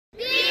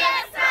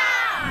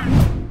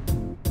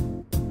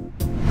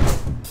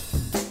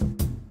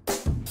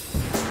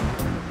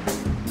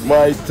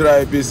My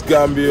tribe is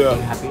Gambia.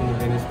 Happy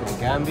Independence Day to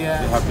Gambia.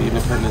 Happy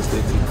Independence Day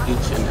to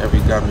each and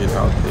every Gambian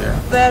out there.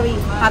 Very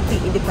happy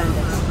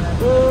independence.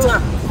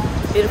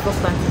 Beautiful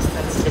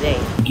contestants today.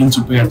 Begin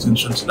to pay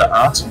attention to the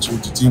arts and to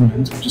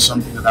entertainment, which is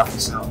something that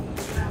Africell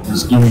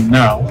is doing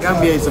now.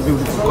 Gambia is a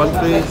beautiful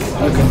country.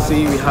 You can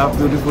see we have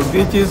beautiful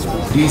beaches.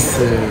 This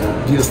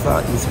deal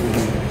start is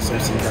really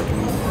something that we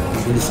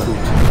really salute.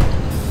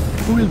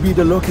 Who will be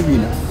the lucky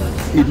winner?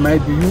 It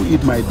might be you,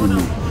 it might be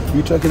me.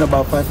 You're talking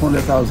about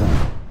 500,000.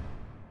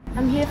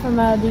 I'm here for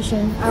my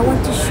audition. I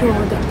want to show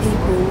the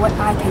people what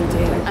I can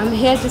do. I'm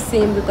here to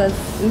sing because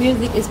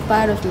music is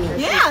part of me.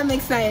 Yeah, I'm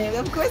excited.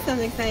 Of course I'm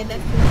excited.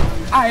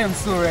 I am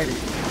so ready.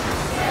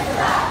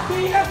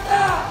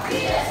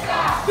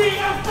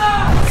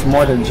 It's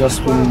more than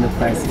just winning the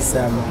prize.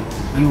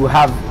 You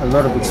have a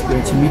lot of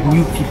experience. You meet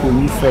new people,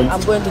 new friends.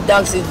 I'm going to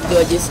dance with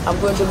judges. I'm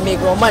going to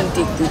make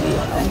romantic today.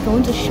 I'm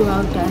going to show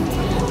out that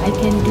I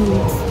can do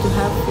it, to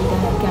have faith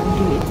that I can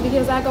do it.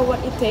 Because I got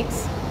what it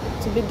takes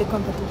to beat the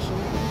competition.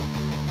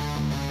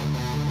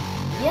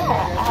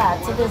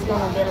 Yeah, today's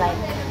gonna be like,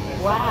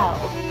 wow.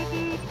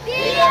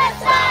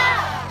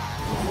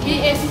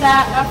 Fiesta,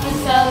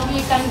 Africell, we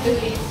can do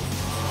it.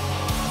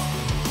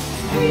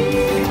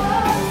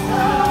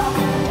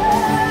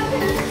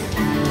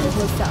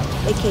 What's up?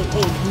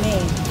 AKA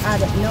man. I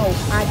don't know.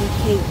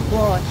 IDK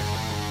boy.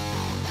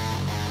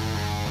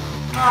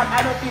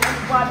 I don't feel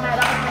it's one night.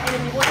 I my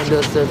enemy.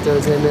 Those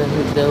photos and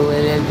the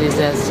way and this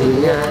as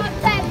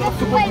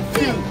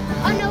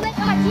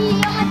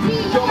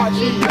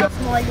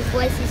Small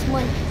voice is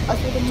one.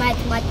 Also the mic,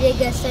 my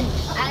bigger son.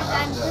 I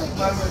can do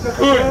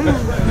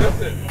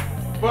this.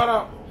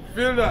 But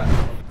feel that.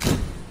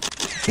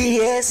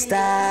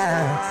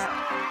 Fiesta.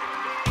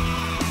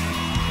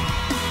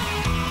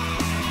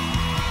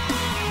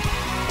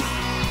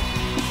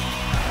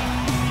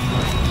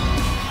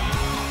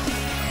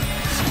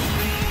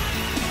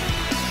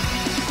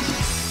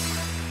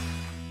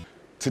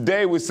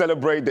 Today we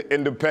celebrate the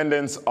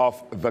independence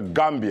of the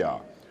Gambia.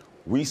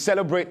 We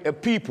celebrate a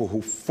people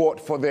who fought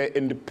for their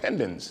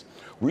independence.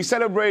 We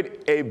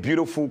celebrate a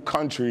beautiful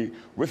country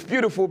with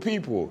beautiful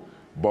people.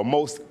 But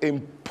most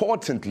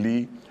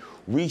importantly,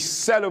 we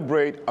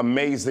celebrate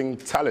amazing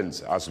talents,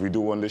 as we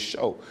do on this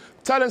show.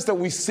 Talents that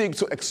we seek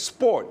to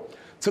export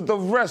to the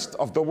rest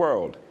of the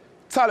world.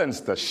 Talents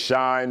that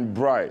shine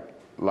bright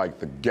like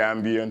the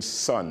Gambian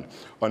sun.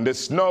 On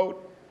this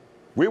note,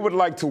 we would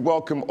like to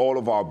welcome all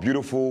of our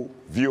beautiful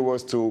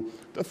viewers to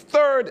the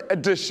third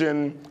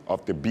edition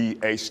of the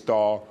BA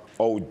Star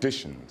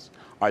Auditions.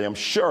 I am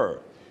sure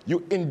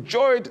you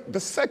enjoyed the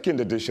second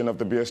edition of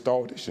the BA Star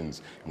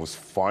Auditions. It was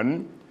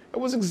fun, it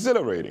was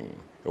exhilarating,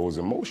 it was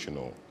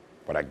emotional.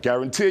 But I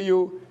guarantee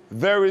you,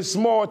 there is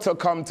more to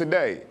come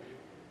today.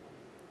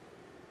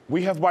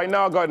 We have by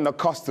now gotten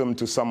accustomed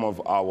to some of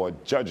our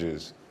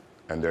judges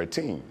and their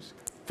teams.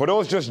 For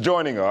those just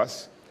joining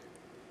us,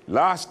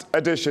 last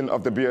edition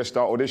of the BA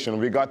Star Audition,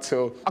 we got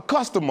to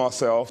accustom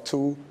ourselves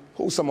to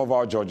who some of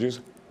our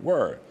judges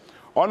were.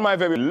 On my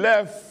very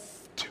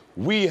left,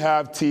 we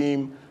have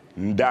Team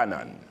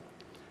Ndanan,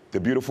 the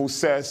beautiful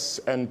Ses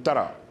and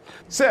Tara.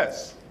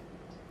 Ses.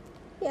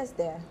 Yes,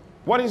 there.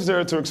 What is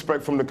there to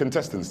expect from the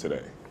contestants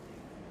today?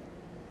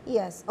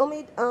 Yes,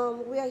 Omid,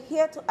 we are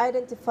here to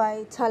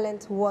identify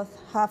talent worth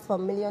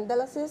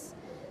 $500,000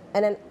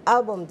 and an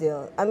album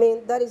deal. I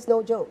mean, that is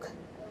no joke.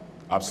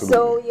 Absolutely.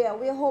 So yeah,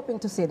 we are hoping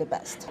to see the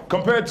best.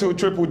 Compared to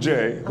Triple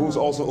J, who's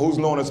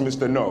known as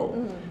Mr. No,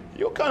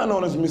 you're kind of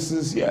known as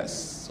Mrs.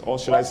 Yes, or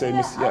should I say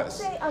Miss Yes? I would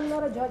say I'm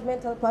not a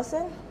judgmental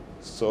person.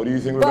 So do you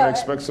think we're going to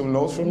expect some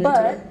no's from you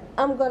today?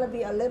 But I'm going to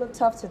be a little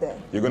tough today.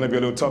 You're going to be a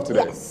little tough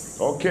today? Yes.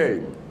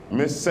 Okay,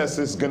 Miss Sess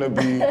is going to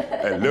be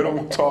a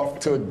little tough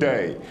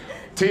today.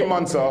 Team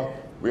Manta,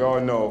 we all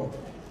know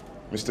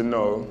Mr.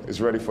 No is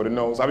ready for the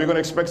no's. Are we going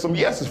to expect some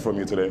yeses from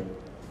you today?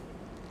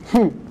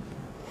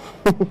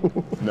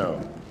 No,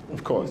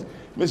 of course.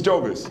 Miss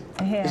Jobis,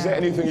 is there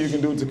anything you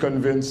can do to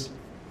convince?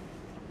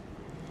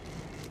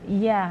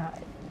 Yeah.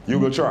 You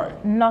will try?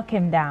 Knock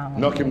him down.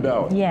 Knock him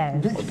down?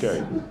 Yes.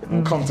 Okay,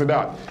 we'll come to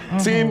that.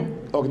 Team,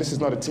 oh, this is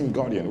not a Team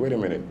Guardian, wait a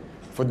minute.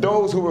 For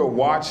those who were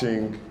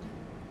watching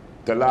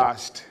the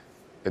last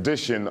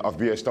edition of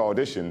BA Star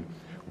Audition,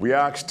 we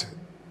asked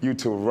you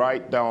to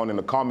write down in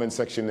the comment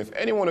section if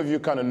any one of you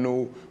kind of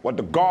knew what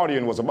the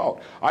Guardian was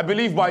about. I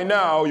believe by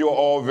now you're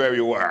all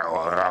very well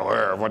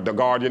aware of what the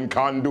Guardian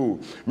can do.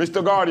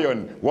 Mr.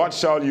 Guardian, what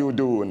shall you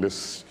do in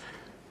this?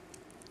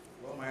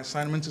 Well, my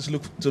assignment is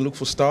to look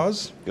for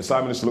stars. Your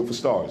assignment is to look for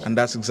stars. And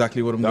that's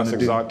exactly what I'm going to do.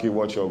 That's exactly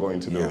what you're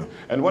going to do. Yeah.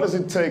 And what does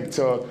it take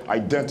to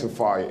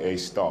identify a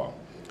star?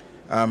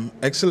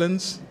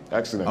 Excellence.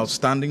 Excellent.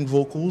 Outstanding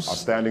vocals.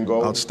 Outstanding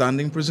goals.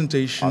 Outstanding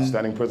presentation.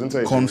 Outstanding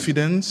presentation.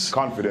 Confidence.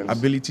 Confidence.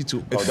 Ability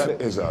to... Oh, that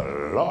is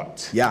a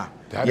lot. Yeah.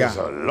 That is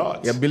a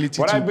lot. The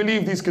ability but to... I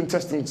believe these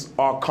contestants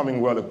are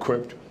coming well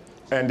equipped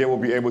and they will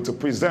be able to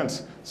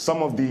present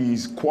some of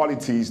these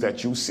qualities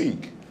that you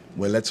seek.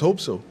 Well, let's hope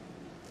so.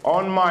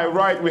 On my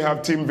right, we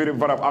have Team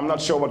Vidivadap. I'm not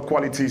sure what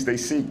qualities they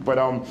seek, but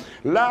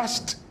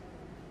last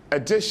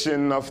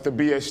edition of the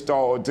BS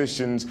Star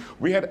Auditions,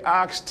 we had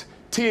asked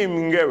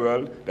Team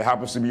Gerald, that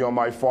happens to be on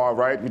my far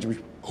right,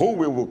 who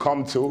we will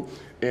come to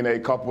in a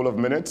couple of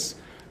minutes.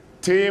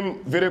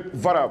 Team Vidip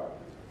Varap,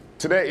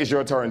 today is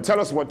your turn. Tell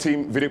us what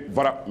Team Vidip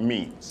Varap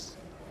means.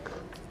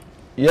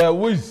 Yeah,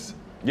 Wiz.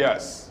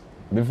 Yes.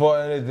 Before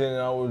anything,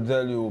 I will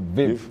tell you,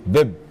 Vip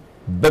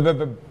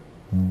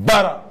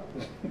Varap.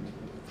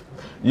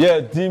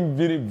 Yeah, Team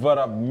Vidip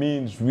Varap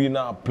means we're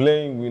not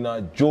playing, we're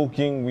not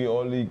joking, we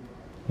only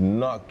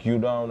knock you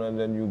down and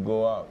then you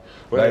go out.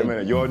 Wait a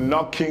minute, you're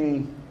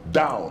knocking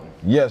down?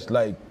 Yes,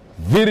 like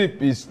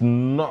Vidip is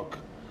knock.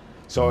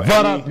 So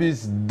Varap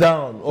is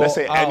down. Let's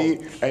say out.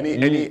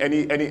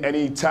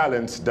 any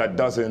talent that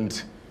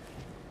doesn't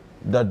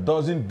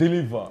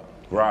deliver.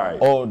 Right.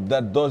 Or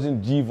that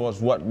doesn't give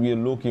us what we're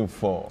looking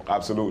for.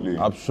 Absolutely.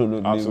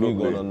 Absolutely.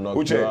 We're gonna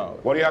knock you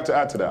out. What do you have to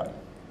add to that?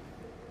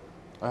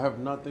 I have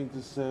nothing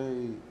to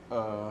say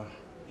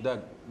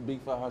that Big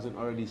Fat hasn't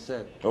already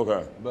said.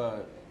 Okay.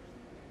 But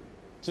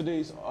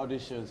today's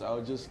auditions,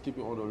 I'll just keep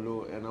it on the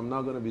low, and I'm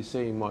not going to be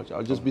saying much.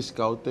 I'll just be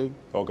scouting.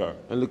 Okay.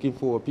 And looking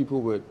for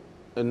people with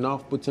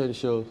enough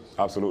potential.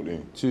 Absolutely.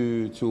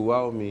 To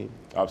wow me.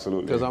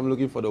 Absolutely. Because I'm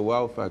looking for the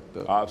wow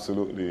factor.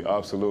 Absolutely,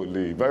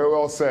 absolutely. Very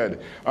well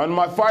said. On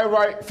my far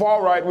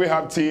right, we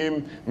have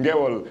Team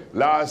Gerald.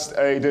 Last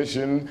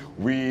edition,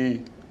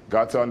 we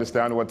got to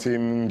understand what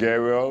Team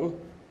Gerald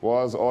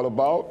was all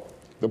about.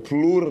 The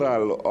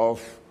plural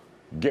of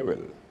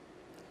Gerald.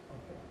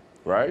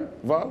 Right,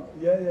 Val?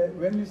 Yeah.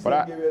 When you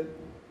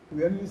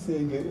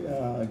say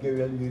Gerald,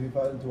 Gerald, you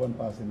refer to one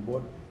person,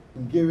 but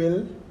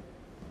Gerald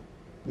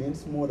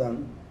means more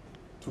than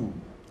two.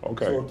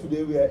 Okay. So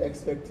today we are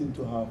expecting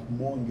to have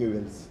more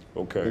Geralds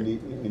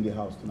in the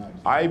house tonight.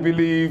 I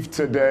believe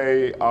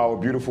today our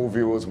beautiful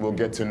viewers will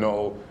get to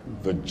know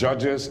the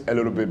judges a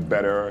little bit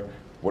better,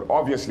 will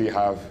obviously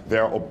have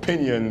their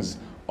opinions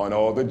on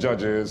all the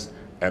judges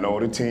and all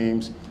the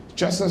teams,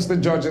 just as the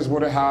judges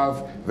would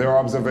have their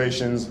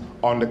observations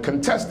on the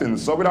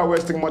contestants. So without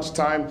wasting much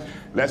time,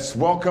 let's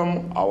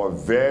welcome our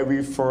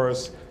very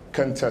first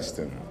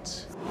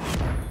contestant.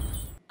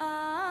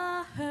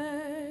 I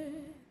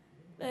heard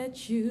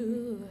that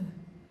you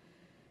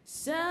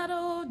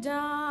settled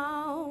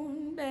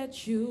down,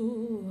 that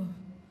you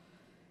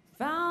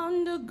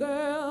found a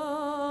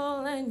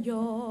girl and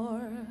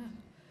you're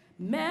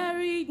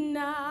married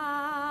now.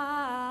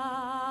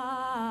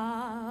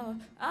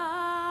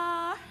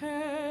 I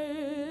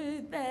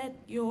heard that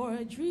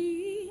your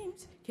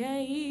dreams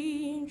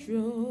came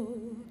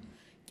true.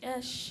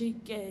 Guess she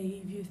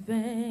gave you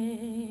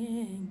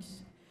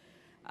things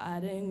I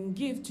didn't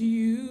give to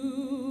you.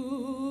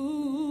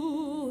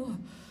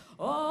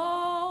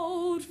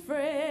 Old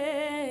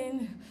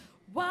friend,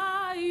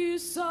 why you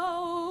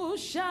so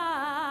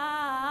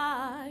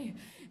shy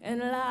and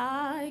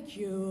like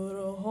you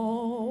to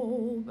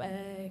hold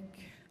back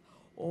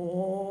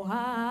or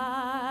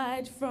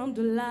hide from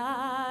the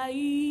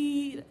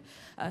light?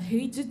 I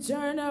hate to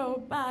turn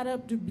up out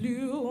of the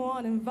blue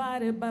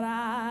uninvited, but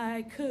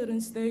I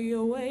couldn't stay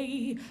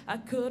away. I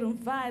couldn't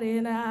fight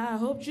it. I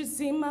hope you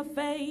see my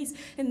face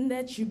and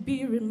that you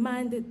be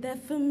reminded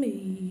that for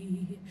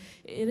me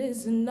it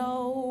isn't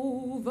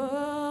over.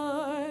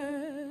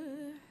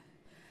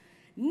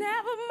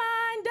 Never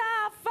mind,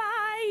 I'll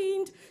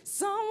find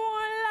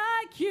someone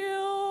like you.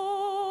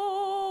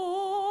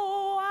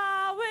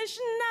 I wish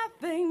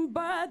nothing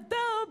but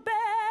the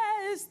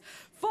best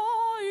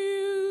for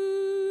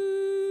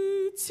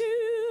you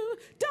too.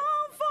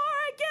 Don't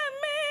forget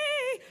me,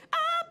 I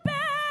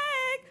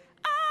beg.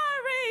 I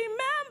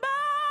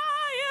remember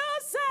you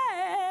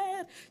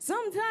said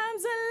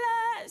sometimes it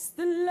lasts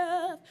the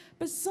love,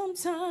 but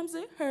sometimes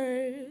it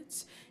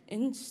hurts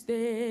instead.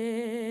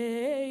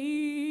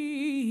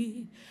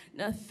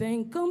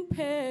 Nothing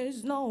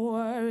compares, no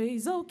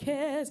worries or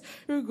cares,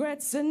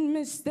 regrets and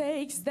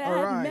mistakes that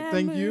All right, memories.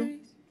 thank you.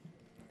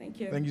 Thank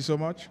you. Thank you so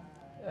much.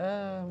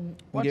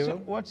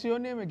 What's your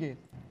name again?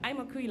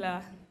 I'm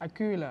Aquila.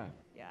 Aquila.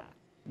 Yeah.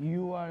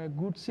 You are a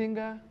good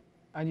singer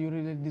and you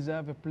really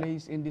deserve a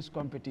place in this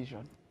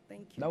competition.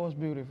 Thank you. That was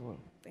beautiful.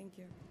 Thank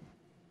you.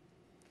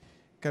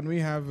 Can we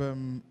have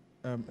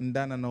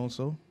Ndanan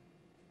also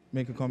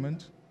make a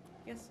comment?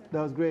 Yes, sir.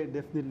 That was great,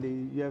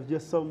 definitely. You have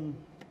just some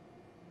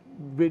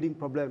breathing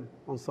problem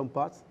on some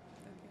parts,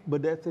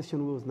 but that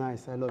session was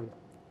nice. I love it.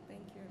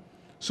 Thank you.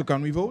 So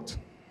can we vote?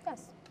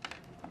 Yes.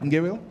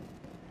 Gabriel?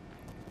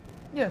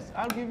 Yes,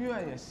 I'll give you a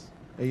yes.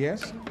 A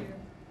yes? Thank you.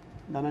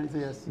 Nana is a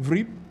yes.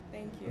 Vreep?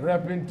 Thank you.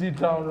 Rapping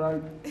T-Town,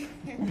 right?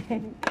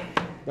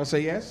 That's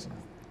a yes?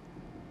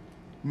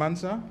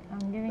 Mansa?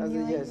 I'm giving That's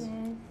you a yes.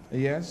 A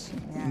yes?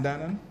 Yeah.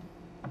 Ndanan?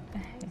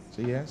 It's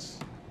a yes.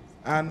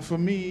 And for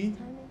me,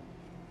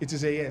 it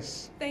is a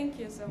yes. Thank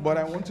you so much. But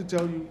I want to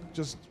tell you,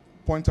 just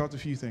point out a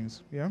few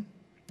things, yeah?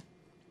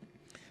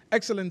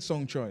 Excellent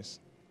song choice.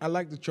 I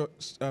like the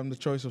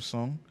choice of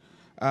song.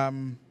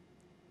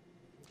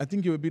 I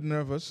think you were a bit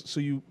nervous, so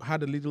you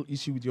had a little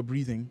issue with your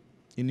breathing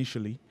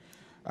initially.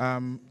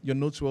 Your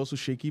notes were also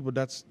shaky, but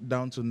that's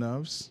down to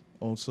nerves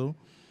also.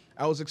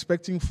 I was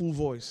expecting full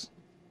voice,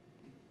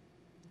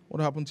 What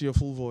happened to your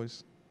full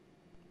voice?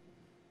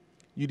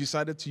 You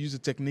decided to use the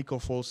technique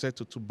of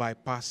falsetto to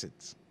bypass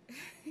it.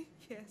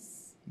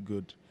 Yes.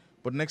 Good.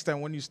 But next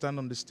time when you stand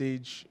on the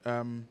stage,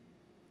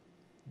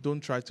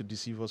 don't try to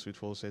deceive us with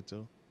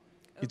falsetto.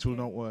 Okay. It will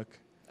not work.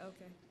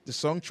 Okay. The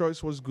song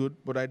choice was good,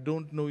 but I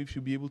don't know if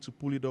you'll be able to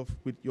pull it off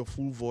with your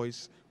full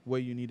voice where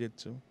you needed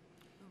to.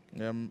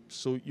 Okay.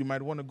 So you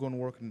might want to go and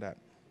work on that.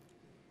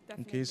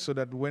 Definitely. Okay, so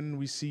that when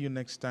we see you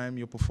next time,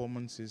 your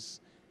performance is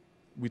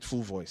with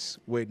full voice,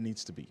 where it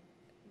needs to be.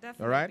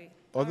 Definitely. All right?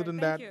 Other than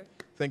that,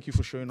 thank you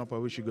for showing up. I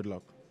wish you good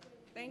luck.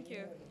 Thank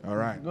you. All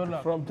right. Good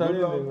luck. From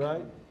Talinding,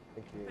 right?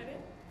 Thank you.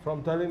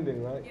 From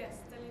Talinding, right? Yes,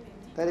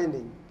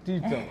 Talinding.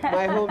 Tita.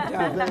 My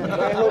hometown. My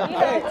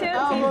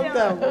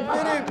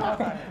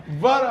hometown.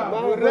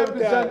 Vara, we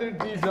represented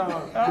Tita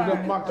to the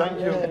max. Thank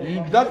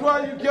you. That's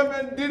why you came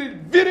and did it.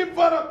 Very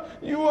Vara,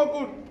 you are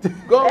good.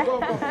 Go,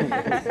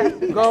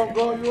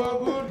 you are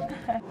good.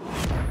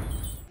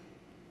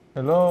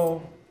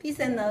 Hello. Peace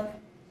and love.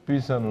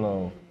 Peace and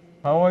love.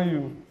 How are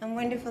you? I'm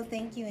wonderful,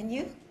 thank you. And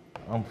you?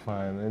 I'm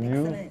fine. And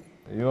Excellent.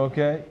 you? You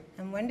okay?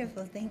 I'm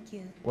wonderful, thank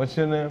you. What's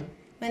your name?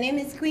 My name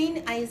is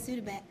Queen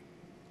Ayasudabat.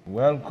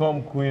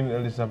 Welcome, Queen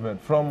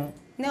Elizabeth. From?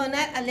 No,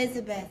 not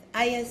Elizabeth.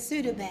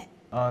 Ayasudabat.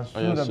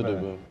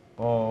 Ayasudabat.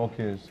 Oh,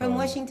 okay. So from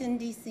Washington,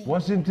 D.C.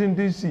 Washington,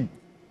 D.C.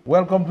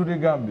 Welcome to the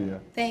Gambia.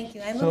 Thank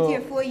you. I moved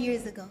here 4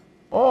 years ago.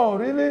 Oh,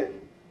 really?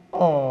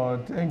 Oh,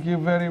 thank you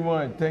very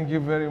much. Thank you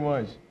very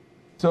much.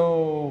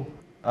 So,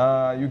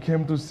 you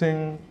came to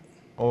sing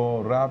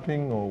or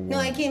rapping or what? No,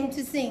 I came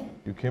to sing.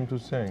 You came to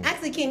sing? I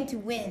actually came to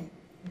win.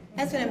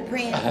 That's what I'm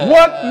praying for.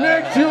 What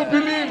makes you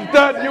believe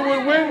that you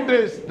will win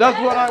this? That's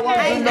what I want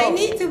to know. I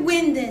need to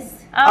win this.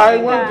 I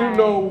want to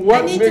know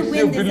what makes you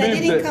believe this. I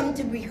didn't come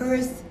to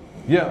rehearse.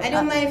 Yeah. I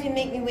don't mind if you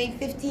make me wait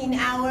 15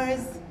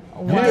 hours.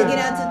 We can get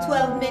out to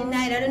 12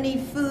 midnight. I don't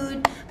need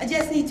food. I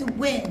just need to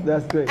win.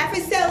 That's great.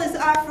 Africell is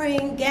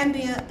offering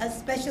Gambia a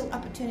special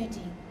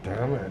opportunity.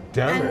 Damn it,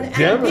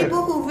 And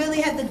people who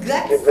really have the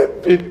guts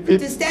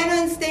to stand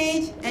on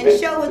stage and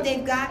show what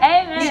they've got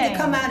need to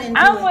come out and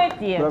do it.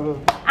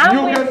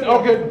 I'm with you.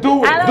 Okay,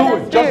 do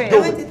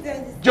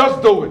it.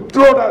 Just do it.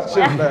 Throw that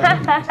shit there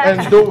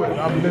and do it.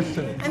 I'm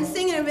listening. I'm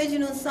singing an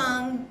original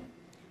song,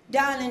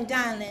 Darling,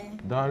 Darling.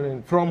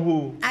 Darling, from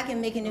who? I Can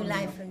Make a New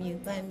Life From You,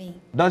 by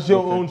me. That's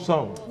your own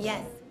song?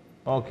 Yes.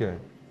 Okay.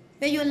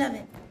 But you'll love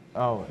it.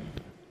 All right.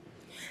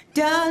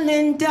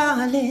 Darling,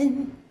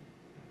 darling,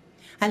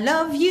 I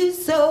love you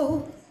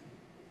so.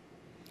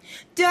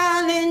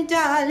 Darling,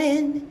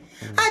 darling,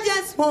 I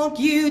just want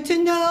you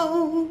to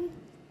know.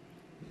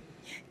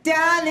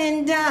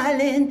 Darling,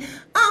 darling,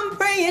 I'm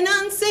praying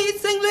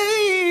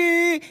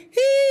unceasingly.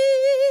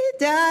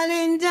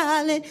 Darling,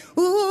 darling,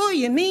 ooh,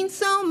 you mean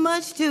so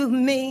much to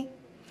me.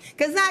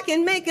 'Cause I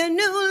can make a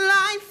new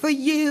life for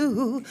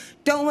you.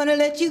 Don't wanna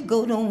let you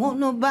go, don't want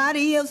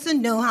nobody else to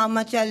know how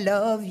much I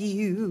love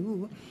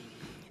you.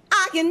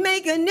 I can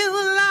make a new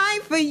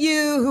life for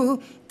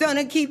you.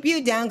 Gonna keep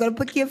you down, gonna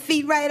put your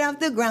feet right off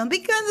the ground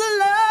because I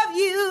love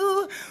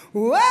you.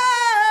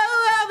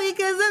 Whoa,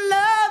 because I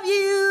love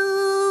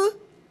you.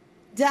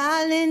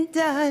 Darling,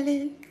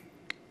 darling,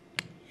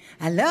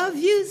 I love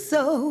you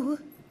so.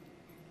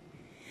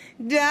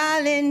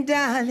 Darling,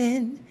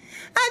 darling,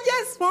 I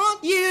just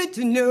want you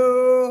to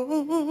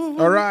know.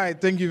 All right,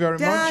 thank you very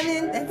much.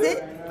 Darling, that's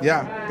it?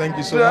 Yeah, thank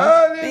you so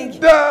much.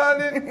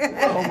 Darling,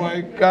 oh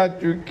my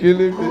God, you're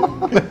killing me.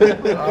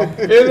 I'm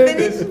feeling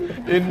this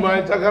in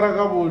my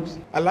chakaraka boots.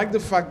 I like the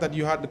fact that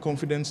you had the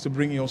confidence to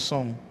bring your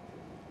song,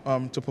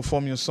 to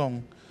perform your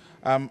song.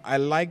 I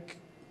like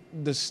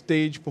the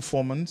stage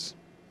performance.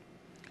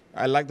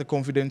 I like the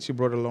confidence you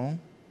brought along.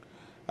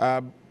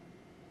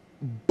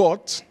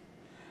 But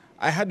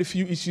I had a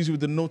few issues with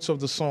the notes of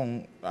the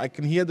song. I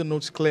can hear the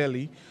notes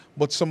clearly,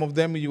 but some of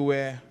them you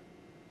were,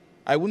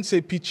 I wouldn't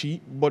say pitchy,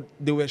 but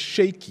they were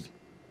shaky.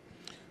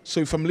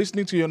 So if I'm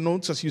listening to your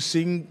notes as you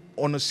sing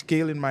on a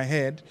scale in my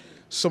head,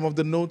 some of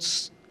the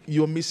notes,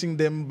 you're missing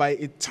them by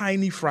a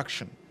tiny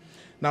fraction.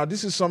 Now,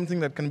 this is something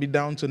that can be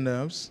down to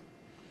nerves.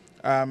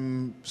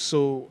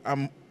 So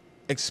I'm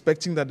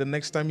expecting that the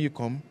next time you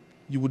come,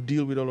 you would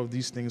deal with all of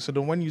these things. So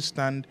then when you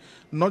stand,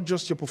 not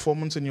just your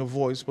performance and your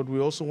voice, but we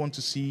also want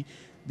to see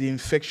the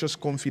infectious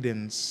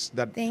confidence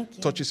that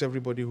touches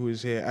everybody who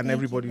is here and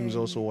everybody who's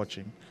also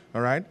watching. All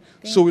right?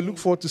 So we look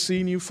forward to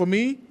seeing you. For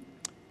me,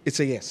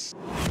 it's a yes.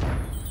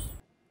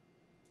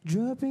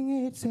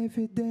 Dropping hits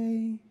every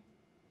day,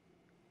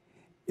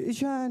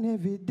 each and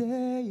every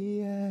day,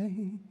 yeah.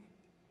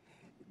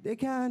 They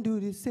can't do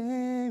the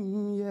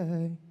same,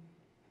 yeah.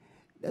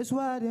 That's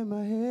why they're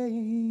my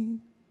hate.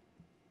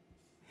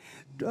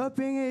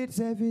 Dropping hits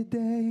every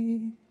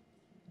day,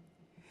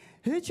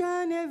 each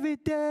and every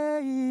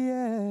day,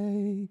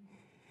 yeah.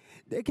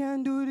 They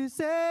can't do the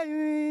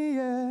same,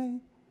 yeah.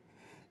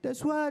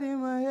 That's why they're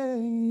my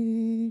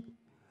hate.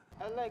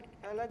 I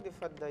like the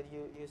fact that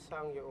you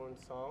sang your own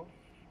song,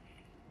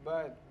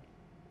 but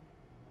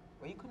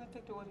were you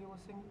connected to what you were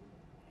singing?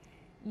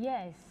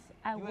 Yes,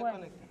 I You were was.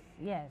 connected?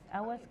 Yes,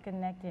 I was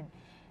connecting.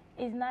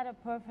 It's not a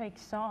perfect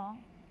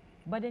song,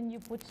 but then you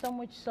put so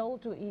much soul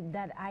to it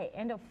that I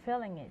end up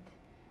feeling it.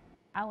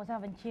 I was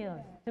having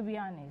chills, to be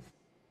honest.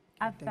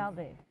 I felt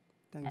it.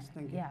 Thanks,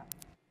 thank you. Yeah.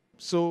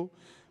 So,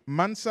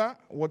 Mansa,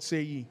 what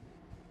say ye?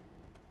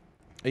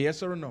 A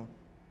yes or a no?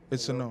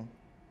 It's a no.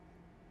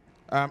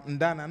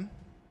 Ndanan?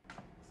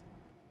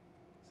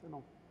 It's a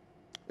no.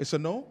 It's a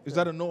no? Is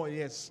that a no or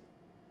yes?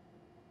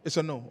 It's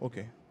a no,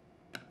 okay.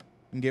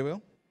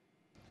 Gabriel?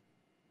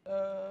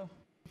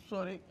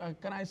 Sorry,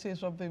 can I say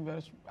something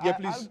very Yeah,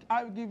 please.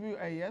 I'll give you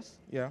a yes.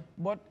 Yeah.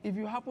 But if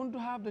you happen to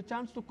have the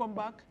chance to come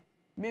back,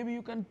 maybe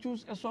you can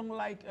choose a song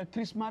like a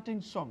Chris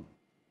Martin song.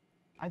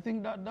 I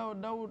think that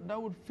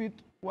would fit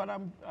what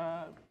I'm,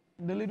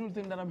 the little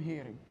thing that I'm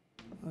hearing.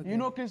 Okay. You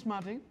know Chris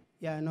Martin?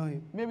 Yeah, I know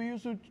him. Maybe you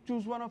should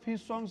choose one of his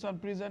songs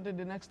and present it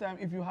the next time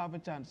if you have a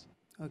chance.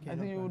 Okay. I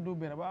think you will do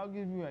better, but I'll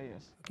give you a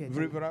yes. Okay.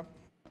 Vrivarap?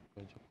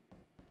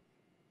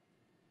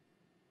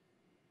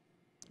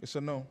 It's a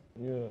no.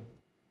 Yeah.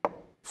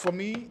 For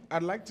me,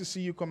 I'd like to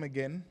see you come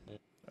again.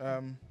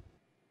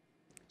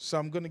 So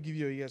I'm going to give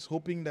you a yes,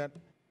 hoping that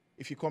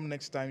if you come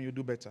next time, you'll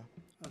do better.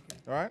 Okay.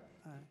 All right?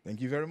 All right. Thank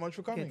you very much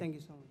for coming. Okay, thank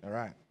you so much. All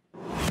right.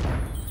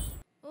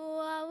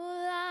 What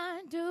will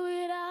I do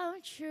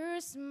without your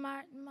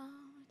smart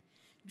mouth?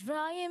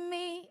 Drawing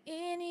me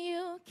in,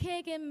 you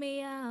kicking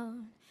me out.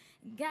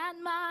 Got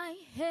my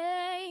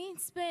head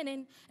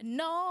spinning,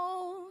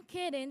 no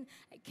kidding,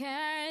 I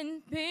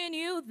can't pin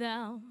you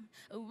down.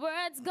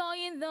 Words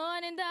going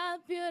on in the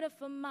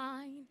beautiful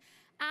mind.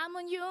 I'm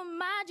on your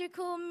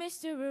magical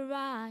mystery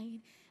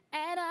ride.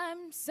 And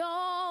I'm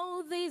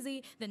so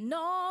dizzy that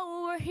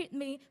no one hit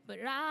me, but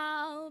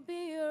I'll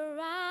be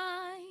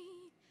alright.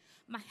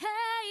 My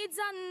head's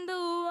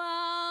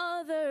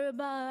underwater,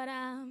 but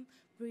I'm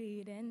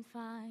breathing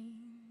fine.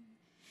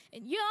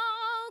 And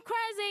you're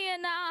crazy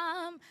and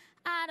I'm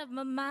out of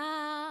my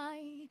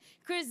mind.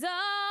 'Cause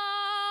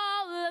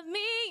all of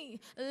me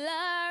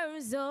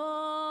loves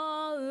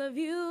all of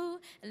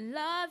you.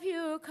 Love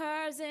your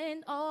curves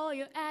and all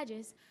your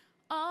edges,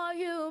 all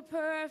your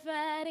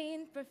perfect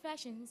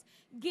imperfections.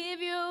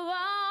 Give your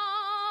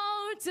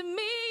all to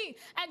me.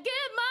 I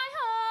give my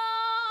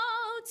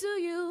all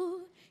to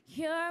you.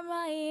 You're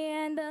my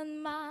end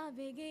and my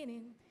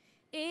beginning.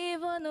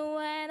 Even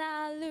when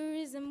I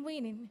lose, I'm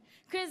winning.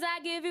 'Cause I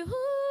give you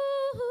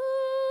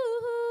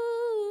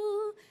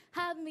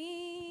have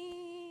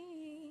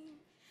me.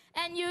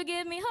 And you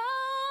give me all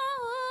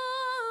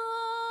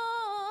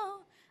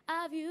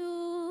of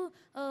you.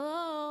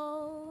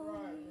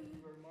 Oh.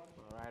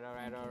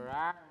 All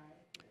right.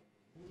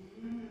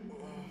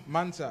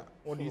 Mansa,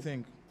 what do you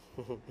think?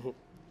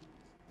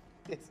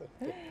 It's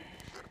okay.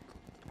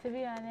 To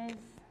be honest,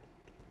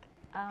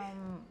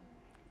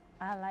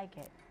 I like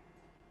it.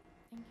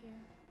 Thank you.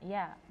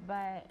 Yeah,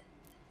 but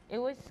it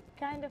was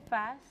kind of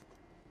fast.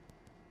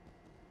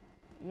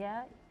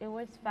 Yeah, it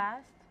was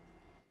fast,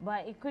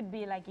 but it could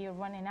be like you're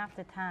running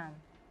after time.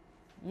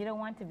 You don't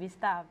want to be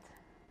stopped.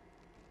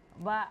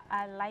 But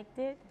I liked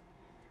it.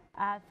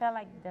 I felt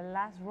like the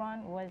last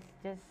run was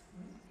just,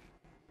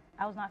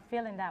 I was not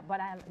feeling that, but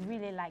I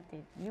really liked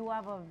it. You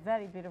have a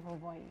very beautiful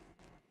voice.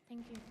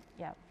 Thank you.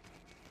 Yeah.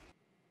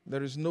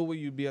 There is no way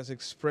you'd be as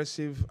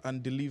expressive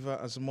and deliver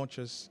as much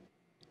as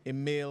a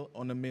male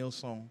on a male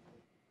song.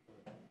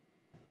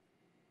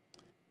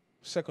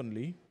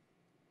 Secondly,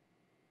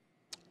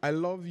 I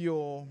love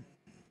your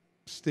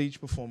stage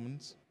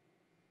performance.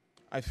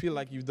 I feel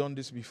like you've done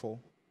this before.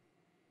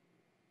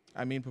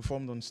 I mean,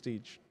 performed on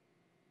stage.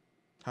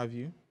 Have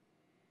you?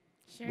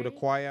 Sure. With a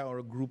choir or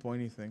a group or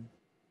anything?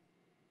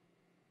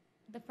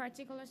 The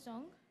particular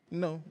song?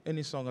 No,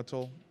 any song at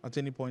all, at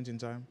any point in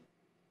time.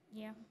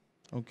 Yeah.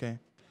 Okay.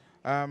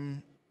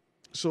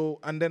 So,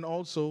 and then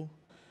also,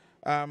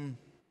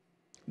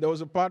 there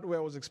was a part where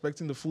I was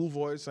expecting the full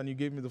voice and you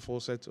gave me the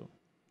falsetto.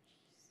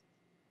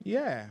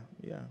 Yeah.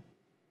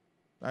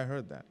 I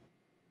heard that.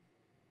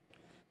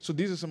 So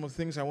these are some of the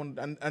things I want,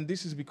 and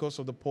this is because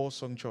of the poor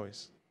song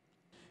choice.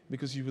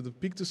 Because you would have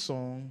picked a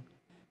song,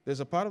 there's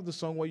a part of the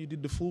song where you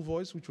did the full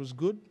voice, which was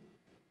good,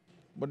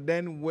 but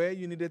then where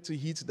you needed to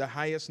hit the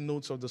highest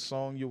notes of the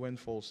song, you went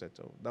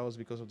falsetto. That was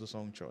because of the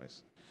song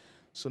choice.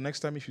 So next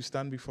time if you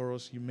stand before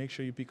us, you make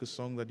sure you pick a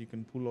song that you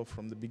can pull off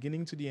from the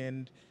beginning to the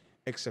end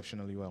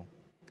exceptionally well.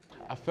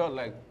 I felt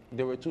like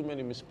there were too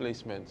many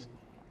misplacements.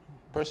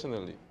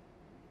 Personally,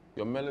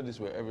 your melodies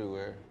were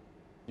everywhere.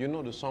 You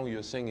know the song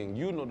you're singing,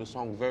 you know the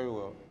song very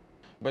well.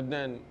 But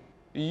then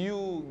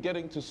you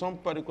getting to some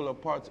particular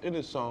parts in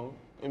the song,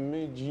 it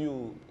made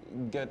you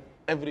get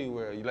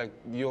everywhere. Like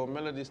your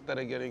melody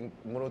started getting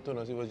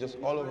monotonous. It was just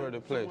all over the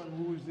place.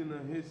 Who's in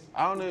his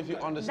I don't know if you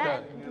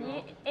understand.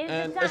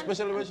 And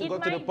especially when she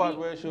got to the part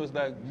where she was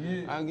like,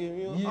 I'll give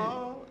you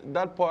all.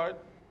 That part,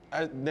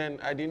 I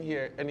didn't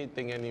hear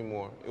anything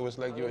anymore. It was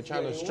like you were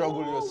trying to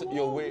struggle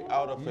your way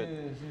out of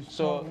it.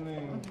 So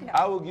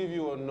I will give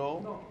you a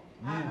no.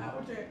 I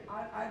would say,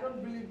 I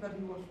don't believe that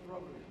he was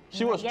struggling.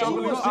 She was Yeah,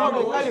 struggling. She was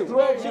struggling. Wait,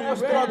 She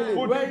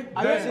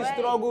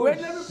struggled. Wait,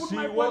 let me put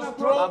my point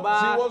across.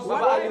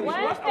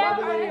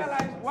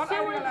 What I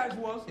realized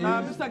was,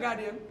 Mr.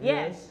 Guardian.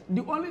 Yes.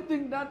 The only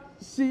thing that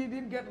she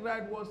didn't get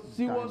right was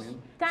she was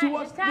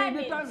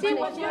timing. She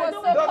was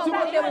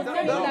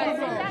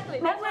Exactly.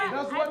 That's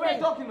what we're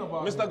talking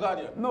about. Mr.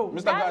 Guardian. No.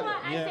 Mr. That's Guardian. why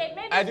I said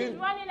maybe I she's didn't.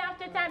 running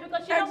after time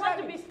because she don't want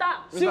to be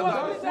stopped. She was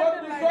That's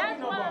what we're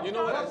talking about. You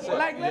know what I said?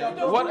 Like, let me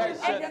just What put I it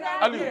said,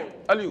 again.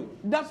 Aliu.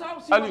 That's how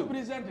she was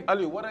presenting.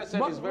 Aliu, what I said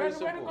But is very when it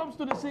simple. comes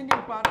to the singing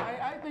part,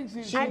 I think She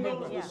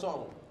knows the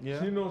song. Yeah.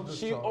 She knows the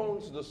She song.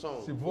 owns the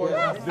song. She voices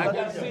I the can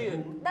song. see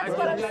it. That's I what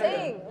can I'm hear it.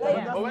 saying.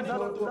 But when it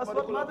comes to a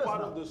particular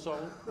part of the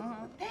song,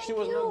 she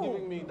was not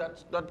giving me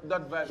that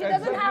vibe. She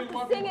doesn't have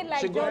to sing it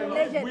like John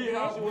Legend.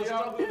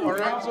 All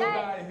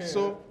right,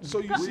 so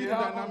you see the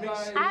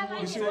dynamics.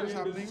 You see what is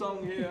happening.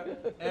 Song here,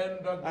 and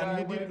the guy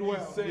he did it when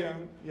well. he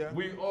sang,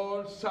 we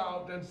all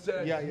shout and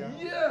said, Yeah. yes.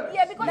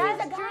 Yeah, because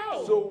that's the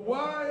guy. So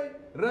why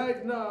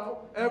right now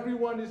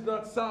everyone is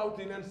not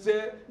shouting and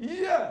say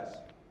yes?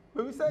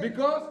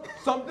 Because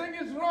something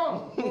is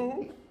wrong.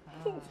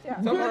 All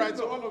right,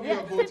 so all of you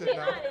have voted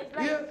now.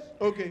 Yes.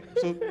 Okay,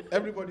 so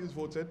everybody's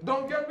voted.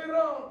 Don't get me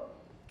wrong.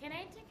 Can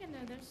I take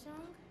another song?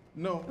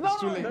 No, it's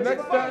too late.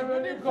 Next time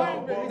when you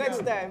come,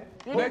 Next time.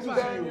 next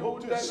time you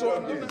tell So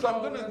I'm us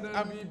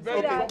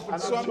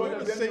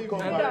gonna save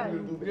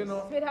you. you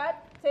know. Sweetheart,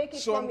 take it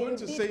So from I'm me. going You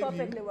to did save you.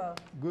 perfectly well.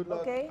 Good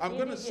luck. Okay? I'm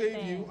gonna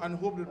save you and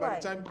hope that by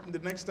Right. the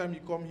next time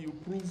you come, you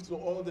prove to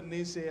all the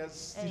naysayers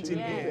sitting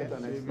yes. here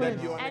that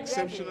you're an And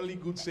exceptionally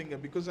good singer,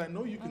 because I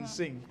know you can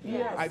sing.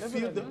 Yes. I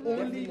feel the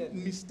only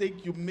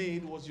mistake you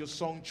made was your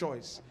song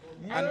choice,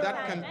 and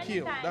that can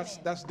kill.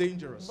 That's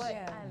dangerous.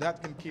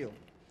 That can kill.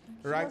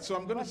 Right? So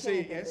I'm gonna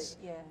say yes,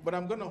 but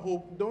I'm gonna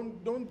hope.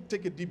 Don't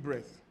take a deep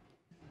breath,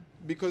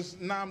 because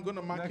now I'm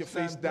gonna mark your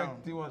face down,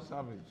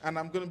 and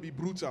I'm gonna be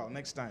brutal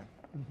next time.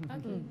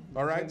 Okay.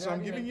 All right, so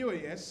I'm giving you a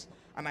yes,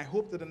 and I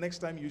hope that the next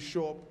time you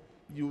show up,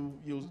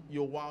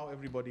 you'll wow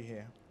everybody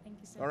here. Thank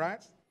you so All right?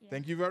 much.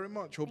 Thank you very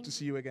much. Hope to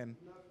see you again.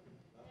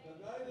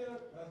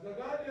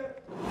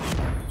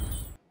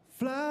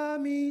 Fly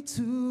me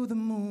to the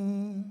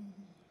moon.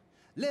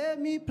 Let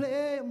me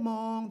play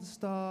among the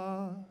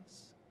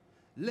stars.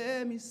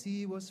 Let me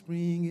see what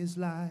spring is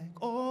like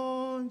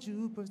on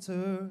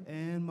Jupiter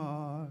and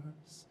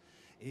Mars.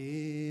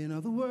 In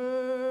other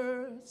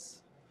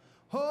words,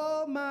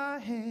 hold my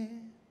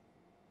hand.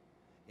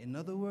 In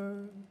other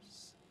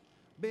words,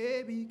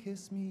 baby,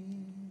 kiss me.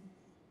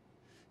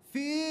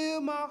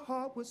 Fill my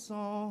heart with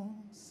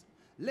songs.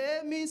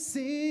 Let me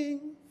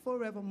sing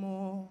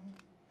forevermore.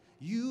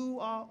 You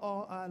are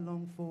all I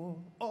long for,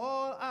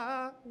 all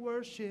I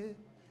worship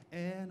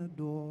and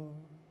adore.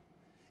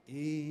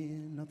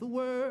 In other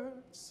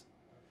words,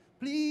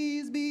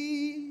 please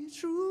be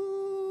true.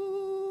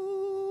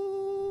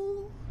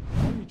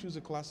 When you choose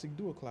a classic,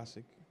 do a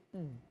classic.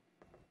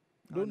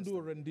 Don't do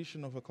a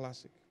rendition of a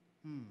classic.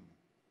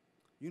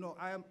 You know,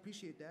 I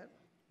appreciate that.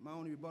 My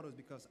only rebuttal is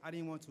because I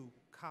didn't want to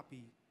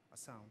copy a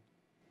sound.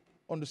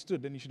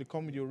 Understood. Then you should have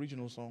come with your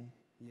original song.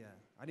 Yeah,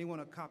 I didn't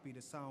want to copy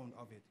the sound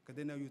of it, because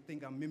then you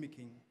think I'm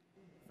mimicking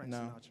Frank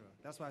Sinatra.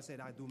 That's why I said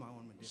I do my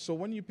own rendition. So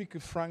when you pick a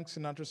Frank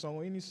Sinatra song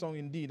or any song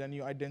indeed, and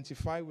you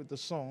identify with the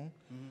song,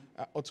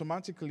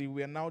 automatically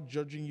we are now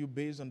judging you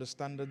based on the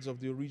standards of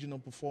the original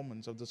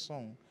performance of the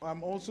song.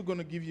 I'm also going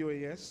to give you a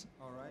yes.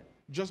 All right.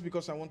 Just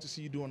because I want to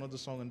see you do another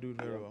song and do it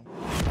very well.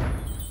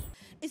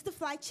 It's the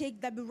fly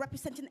chick that be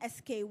representing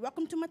SK.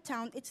 Welcome to my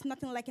town. It's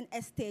nothing like an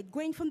estate.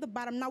 Going from the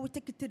bottom, now we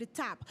take it to the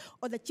top.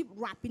 Or the cheap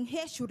rapping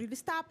here, should really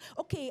stop?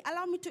 Okay,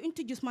 allow me to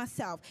introduce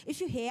myself.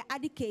 If you hear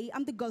IDK,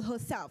 I'm the girl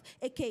herself.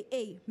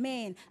 AKA,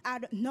 man, I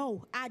don't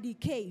know.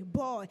 IDK,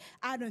 boy,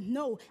 I don't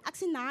know.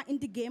 Actually, now in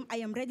the game, I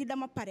am ready to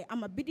my party.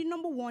 I'm a biddy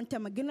number one,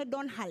 time I'm gonna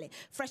don halle.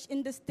 Fresh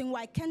in this thing,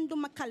 why I can't do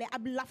my kale. I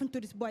be laughing to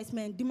this boys,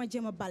 man. Dima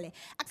jema ballet.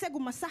 Actually, go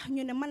masah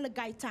you ne man la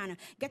guy tana.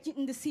 Get you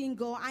in the scene,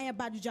 go. I am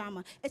bad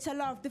drama. It's a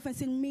lot of difference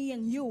in me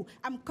and you.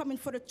 I'm coming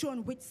for the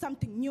throne with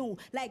something new.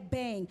 Like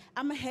bang,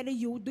 I'm ahead of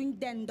you doing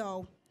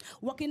dendo.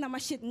 Walking on my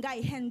shit, guy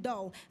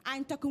hendo. I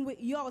ain't talking with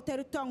yo, tell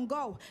the tongue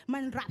go.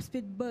 Man rap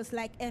spit burst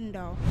like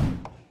endo.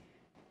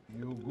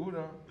 You good,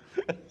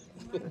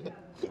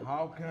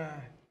 huh?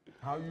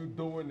 How you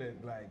doing it?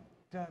 Like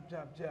chap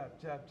chap chap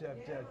chap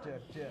chap chap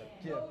chap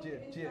chap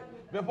chap chap.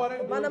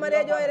 Mana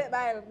mana joy rek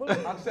bail.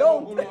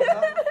 Don't.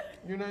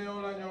 You know yo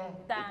la yo.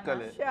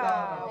 Kale.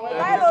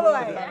 Bail lolo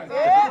ay.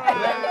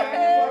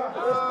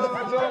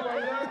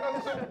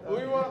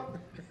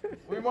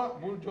 We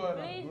want bul joy.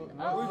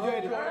 Bul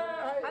joy.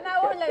 Ana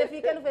wax la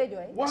fi kenn fay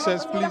joy.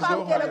 Says please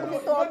don't hide.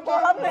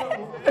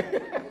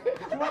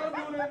 You want to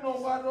do it no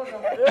bad no.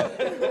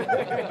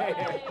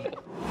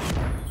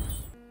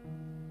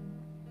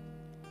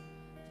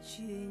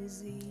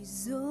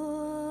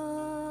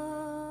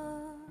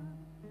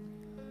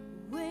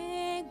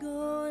 We're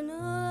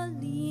gonna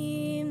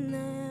leave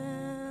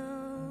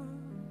now.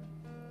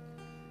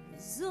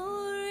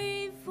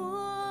 Sorry for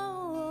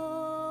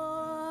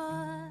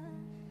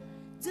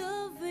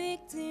the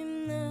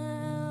victim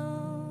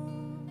now.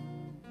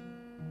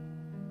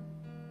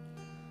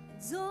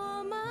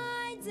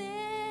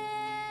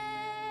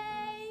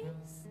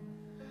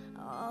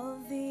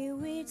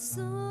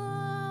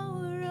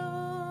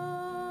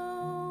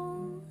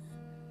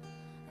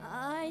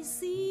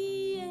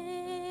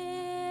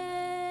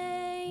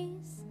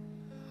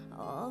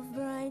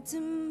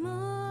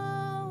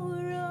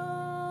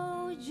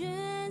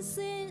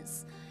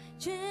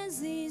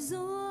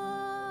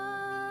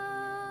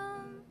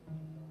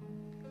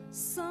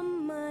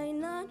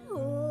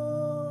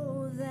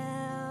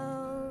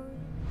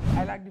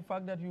 like the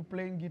fact that you're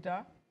playing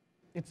guitar.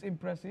 It's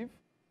impressive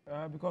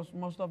because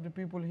most of the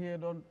people here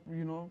don't,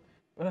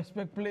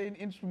 respect playing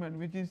instrument,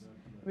 which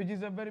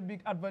is a very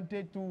big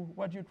advantage to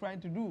what you're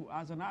trying to do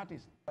as an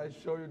artist. I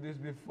showed you this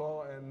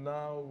before, and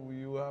now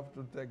you have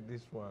to take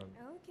this one.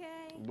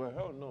 Okay. But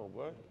hell no,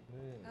 boy.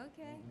 Yeah.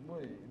 Okay.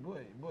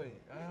 Boy,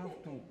 I have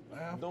to.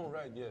 Don't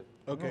write yet.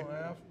 Okay. No, I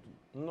have to.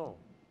 No.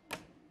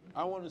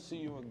 I want to see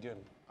you again.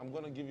 I'm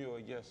going to give you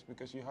a yes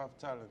because you have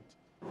talent.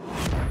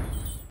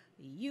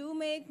 You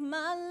make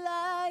my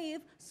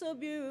life so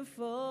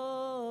beautiful,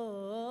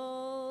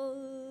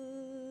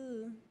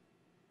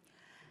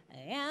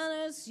 and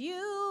as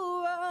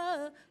you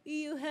are,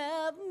 you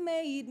have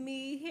made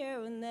me here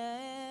on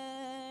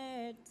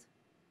earth.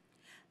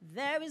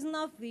 There is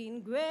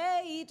nothing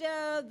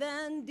greater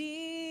than this.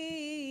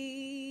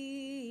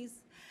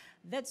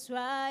 That's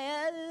why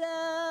I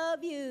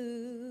love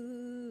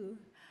you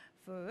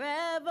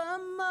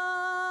forevermore.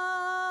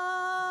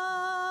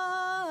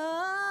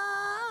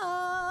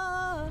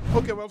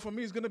 Okay, well, for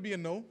me, it's going to be a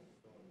no.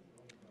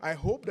 I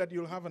hope that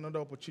you'll have another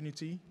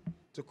opportunity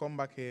to come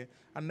back here.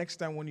 And next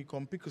time when you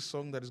come, pick a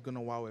song that is going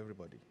to wow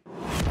everybody.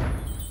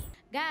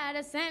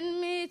 Gotta send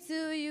me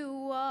to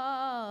you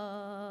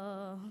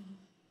all.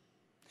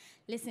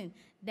 Listen,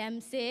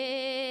 them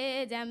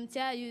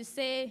tell you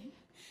say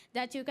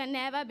that you can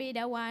never be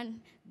the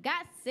one.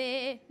 God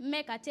say,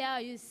 make I tell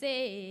you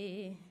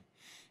say.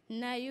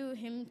 Now you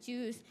him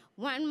choose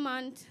 1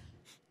 month,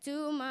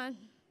 2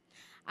 months.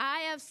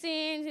 I have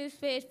seen his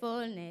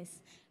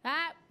faithfulness.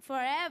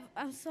 Forever,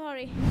 I'm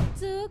sorry.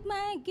 Took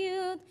my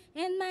guilt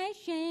and my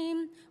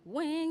shame.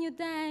 When you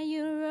die,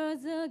 you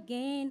rose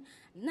again.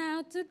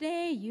 Now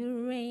today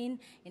you reign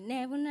in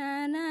heaven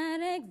and not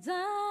exalted.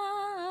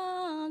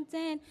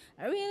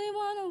 I really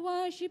want to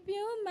worship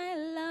you, my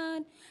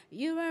Lord.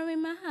 You are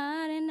in my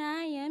heart and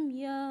I am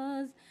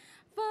yours.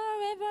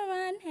 Forever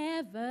and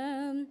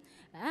ever,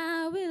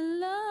 I will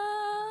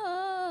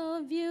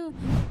love you.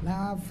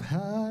 I've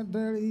heard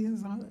there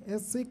is a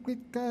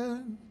secret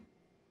chord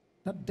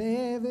that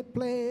David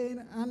played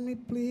and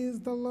it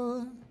pleased the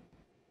Lord.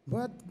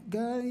 But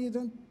God, you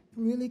don't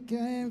really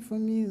care for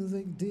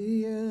music,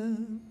 dear.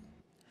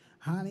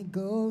 And it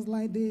goes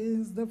like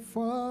this: the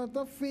fourth,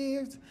 the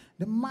fifth,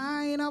 the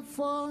minor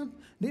fourth,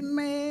 the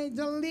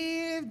major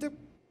lift, the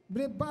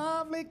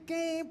Republic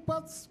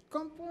keeps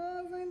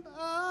composing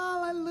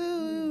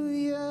hallelujah.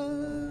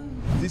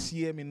 This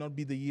year may not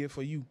be the year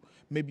for you.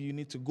 Maybe you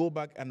need to go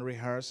back and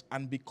rehearse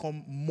and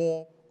become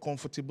more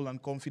comfortable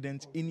and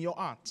confident in your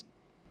art.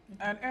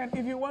 And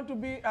if you want to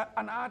be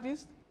an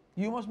artist,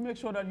 you must make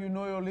sure that you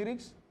know your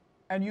lyrics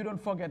and you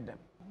don't forget them.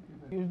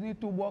 You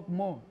need to work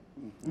more.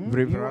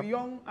 You're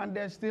young and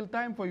there's still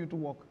time for you to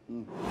work.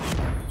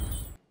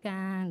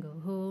 Can't go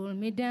hold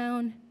me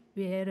down,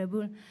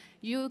 bearable.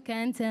 You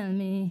can tell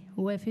me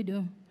what you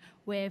do,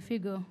 where you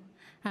go,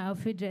 how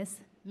you dress.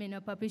 Me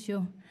no papi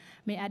show.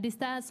 Me at the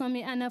stars so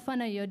me and a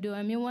follow you do.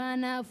 Me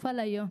wanna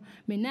follow you.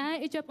 Me nah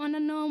itch up on a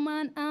no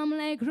man. I'm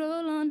like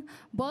roll on.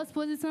 Boss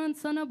position,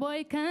 son a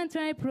boy can't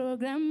try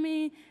program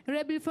me.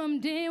 Rebel from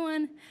day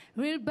one.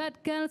 Real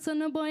bad girl,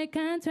 son a boy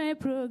can't try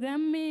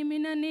program me. Me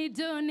no need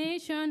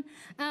donation.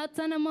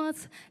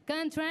 Autonomous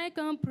can't try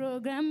come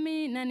program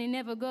me. Nanny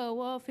never go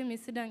off. Me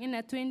sit down in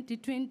a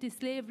 2020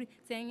 slavery.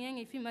 Saying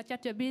if you match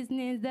at your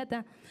business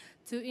that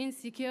too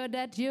insecure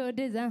that you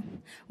deserve.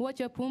 Watch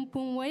your pum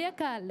pum, what you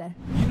call that?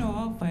 You know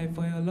I'll fight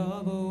for your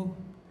love, oh.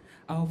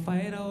 I'll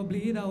fight, I'll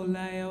bleed, I'll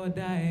lie, I'll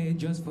die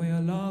just for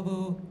your love,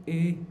 oh.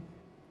 I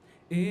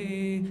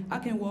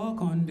can walk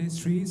on the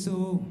streets,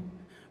 oh,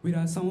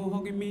 without someone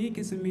hugging me,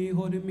 kissing me,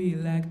 holding me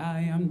like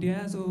I am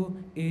theirs, oh.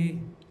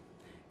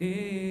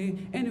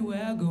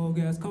 Anywhere I go,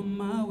 girls come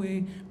my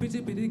way.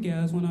 Pretty, pretty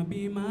girls wanna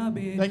be my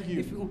babe. Thank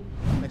you.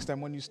 Next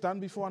time when you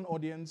stand before an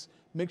audience,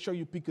 make sure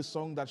you pick a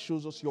song that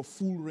shows us your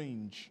full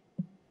range.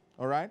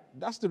 All right?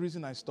 That's the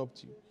reason I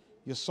stopped you.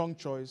 Your song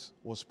choice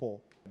was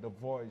poor. The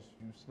voice,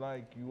 it's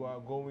like you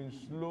are going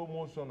slow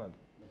motion.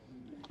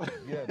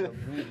 Yeah, the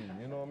breathing,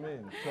 you know what I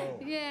mean? So,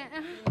 yeah.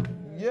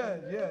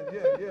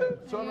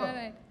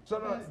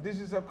 So this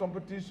is a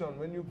competition.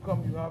 When you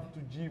come, you have to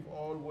give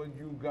all what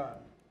you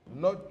got.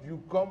 Not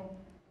you come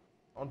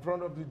in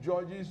front of the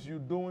judges, you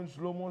doing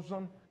slow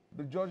motion,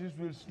 the judges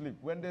will sleep.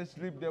 When they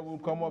sleep, they will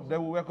come up, they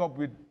will wake up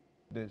with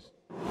this.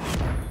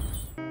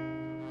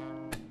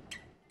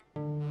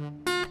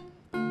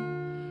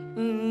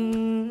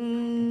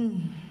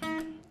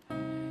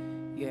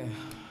 Yeah.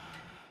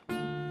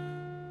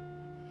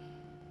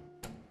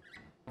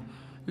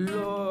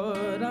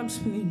 Lord, I'm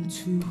split in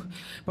two.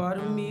 Part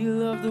of me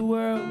loves the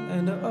world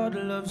and the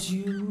other loves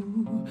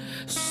you.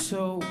 So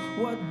So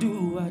what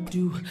do?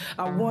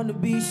 I wanna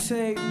be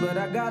safe, but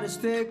I gotta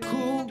stay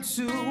cool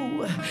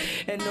too.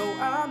 And no,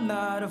 I'm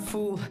not a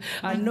fool.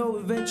 I know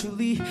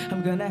eventually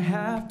I'm gonna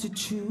have to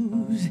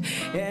choose.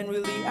 And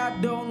really, I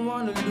don't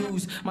wanna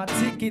lose my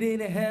ticket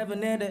into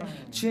heaven and a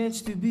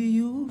chance to be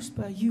used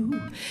by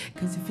you.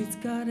 Cause if it's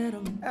God that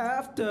I'm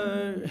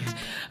after,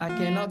 I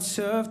cannot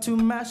serve two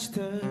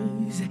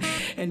masters.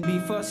 And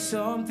before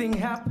something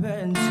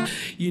happens,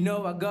 you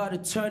know I gotta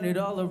turn it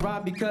all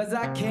around, because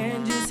I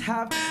can't just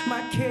have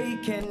my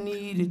cake and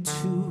eat it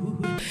too.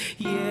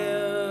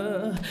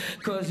 Yeah,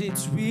 cause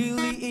it's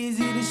really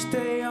easy to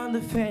stay on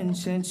the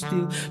fence and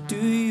still do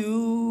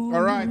you.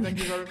 All right, thank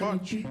you very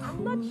much.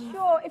 I'm not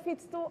sure if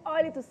it's too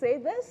early to say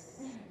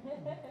this,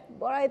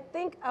 but I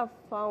think I've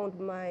found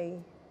my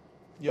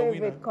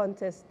favorite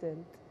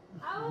contestant.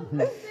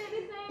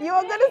 You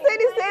were going to say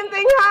the same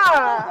thing,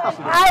 huh?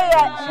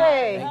 Hi,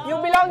 Shay. You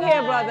belong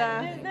here, brother.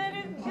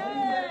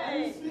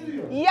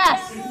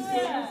 Yes.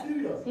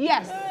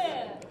 Yes.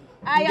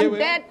 I am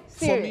dead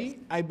serious. For me,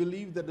 I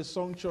believe that the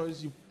song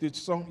choice,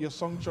 your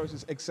song choice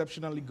is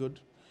exceptionally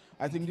good.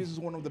 I think this is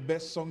one of the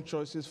best song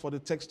choices for the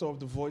texture of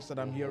the voice that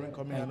I'm hearing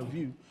coming out of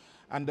you.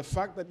 And the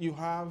fact that you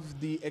have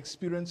the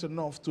experience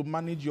enough to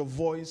manage your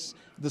voice,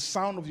 the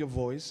sound of your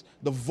voice,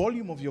 the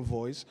volume of your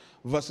voice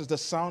versus the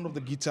sound of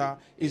the guitar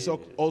is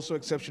also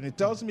exceptional. It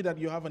tells me that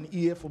you have an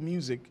ear for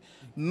music,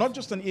 not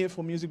just an ear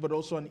for music, but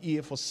also an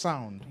ear for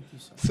sound.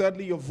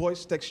 Thirdly, your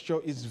voice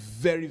texture is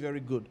very, very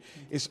good.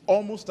 It's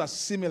almost as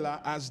similar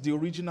as the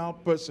original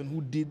person who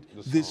did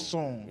this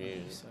song.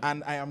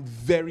 And I am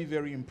very,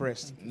 very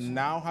impressed.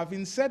 Now,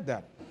 having said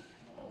that,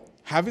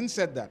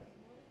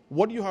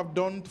 what you have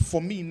done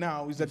for me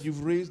now is that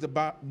you've raised the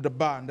bar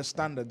and the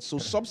standard. So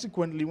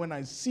subsequently, when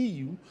I see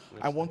you,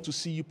 I want to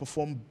see you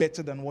perform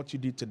better than what you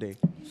did today.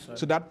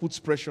 So that puts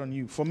pressure on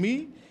you. For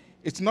me,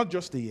 it's not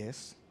just a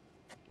yes.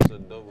 It's a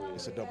double yes.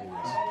 It's a double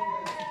yes.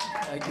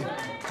 Thank you.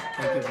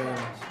 Thank you very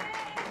much.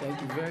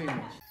 Thank you very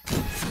much.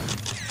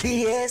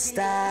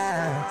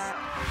 Fiesta.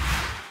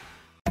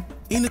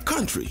 In a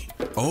country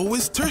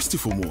always thirsty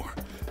for more,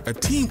 a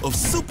team of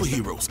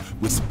superheroes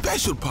with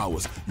special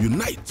powers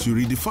unite to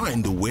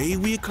redefine the way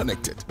we are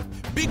connected.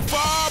 Big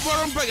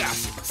Barbara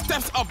Bagasi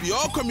steps up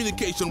your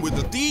communication with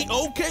the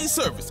TOK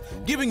service,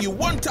 giving you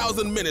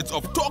 1,000 minutes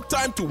of talk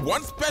time to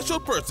one special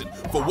person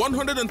for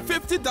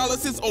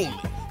 $150 is only.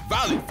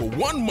 Valid for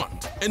 1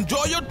 month.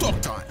 Enjoy your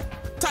talk time.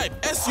 Type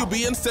SUB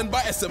and send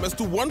by SMS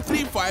to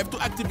 135 to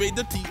activate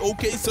the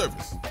TOK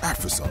service.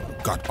 Africell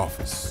got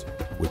office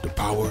with the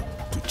power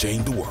to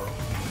change the world.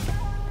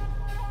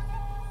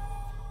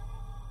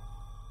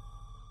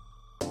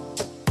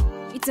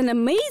 It's an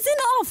amazing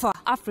offer.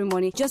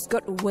 AfriMoney just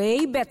got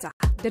way better.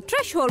 The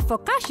threshold for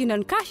cash in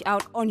and cash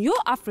out on your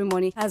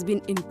AfriMoney has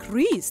been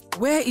increased.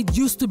 Where it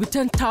used to be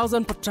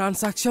 10,000 per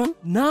transaction,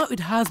 now it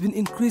has been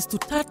increased to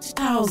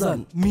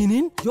 30,000.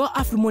 Meaning, your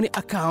AfriMoney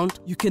account,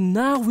 you can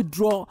now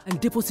withdraw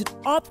and deposit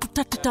up to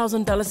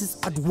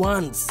 $30,000 at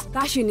once.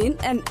 Cashing in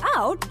and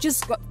out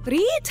just got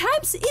 3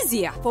 times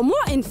easier. For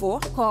more info,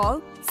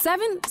 call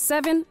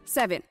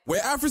 777.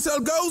 Where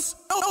Africell goes,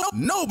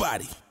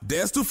 nobody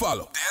dares to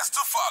follow.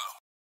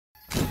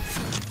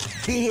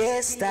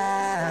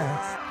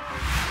 Fiesta.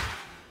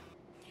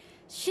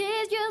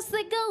 She's just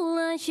like a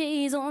lion,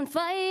 she's on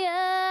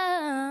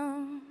fire.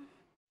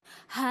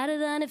 Hotter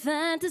than a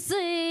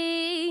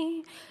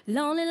fantasy,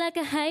 lonely like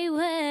a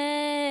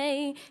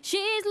highway.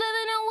 She's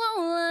living in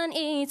one,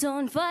 it's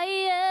on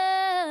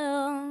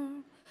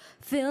fire.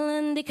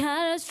 Feeling the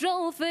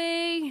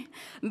catastrophe,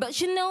 but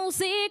she knows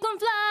she can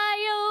fly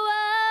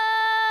away.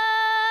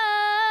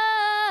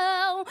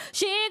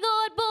 She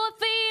got both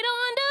feet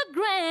on the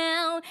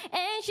ground,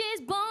 and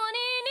she's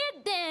burning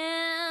it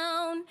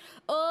down.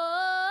 Oh,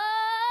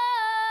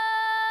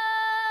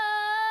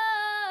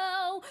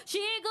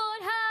 she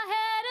got her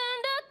head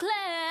in the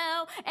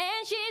cloud,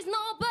 and she's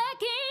not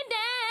backing down.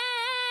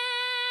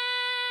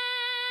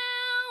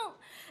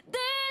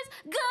 This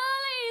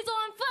girl is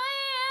on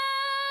fire.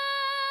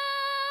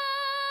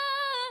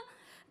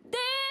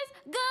 This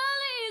girl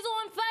is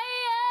on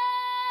fire.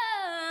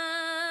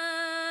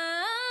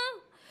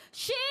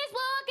 She's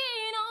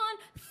walking on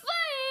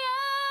fire.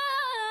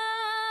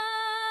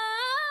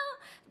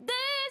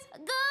 This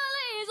girl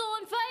is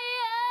on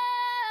fire.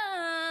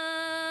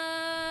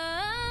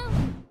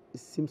 It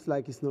seems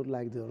like it's not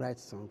like the right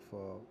song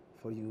for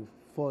you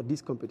for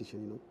this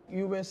competition, you know.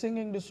 You were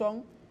singing the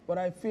song, but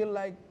I feel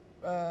like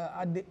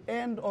at the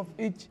end of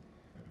each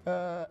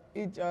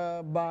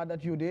bar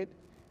that you did,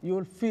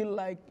 you'll feel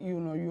like, you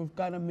know, you're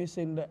kind of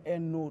missing the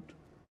end note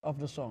of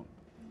the song.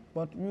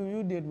 But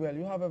you did well.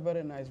 You have a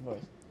very nice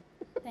voice.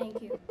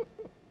 Thank you.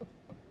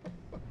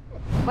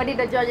 What did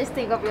the judges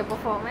think of your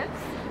performance?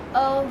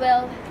 Oh,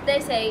 well, they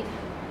said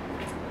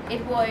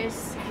it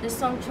was the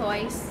song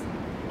choice,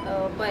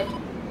 but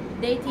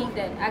they think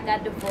that I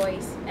got the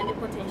voice and the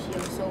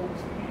potential, so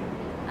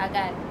I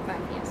got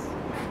 5 yes.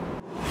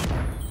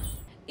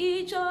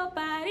 Icho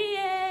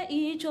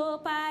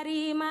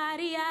pari,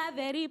 Maria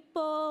very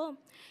po.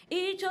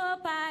 Icho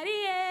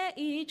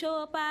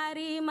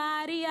pari,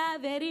 Maria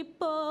very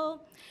po.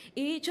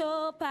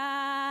 Icho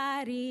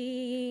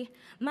pari,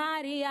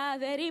 Maria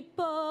very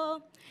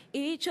po.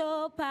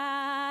 Icho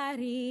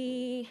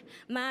pari,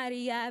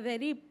 Maria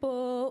very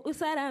po.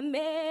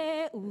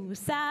 Usarambe,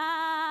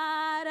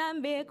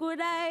 usarambe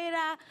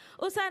kudaira.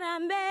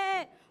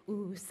 Usarambe,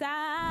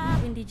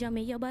 Quindi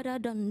jammy ya bada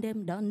done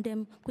them.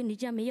 Quindi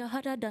jammy ya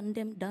harder done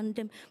them.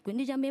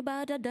 Quindi jammy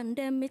bada done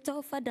them. It's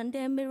tougher than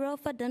them, me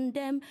rougher than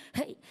them.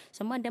 Hey,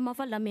 some of them a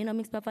follow me, no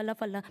mix pa falla.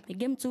 Me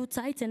game too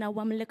tight and I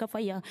want me like a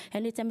fire.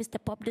 Anytime I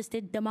step up the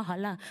stage, them a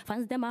holla.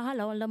 Fans them a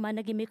holla, all the man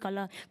a give me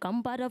color.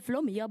 Come by the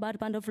flow, me a bad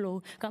pan the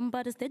flow. Come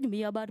by the stage,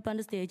 me a bad pan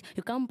the stage.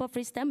 You come pa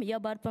freestyle, me a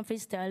bad pan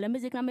freestyle. The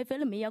music now me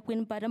feel me a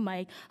queen by the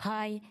mic.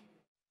 Hi.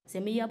 All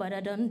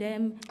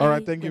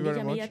right, thank you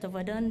very much. You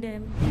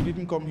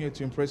didn't come here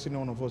to impress any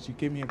one of us. You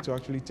came here to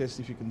actually test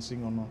if you can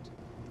sing or not.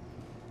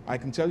 I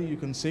can tell you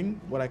can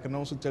sing, but I can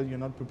also tell you're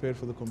not prepared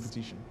for the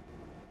competition.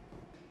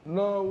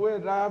 No,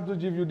 wait, I have to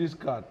give you this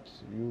card.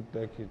 You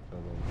take it.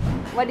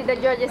 What did the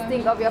judges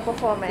think of your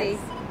performance?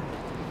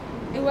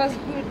 It was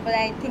good, but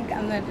I think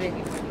I'm not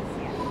ready for this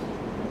yet.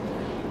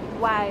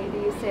 Why do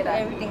you say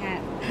that? Everything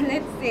happened.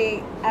 Let's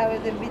say I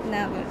was a bit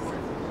nervous.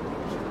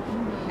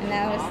 And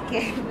I was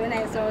scared when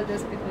I saw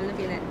those people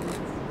looking at me.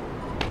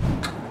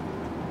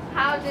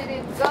 How did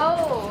it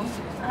go?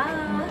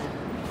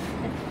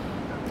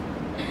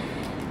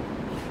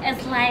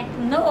 It's like,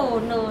 no.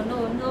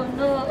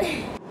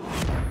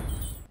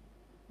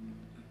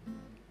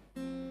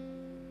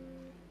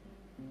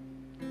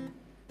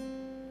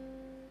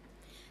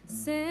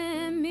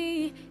 Send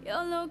me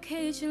your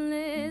location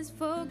list.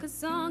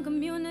 Focus on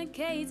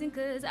communicating,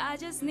 cause I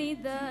just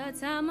need the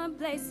time and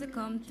place to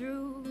come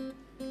through.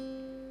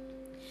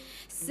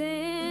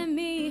 Send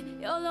me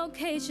your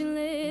location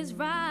list,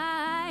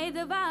 ride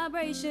the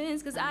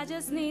vibrations, cause I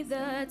just need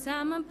the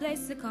time and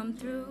place to come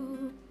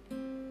through.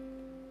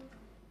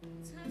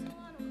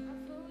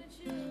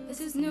 This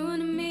is new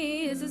to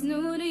me, this is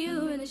new to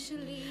you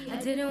initially. I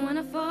didn't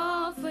wanna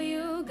fall for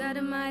you, got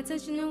in my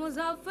attention, it was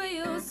all for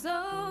you.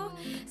 So,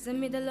 send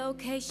me the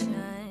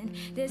location,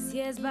 this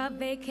year's about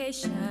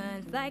vacation.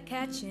 Flight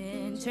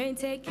catching, train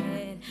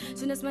taking,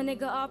 soon as my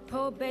nigga off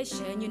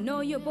probation. You know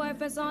your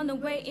boyfriend's on the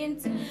way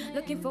in,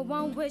 looking for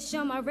one wish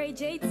on my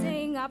rage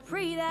 18. I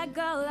pray that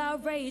girl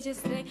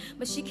outrageously,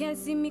 but she can't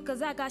see me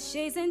cause I got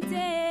shades in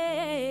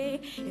day.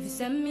 If you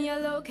send me a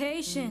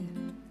location,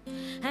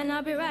 and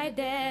I'll be right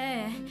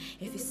there.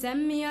 If you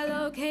send me a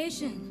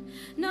location,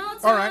 no time,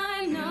 all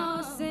right.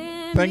 no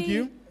send Thank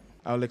you.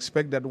 I'll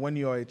expect that when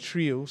you are a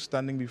trio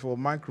standing before a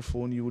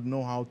microphone, you would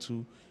know how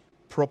to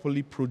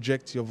properly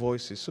project your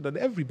voices so that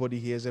everybody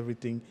hears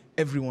everything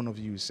every one of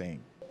you is saying.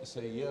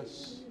 Say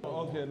yes.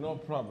 Okay, no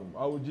problem.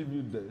 I will give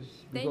you this.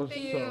 Thank because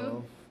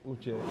you. of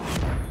Uche.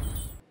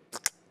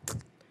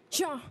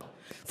 Ja,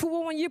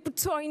 voor wan je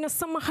petoy na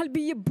sama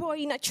halbi je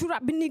boy na chura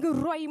biniga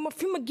roy ma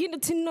fi ma gina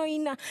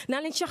tinoina na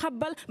len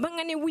chahabal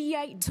bangane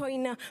wiyay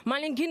toina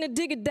malen gina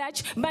dig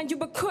dach banju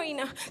ba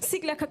koina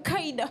sigla ka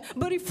kaida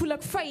bari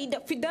fulak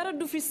faida fi dara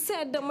du fi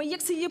sedda ma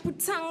yeksi ye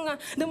putanga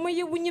da ma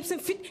ye wunyep sen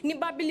fit ni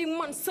babili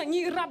man sa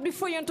ni rab di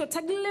foyanto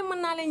tagle ma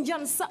na len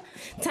jansa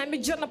tambi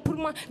jona pour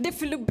ma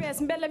defi lu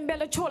bes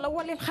mbele chola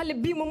walen xale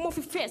bi mo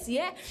fi fess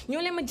yeah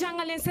ñole ma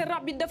jangalen sen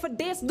rab bi dafa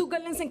des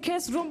dugal len sen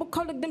caisse rombo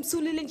kolok dem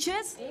suli len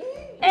chess.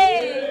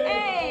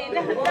 Hey,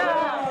 no.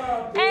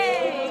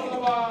 Hey. Oh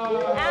my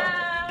God.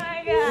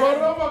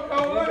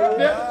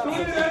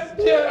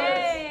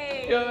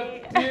 Hey.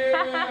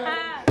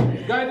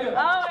 Guardian.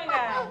 Oh my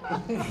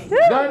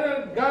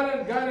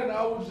God. Guardian, I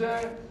would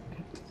say.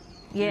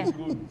 Yeah. It's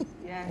good.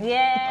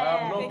 Yeah. I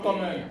have no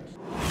comment.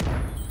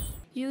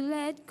 You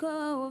let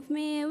go of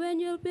me when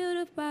you built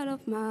a part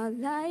of my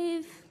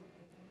life.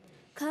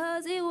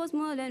 Cause it was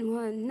more than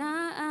one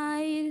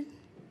night.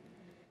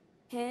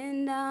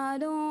 And I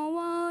don't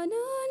wanna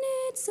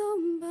need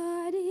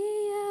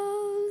somebody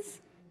else.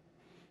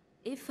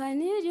 If I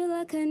need you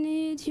like I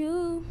need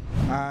you.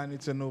 And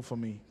it's a no for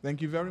me.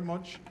 Thank you very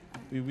much.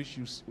 We wish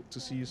you to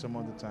see you some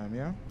other time,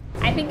 yeah?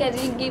 I think I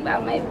didn't give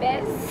out my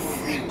best.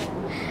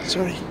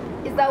 Sorry.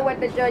 Is that what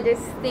the judges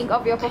think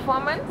of your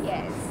performance?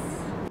 Yes.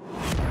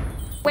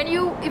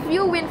 If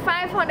you win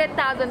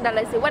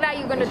 $500,000, what are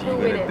you gonna do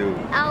with it?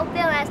 I'll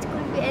pay my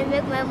school fee and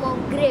make my mom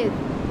great.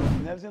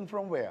 Nelson,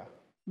 from where?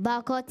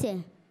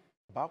 Bakote.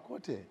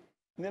 Bakote?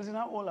 Nelson,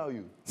 how old are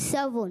you?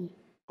 7.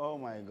 Oh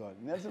my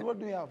God. Nelson, what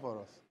do you have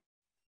for us?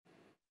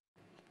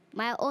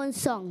 My own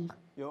song.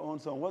 Your own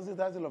song. What's the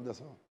title of the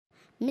song?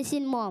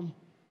 Missing Mom.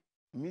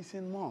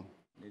 Missing Mom?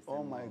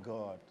 Oh my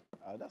God.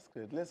 That's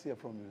great. Let's hear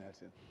from you,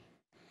 Nelson.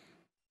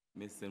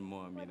 Missing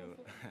Mom, you know.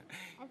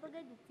 I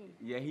forgot the thing.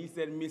 Yeah, he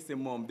said missing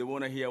Mom. They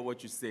want to hear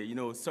what you say. You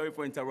know, sorry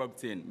for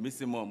interrupting.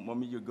 Missing Mom.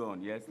 Mommy, you're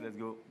gone. Yes, let's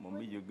go.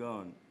 Mommy, you're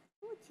gone.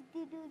 What did you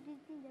do the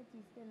thing that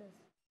you tell us?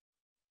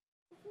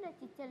 What did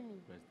you tell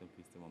me? Rest in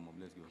peace to my mom.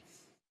 Let's go.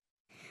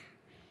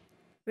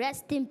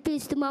 Rest in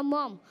peace to my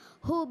mom.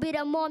 Who be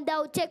the mom that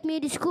would take me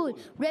to school?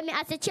 Raise me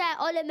as a child,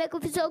 all it make me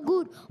feel so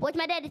good. What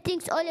my daddy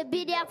thinks, all it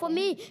be there for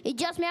me.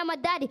 It's just me and my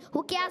daddy.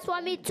 Who cares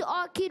for me? To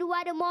all kid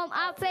why the mom,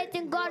 I faith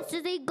in God,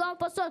 since he gone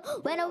for son.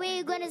 When are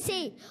we gonna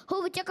see?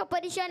 Who will check a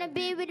position and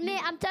be with me?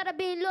 I'm tired of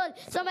being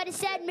lost. Somebody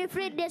set me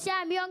free. They say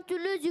I'm young to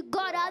lose you.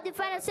 God, I'll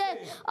define myself.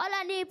 All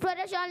I need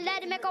protection,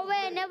 let it make a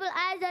way. Never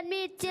eyes on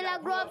me till I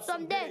grow up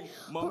someday.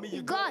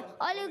 God,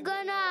 all you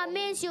gonna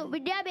miss you.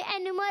 Will there be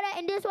any mother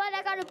in this world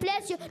that can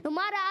replace you? No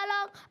matter how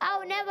long, I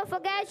will never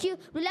forget you.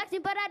 Relax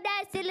in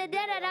paradise till the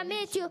day that I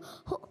meet you.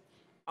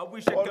 I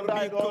wish I could be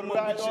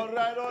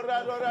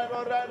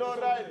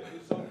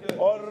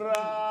all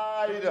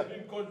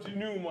right.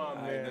 Continue,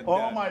 man.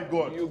 Oh my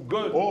God. You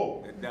good.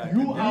 Oh,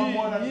 you are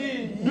more than... Do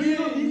you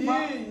know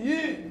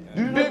FIFA?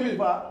 Do you know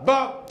FIFA?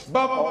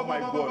 Oh my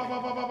God.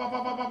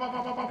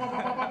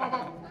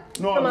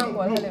 No.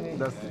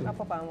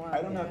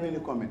 I don't have any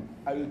comment.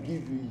 I will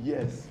give you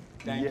yes.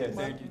 Thank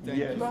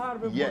you.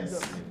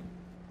 Yes.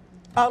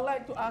 I'd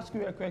like to ask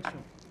you a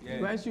question.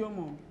 Yeah. Where's your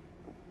mom?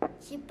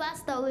 She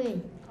passed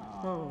away.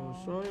 Oh,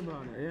 sorry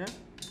about that, yeah?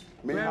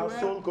 May her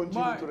soul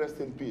continue to rest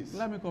in peace.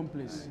 Let me come,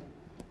 please.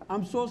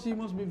 I'm sure she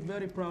must be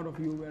very proud of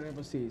you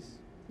wherever she is.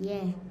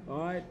 Yeah. All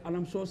right? And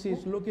I'm sure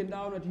she's looking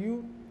down at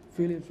you,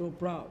 feeling so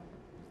proud.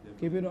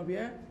 Keep it up,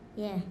 yeah?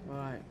 Yeah. All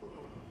right.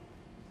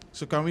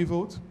 So can we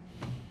vote?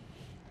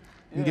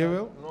 Yeah,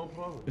 Gabriel? no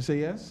problem. You say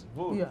yes?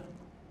 Vote. Yeah.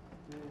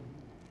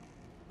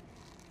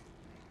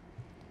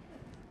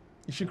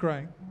 Is she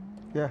crying?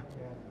 Yeah.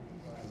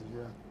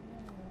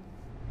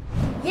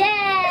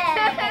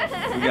 Yes!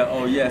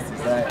 Oh, yes,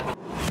 it's right.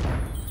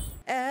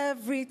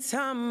 Every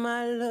time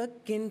I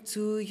look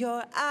into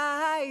your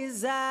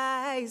eyes,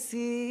 I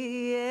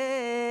see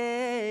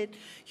it.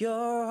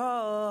 You're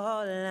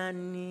all I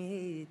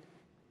need.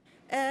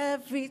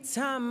 Every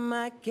time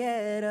I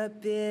get a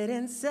bit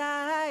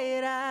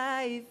inside,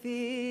 I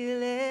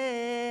feel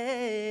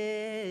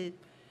it.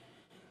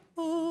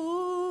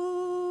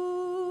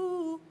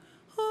 Ooh,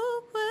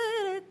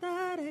 where did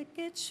that I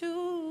get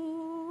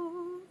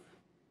you?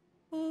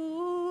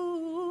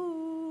 Ooh,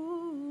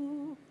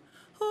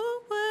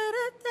 where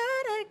did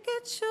that I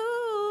get you?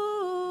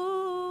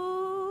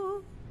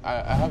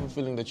 I have a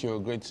feeling that you're a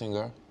great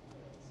singer.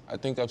 I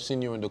think I've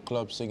seen you in the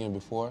club singing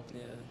before.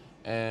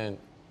 Yeah.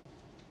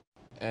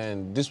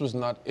 And this was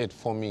not it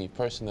for me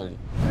personally.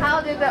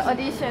 How did the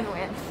audition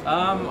went?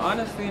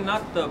 Honestly,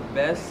 not the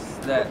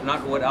best,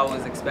 not what I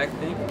was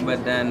expecting,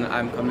 but then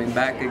I'm coming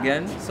back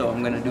again, so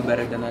I'm gonna do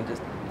better than I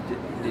just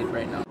did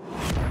right now.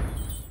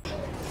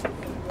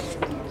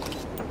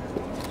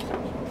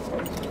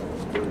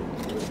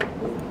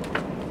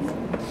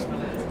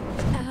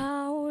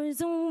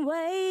 Hours I'm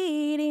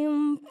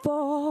waiting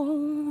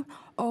for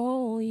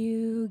all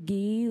you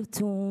give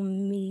to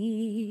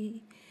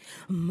me.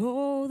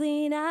 More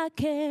than I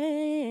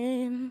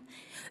can,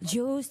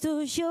 just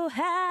to show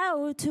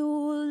how to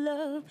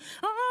love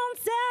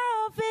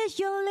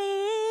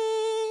unselfishly.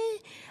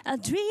 I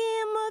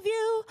dream of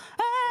you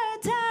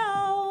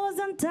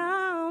 1,000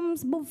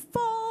 times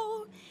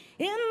before.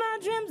 In my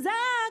dreams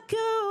I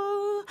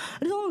could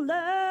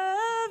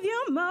love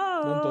you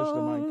more. Don't touch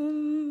the mic.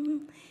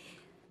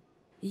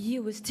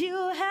 You will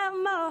still have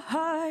my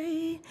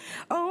heart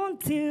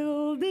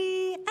until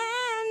the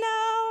end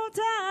of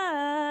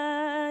time.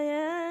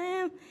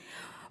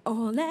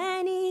 All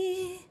I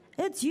need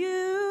is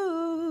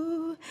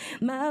you,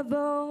 my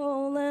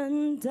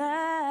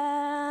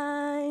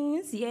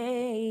Valentine's, yeah.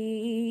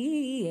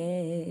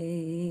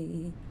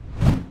 I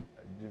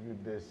give you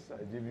this,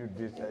 I give you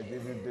this, I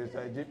give you this,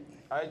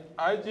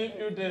 I give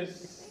you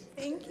this.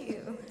 Thank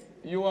you.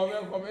 You are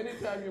welcome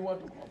anytime you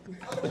want to come.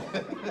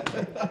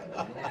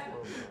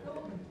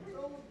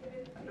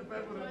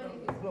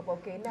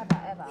 Okay,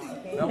 never ever.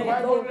 Okay. The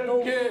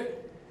 500K,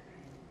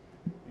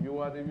 you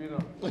are the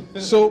winner.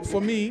 So for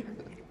me,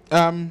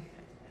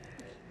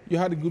 you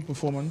had a good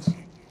performance.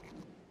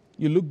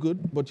 You look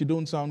good, but you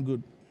don't sound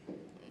good.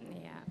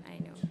 Yeah, I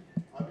know.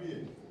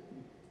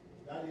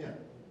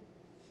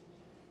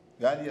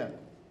 Guardian.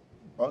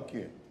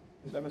 Okay.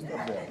 Let me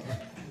stop there.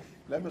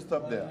 Let me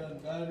stop there.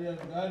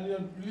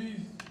 Guardian,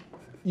 please.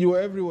 You were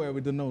everywhere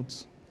with the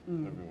notes.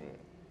 Everywhere.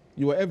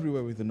 You were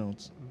everywhere with the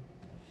notes.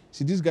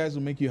 See, these guys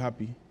will make you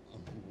happy,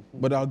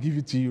 but I'll give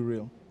it to you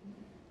real.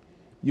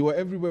 You were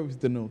everywhere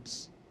with the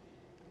notes.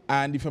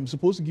 And if you were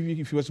supposed to give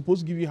you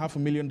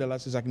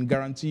 $500,000, I can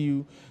guarantee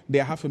you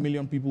there are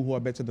 500,000 people who are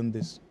better than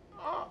this.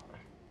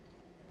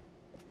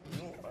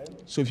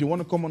 So if you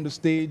want to come on the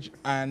stage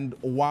and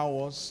wow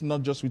us,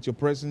 not just with your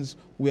presence,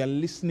 we are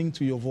listening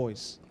to your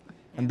voice.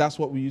 And that's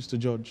what we used to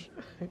judge.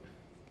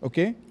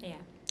 Okay? Yeah.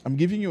 I'm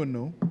giving you a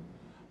no,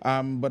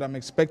 but I'm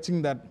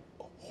expecting that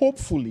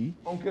hopefully,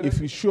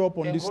 if you show up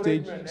on this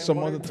stage some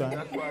other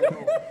time,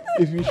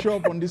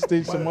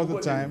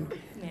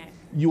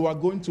 you are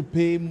going to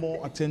pay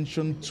more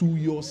attention to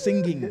your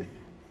singing,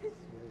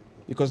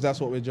 because that's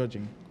what we're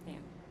judging. Yeah.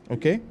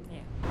 Okay?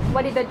 Yeah.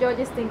 What did the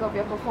judges think of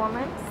your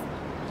performance?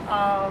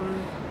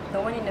 The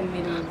one in the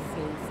middle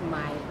says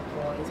my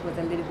voice, was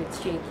a little bit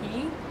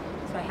shaky,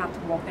 so I have to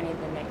work on it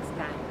the next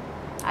time.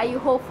 Are you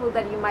hopeful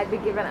that you might be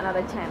given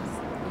another chance?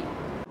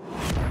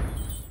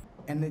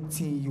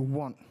 Anything you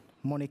want,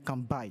 money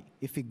can buy.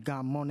 If you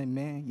got money,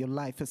 man, your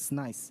life is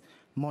nice.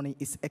 Money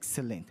is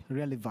excellent,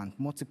 relevant,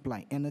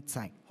 multiply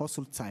anytime.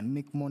 Hustle time,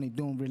 make money,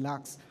 don't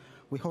relax.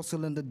 We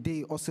hustle in the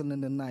day, hustle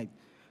in the night.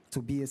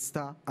 To be a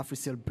star,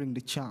 Africell bring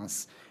the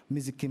chance.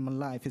 Music in my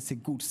life is a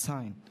good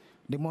sign.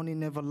 The money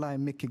never lie,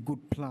 make a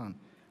good plan.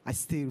 I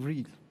stay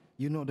real,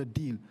 you know the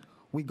deal.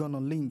 We gonna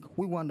link,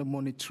 we want the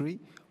money tree.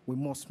 We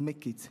must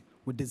make it,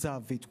 we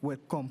deserve it.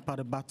 Welcome to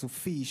the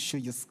battlefield, show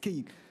your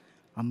skill.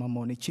 I'm a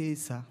money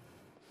chaser,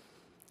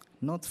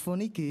 not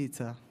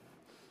fornicator.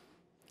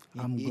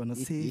 I'm gonna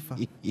save her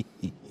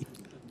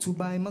to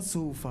buy my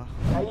sofa.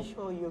 Are you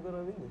sure you're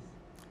gonna win this?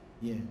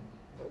 Yeah.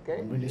 Okay.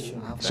 I'm really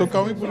sure. So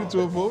can we put it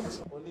to a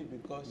vote? Only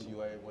because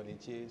you are a money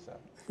chaser.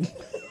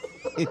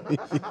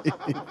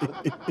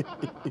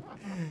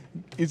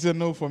 It's a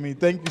no for me.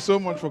 Thank you so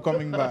much for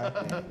coming by.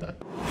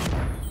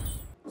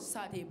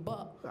 Sade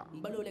ba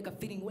mbalo like a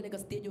feeling wole ka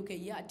stage okay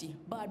yati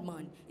bad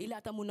man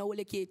ilata muna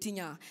wole ke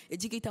tinya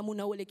ejikita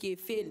muna wole ke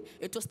fail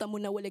etosta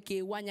muna wole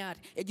ke wanyar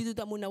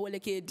ejiduta muna wole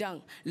ke dang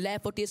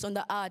life or taste on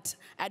the art.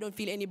 I don't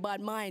feel any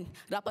bad mind.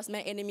 Rappers my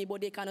enemy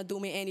but they cannot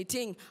do me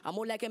anything. I'm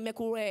more like a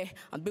Mercury.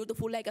 I'm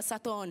beautiful like a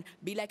Saturn.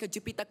 Be like a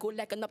Jupiter, cool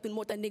like a nothing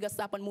more than niggas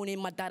stop and moon in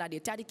my data. They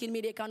try to kill me,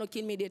 they cannot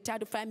kill me. They try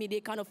to find me, they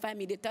cannot find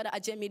me. They try to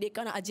agent me, they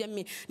cannot agent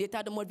me. They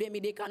try to motivate me,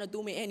 they cannot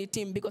do me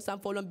anything because I'm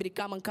following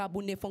Brikam and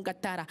Kabune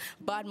Fongatara.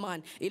 Bad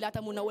man,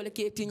 ilata muna wole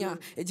ke tinya,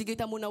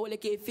 ejigita muna wole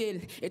ke fail,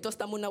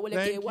 etosta muna wole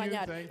ke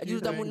wanyar,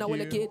 ejuta muna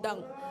wole ke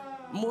dang.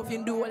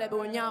 Mofin do wole be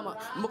wanyama,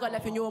 muka la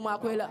finyo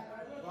makwela.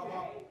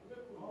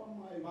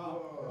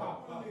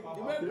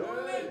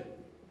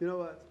 You know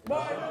what?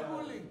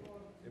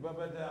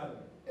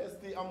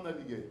 ST, I'm not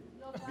again.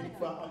 Big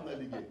fan, I'm not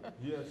again.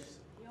 Yes.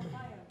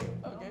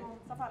 Okay.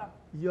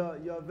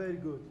 You're very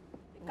good.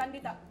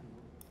 Candida.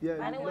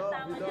 Yeah, you love.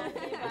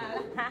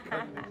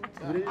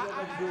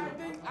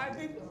 I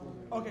think,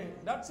 okay,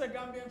 that's a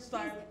Gambian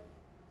style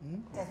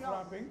of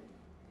rapping.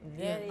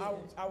 Yeah.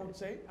 I would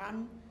say,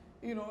 and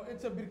you know,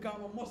 it's a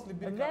Brikama, mostly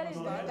Very Brikama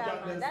style.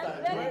 Brikama.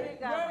 That's very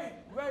Brikama.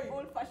 Wait.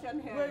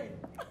 Old-fashioned hair. Wait.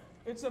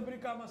 It's a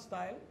Brikama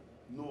style.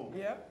 No.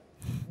 Yeah.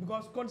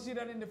 Because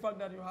considering the fact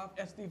that you have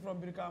ST from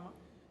Brikama,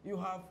 you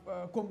have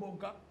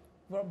Kombonka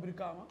from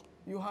Brikama,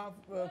 you have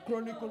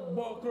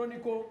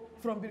Chronicle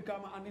from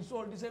Brikama, and it's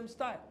all the same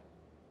style.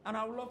 And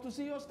I would love to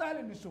see your style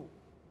in the show.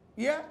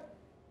 Yeah?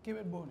 Keep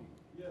it Bonnie.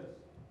 Yes.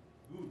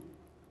 Good.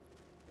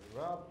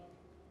 Rap,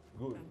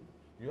 good.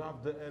 You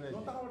have the energy.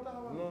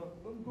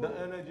 The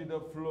energy,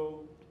 the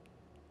flow,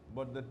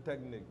 but the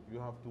technique, you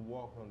have to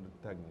work on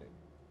the technique.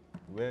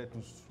 Where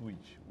to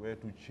switch, where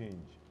to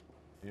change,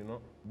 you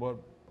know?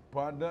 But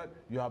part that,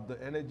 you have the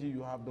energy,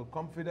 you have the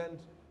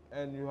confidence,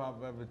 and you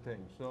have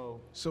everything. So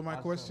my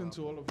question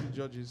to all of you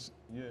judges.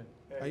 Yeah.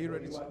 Are you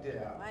ready?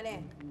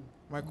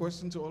 My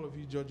question to all of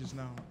you judges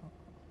now.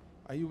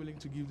 Are you willing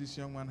to give this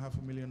young man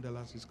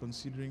 $500,000 is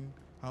considering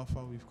how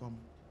far we've come?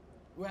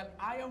 Well,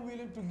 I am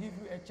willing to give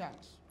you a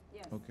chance.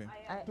 Yes. Okay.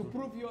 To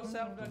prove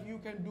yourself that you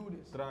can do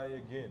this. Try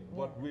again.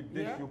 But with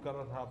this, you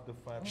cannot have the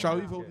 5. Shall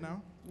we vote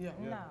now? Yeah.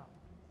 No.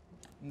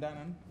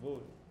 Ndanan?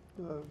 Vote.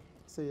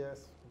 Say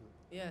yes.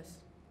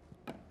 Yes.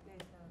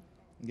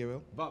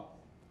 Gabriel? Bob.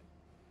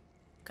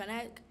 Can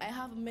I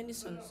have many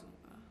sons.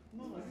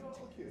 No, you're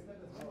okay.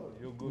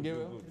 You're good.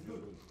 Gabriel? You're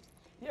good.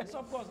 Yes,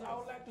 of course. I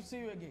would like to see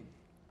you again.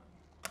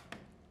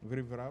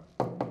 Very brave.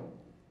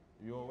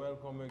 You're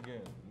welcome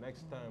again.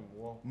 Next time,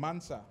 walk.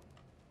 Mansa.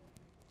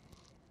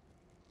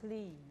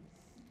 Please.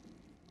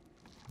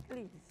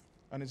 Please.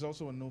 And it's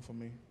also a no for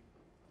me.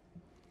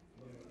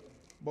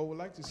 But we'd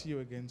like to see you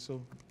again,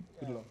 so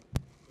good luck.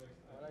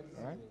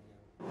 All right?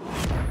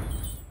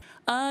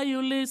 Are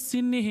you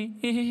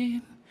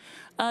listening?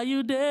 Are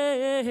you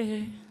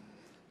there?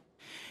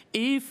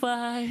 If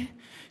I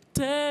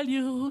tell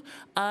you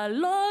I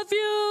love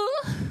you,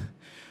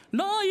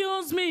 no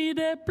use me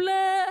they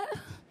play,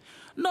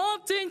 no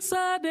things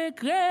are the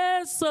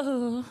grace.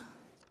 So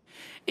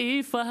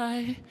if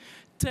I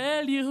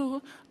tell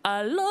you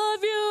I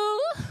love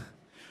you,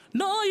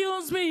 no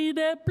use me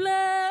they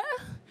play,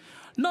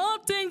 no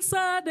things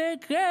are the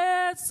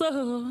grace.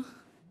 So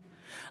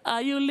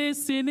are you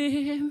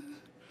listening?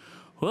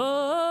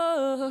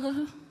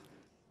 Oh,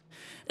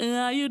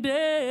 are you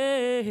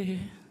there?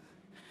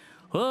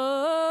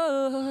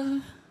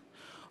 Oh,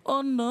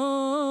 oh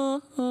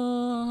no.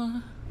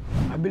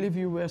 I believe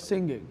you were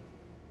singing,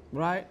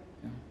 right?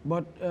 Yeah.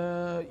 But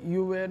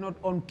you were not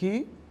on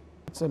key.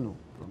 It's a no.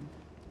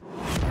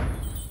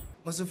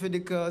 Muscle for the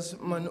cars,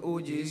 man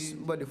OGs,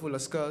 body full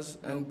of scars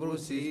and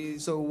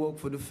bruises. So work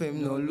for the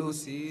fame, no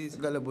Lucy's.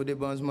 Galabo the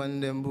bounce, man,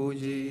 them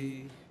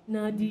bougie.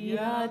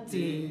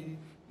 Nadiate,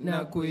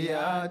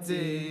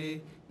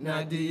 Nakuyate,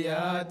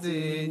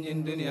 Nadiate,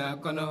 Nindunia,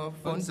 Kono,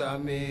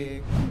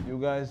 Fonsame. You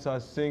guys are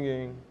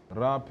singing,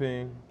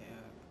 rapping,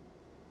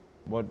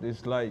 but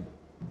it's like,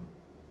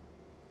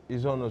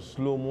 it's on a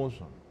slow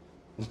motion.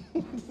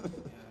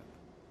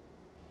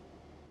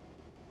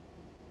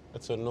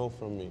 It's a no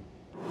from me.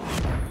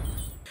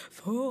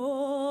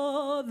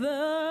 For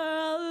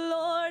the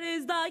Lord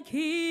is thy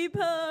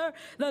keeper,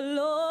 the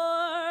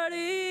Lord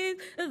is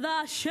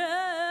thy shade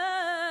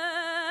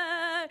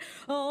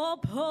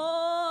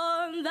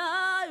upon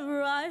thy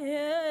right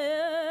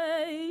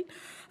hand,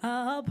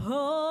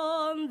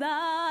 upon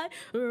thy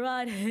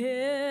right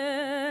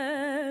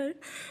hand.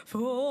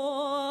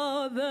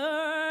 For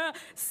the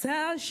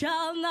sun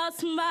shall not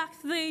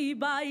smite thee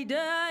by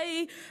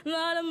day,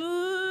 nor the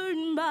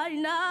moon by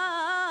night.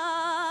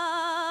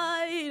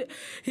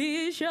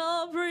 He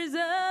shall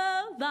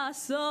preserve thy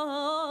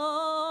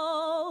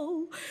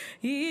soul,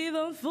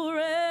 even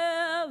forevermore.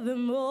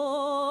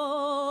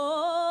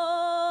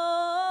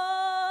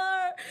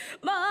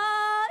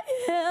 My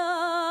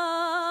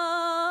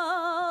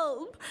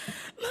help,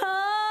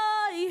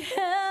 my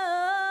help,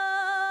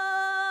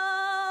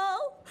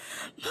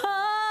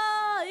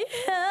 my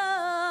help.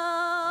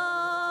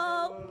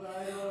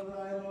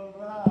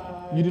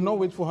 You did not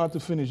wait for her to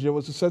finish. There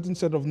was a certain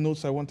set of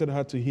notes I wanted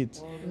her to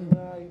hit.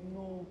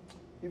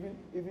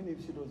 Even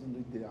if she doesn't do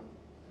it there.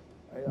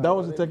 That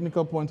was the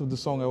technical point of the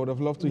song. I would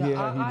have loved to hear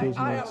her hit those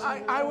notes.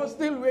 I was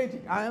still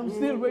waiting. I am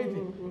still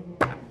waiting.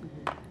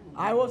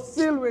 I was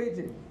still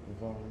waiting.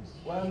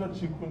 Why not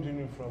you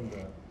continue from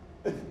there?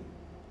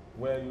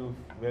 Where you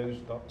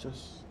stop?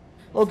 Just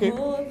okay.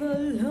 For the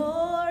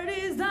Lord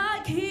is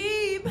thy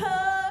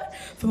keeper.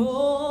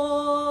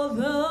 For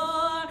the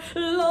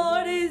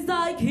Lord is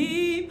thy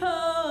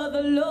keeper.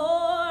 The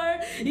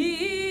Lord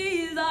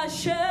is thy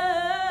shepherd.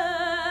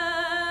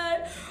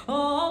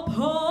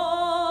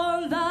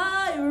 Upon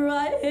thy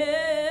right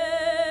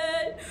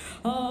hand,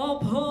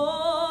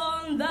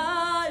 upon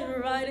thy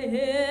right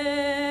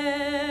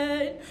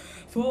hand.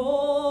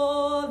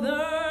 For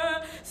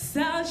the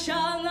sun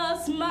shall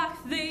not smite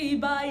thee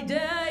by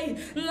day,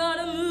 nor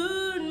the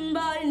moon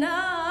by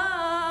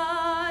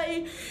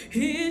night.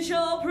 He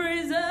shall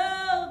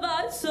preserve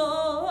thy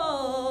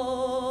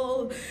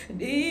soul,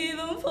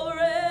 even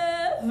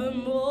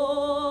forevermore.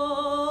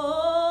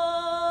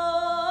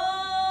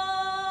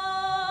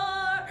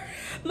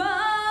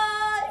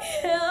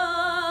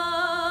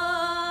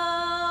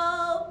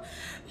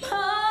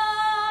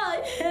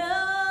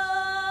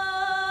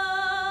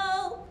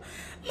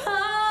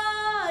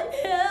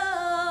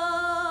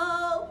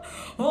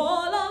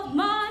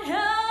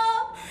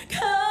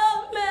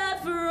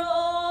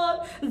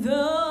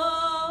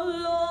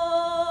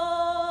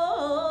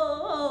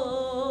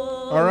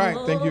 All right,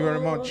 thank you very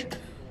much.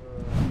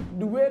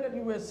 The way that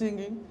you were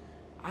singing,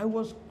 I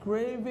was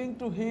craving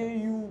to hear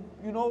you,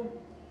 you know,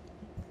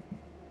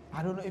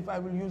 I don't know if I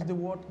will use the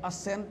word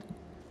ascend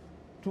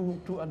to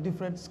a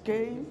different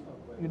scale,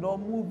 you know,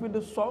 move with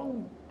the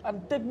song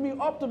and take me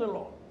up to the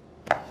Lord.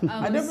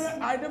 I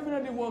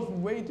definitely was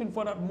waiting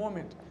for that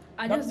moment.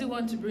 I just didn't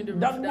want to bring the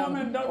roof down. That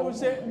moment that would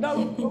say,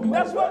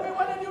 that's what we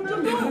wanted you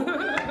to do.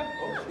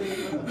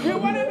 You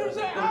wanted to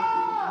say,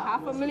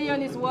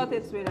 $500,000 is worth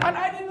it, sweetheart. And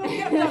I didn't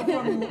get that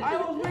from you. I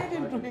was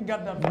waiting to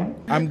get that from you.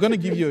 I'm going to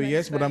give you a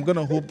yes, but I'm going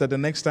to hope that the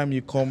next time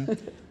you come,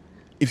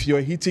 if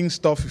you're hitting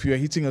stuff, if you're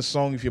hitting a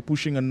song, if you're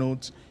pushing a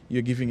note,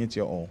 you're giving it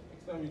your all.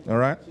 All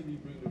right? Okay.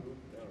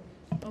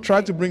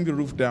 Try to bring the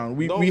roof down.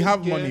 We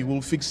have money.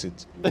 We'll fix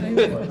it.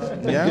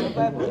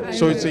 Yeah?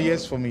 So it's a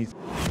yes for me.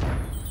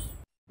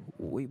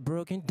 We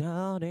broken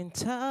down and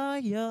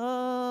tired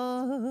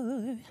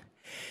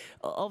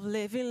of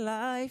living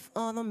life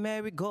on a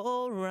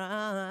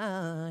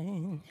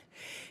merry-go-round,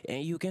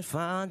 and you can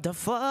find the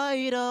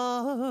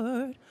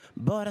fighter,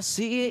 but I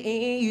see it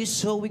in you,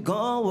 so we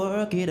gon'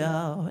 work it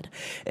out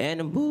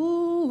and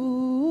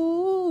move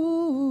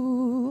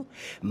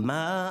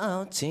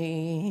mountains,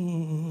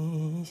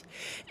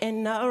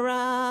 and I'll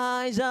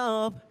rise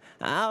up.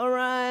 I'll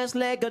rise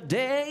like a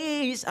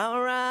days, I'll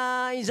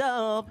rise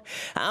up,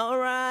 I'll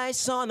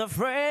rise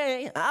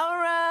unafraid, I'll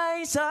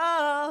rise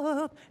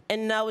up,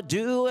 and I will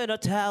do it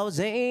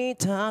 1,000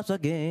 times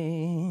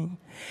again.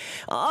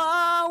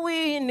 All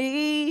we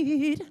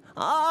need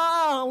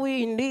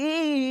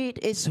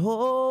is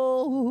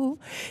hope,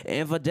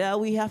 and for that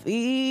we have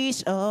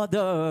each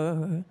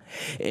other,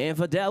 and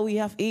for that we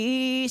have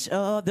each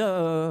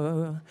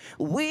other.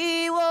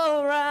 We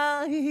will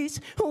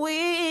rise,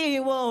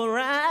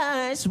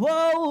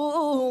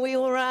 whoa, we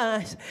will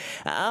rise.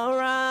 I'll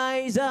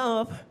rise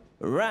up,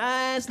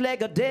 rise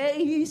like a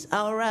days,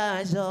 I'll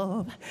rise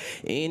up,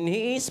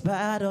 in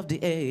spite of the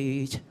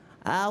age.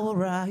 I will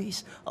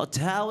rise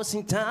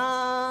 1,000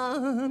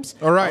 times.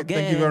 All right, again.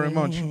 Thank you very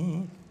much.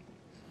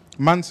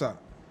 Mansa,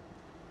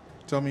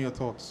 tell me your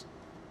thoughts.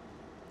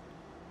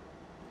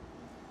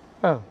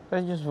 Well,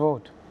 let's just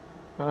vote.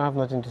 I don't have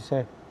nothing to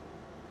say.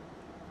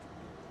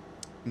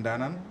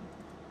 Danan?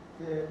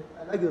 Yeah,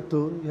 I like the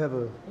tone. You have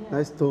a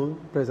nice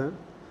tone present,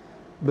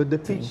 but the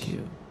pitch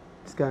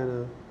is kind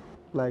of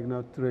like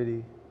not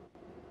really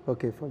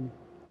okay for me.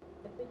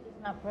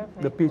 Not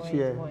perfect. The pitch,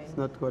 it's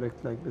not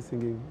correct, like the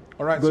singing.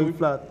 All right, going so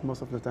flat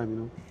most of the time, you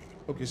know.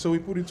 Okay, so we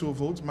put it to a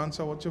vote.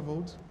 Mansa, what's your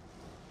vote?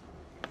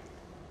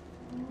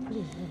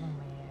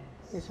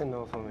 It's a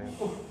no for me.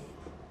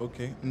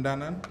 Okay,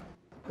 Ndanan?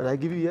 But I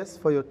give you yes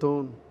for your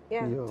tone.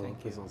 Yeah. Your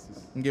Thank you.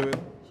 Give it.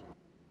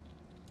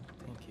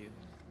 Thank you.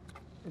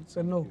 It's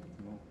a no.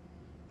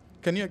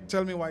 Can you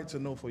tell me why it's a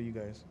no for you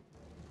guys?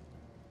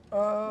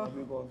 Well,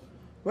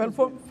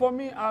 for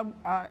me,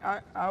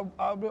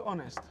 I'll be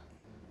honest.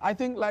 I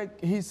think, like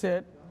he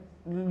said,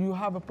 you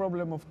have a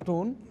problem of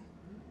tone,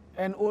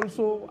 and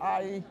also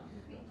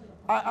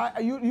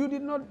you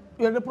did not.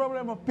 You had a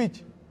problem of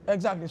pitch.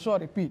 Exactly.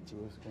 Sorry, pitch.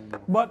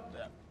 But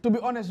to be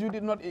honest, you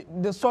did not.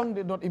 The song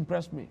did not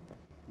impress me.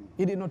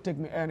 It did not take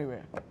me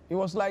anywhere. It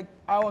was like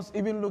I was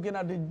even looking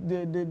at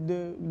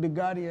the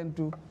Guardian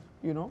to,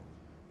 you know,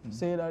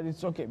 say that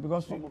it's okay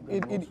because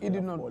it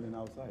did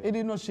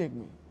not shake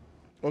me.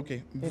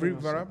 Okay,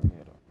 Varab?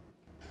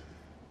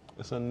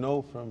 It's a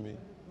no from me.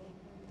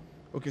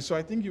 Okay, so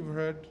I think you've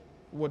heard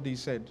what they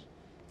said.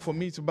 For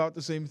me, it's about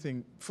the same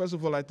thing. First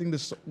of all, I think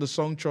the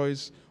song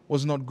choice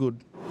was not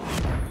good.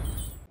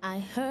 I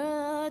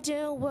heard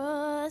it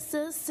was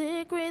a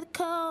secret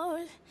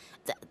chord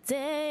that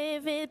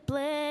David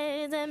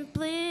played and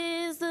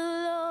pleased the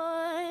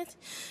Lord.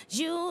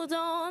 You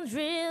don't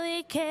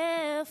really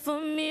care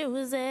for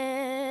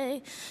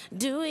music,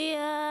 do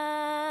ya?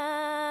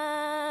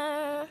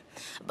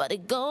 But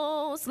it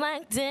goes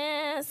like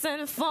this,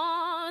 and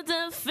for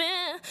the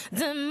fear,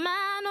 the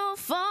man who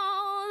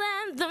fall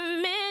and the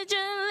midget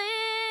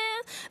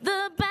live,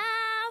 the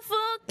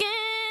baffled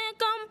king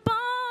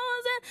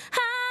composing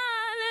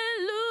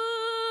hallelujah,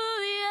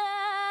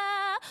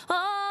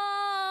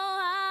 oh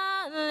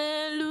hallelujah,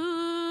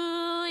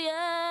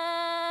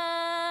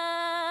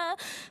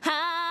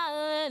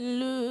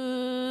 hallelujah,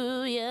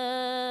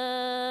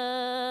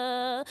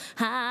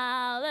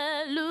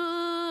 hallelujah.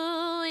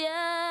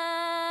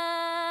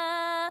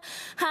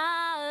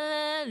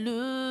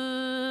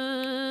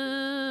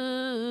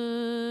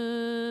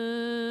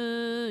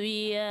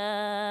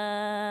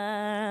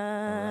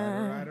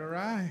 All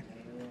right.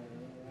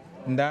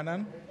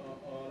 Danan?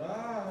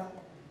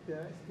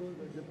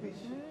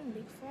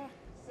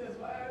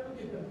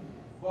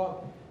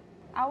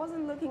 I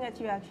wasn't looking at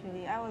you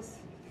actually. I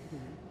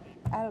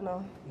don't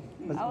know.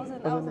 I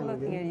wasn't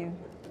looking at you.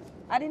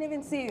 I didn't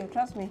even see you,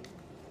 trust me.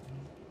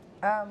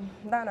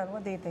 Danan,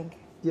 what do you think?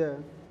 Yeah.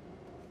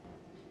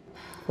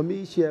 For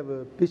me, she have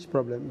a pitch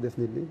problem,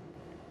 definitely.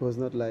 It was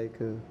not like...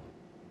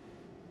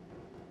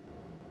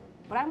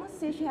 But I must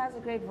say she has a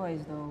great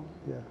voice, though.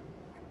 yeah.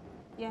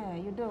 Yeah,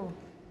 you do.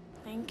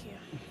 Thank you.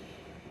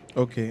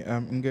 Okay,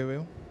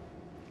 Ngewel?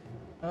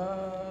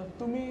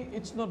 To me,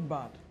 it's not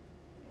bad.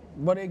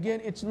 But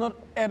again, it's not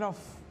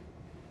enough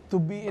to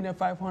be in a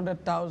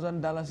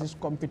 $500,000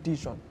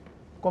 competition.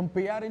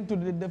 Comparing to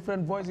the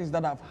different voices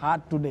that I've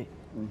had today.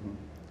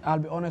 I'll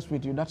be honest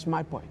with you, that's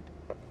my point.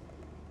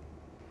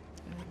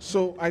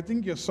 So I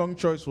think your song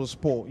choice was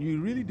poor. You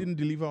really didn't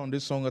deliver on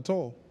this song at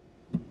all.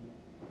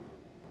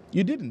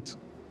 You didn't.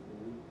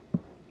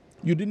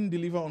 You didn't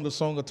deliver on the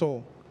song at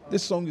all.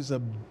 This song is a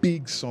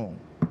big song.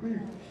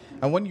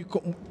 And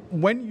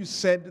when you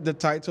said the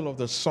title of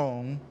the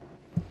song,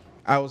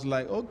 I was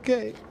like,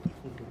 okay.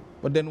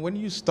 But then when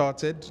you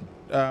started,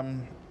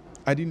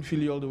 I didn't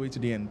feel you all the way to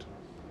the end.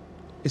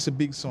 It's a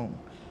big song.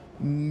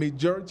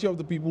 Majority of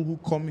the people who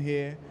come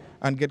here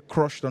and get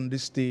crushed on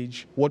this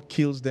stage, what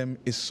kills them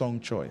is song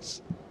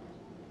choice.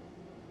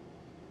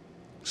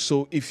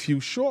 So if you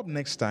show up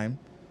next time,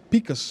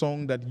 pick a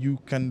song that you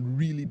can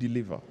really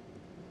deliver.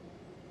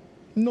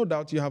 No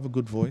doubt you have a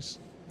good voice.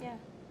 Yeah.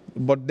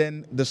 But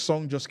then the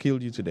song just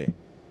killed you today.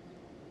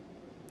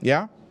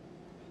 Yeah?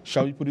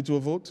 Shall we put it to a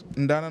vote?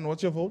 Ndanan,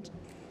 what's your vote?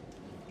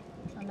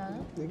 Another?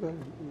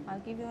 I'll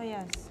give you a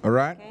yes. All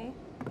right. Okay.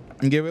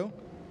 Ngewel?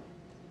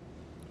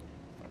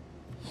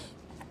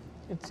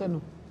 It's a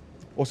no.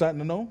 What's that?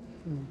 No?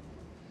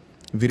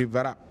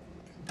 Virivara.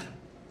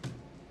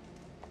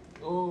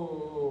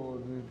 Oh,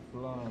 the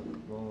flag.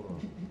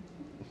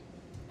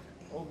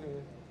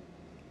 Okay.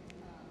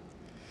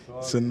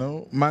 So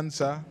no.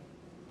 Mansa?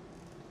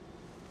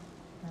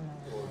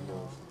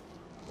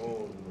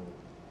 Oh, no.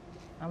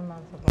 I'm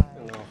not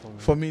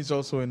surprised. For me, it's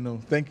also a no.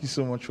 Thank you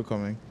so much for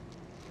coming.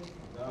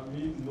 That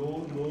means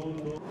no.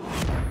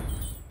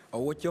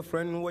 What your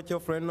friend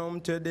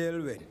to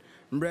deal with,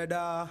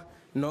 brother?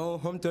 No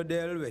home to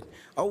deal with.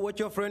 Oh, what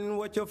your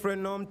friend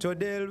to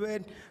deal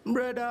with,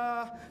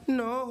 brother?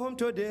 No home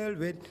to deal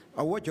with.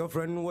 Oh, what your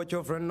friend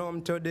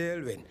to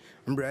deal with,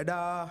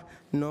 brother?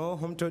 No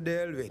home to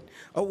deal with.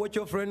 Oh, what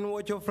your friend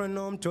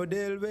to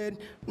deal with,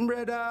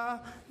 brother?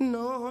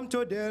 No home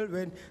to deal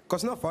with.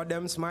 Cause none of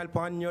them smile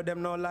pon you,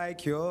 them not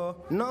like you,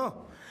 no.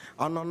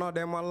 And none of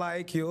them are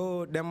like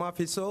you. Them a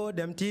feel so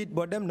them teeth,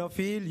 but them not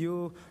feel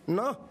you,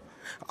 no.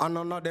 And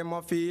none of them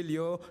a feel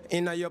you.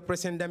 Inna your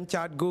present them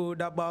chat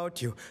good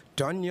about you.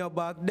 Turn your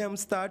back, them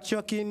start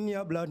chucking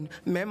your blood.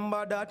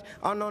 Remember that.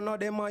 And none of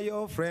them are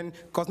your friend.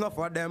 Cause none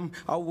of them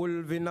a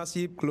wolf in a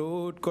sheep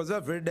cloth. Cause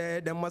every day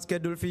them a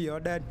schedule for your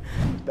dead.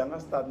 Danga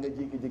start nga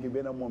jiki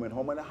benn moment.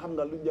 How many xam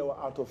nga lu jawa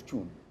out of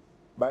tune.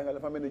 Bàyyi nga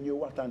dafa mel ni ñuy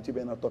waxtaan ci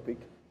benn topic.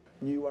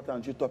 Ñuy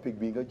waxtaan ci topic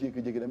bi nga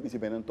jékki-jékki dem isi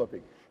beneen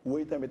topic.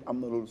 Woy tamit am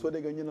na loolu. Soo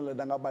déggee ñu ne la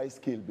danga bàyyi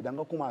scale bi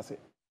danga commencé.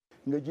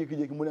 nga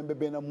jékki-jékki mu dem ba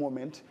benn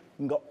moment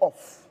nga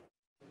off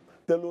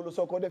te loolu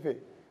soo ko defee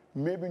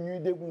maybe ñuy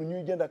déglu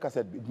ñuy jënd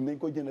cassette bi dinañ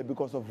ko jënd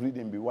because of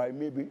reading bi waaye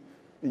maybe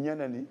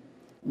ñeneen ni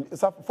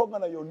sa foog nga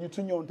na yow nit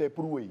su ñëwoon tey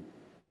pour wéy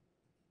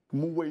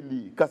mu wéy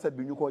lii cassette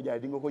bi ñu ko jaay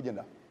di nga ko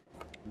jënda.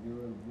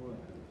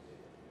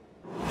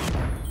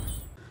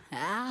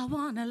 I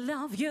wanna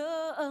love you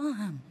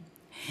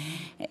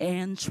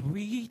and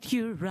treat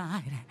you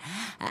right.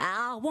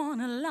 I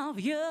wanna love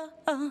you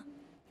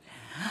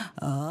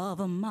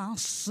over my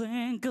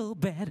single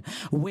bed.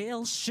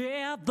 We'll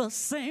share the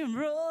same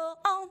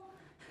room.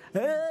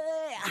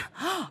 Hey.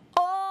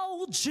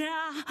 Oh,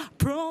 Jah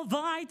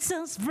provides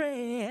us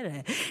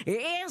bread.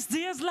 Is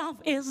this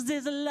love? Is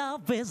this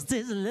love? Is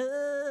this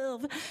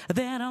love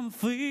that I'm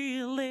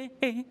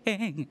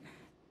feeling?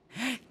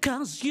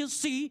 'Cause you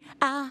see,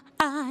 I'm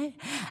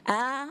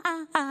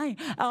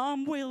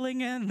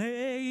willing and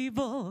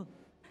able.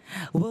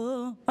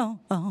 Whoa,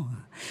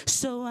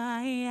 so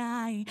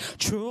I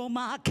throw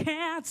my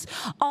cats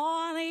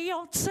on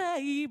your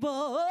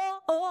table.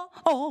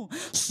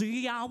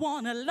 See, I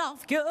wanna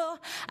love you.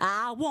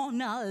 I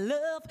wanna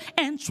love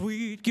and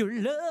treat you,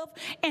 love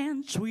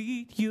and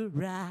treat you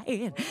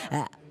right.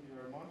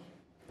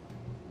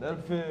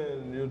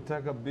 Delphine, you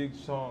take a big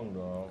song,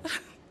 though.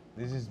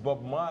 This is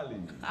Bob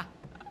Marley.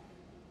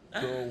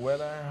 So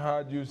when I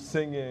heard you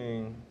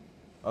singing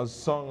a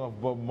song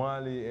of Bob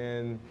Marley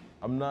and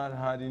I'm not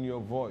hearing your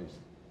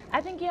voice.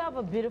 I think you have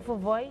a beautiful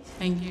voice.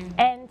 Thank you.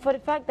 And for the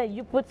fact that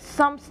you put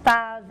some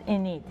styles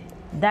in it,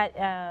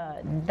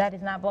 that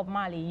is not Bob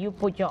Marley. You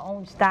put your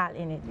own style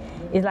in it.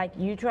 It's like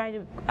you try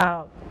to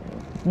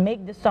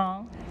make the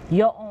song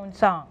your own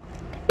song.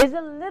 It's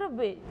a little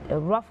bit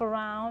rough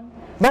around,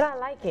 but I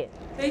like it.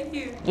 Thank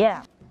you.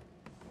 Yeah.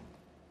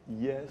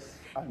 Yes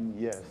and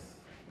yes.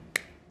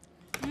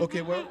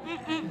 Okay, well.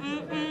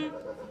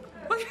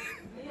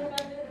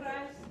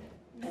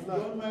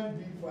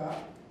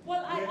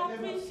 Well, I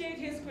appreciate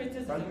his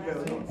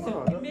criticism.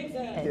 So it makes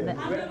me, I'm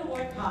going to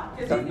work hard.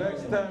 The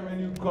next time when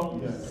you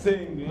come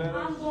sing, let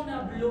us. I'm going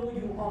to blow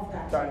you off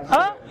that.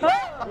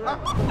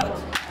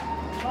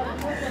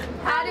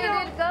 How did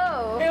it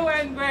go? It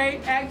went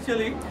great,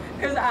 actually,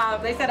 because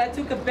they said I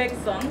took a big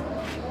song.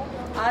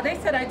 They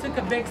said I took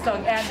a big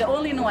song, and the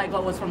only no I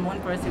got was from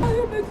one person.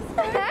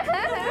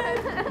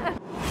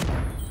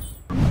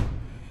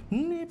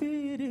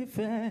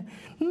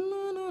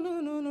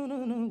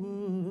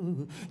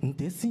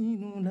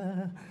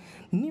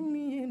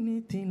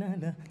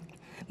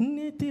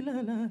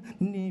 Netilala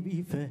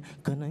nebi fe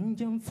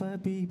kananjam fa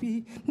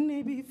baby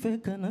nebi fe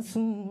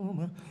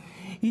kanasuma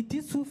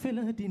iti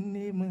sufela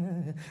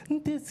dinema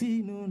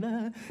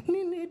ntesinola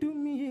nine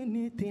dumie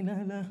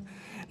netinala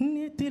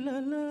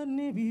netilala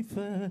nebi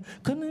fe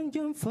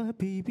kananjam fa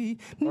baby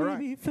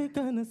nebi fe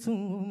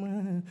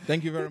kanasuma.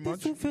 Thank you very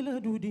much.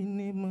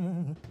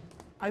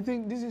 I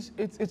think this is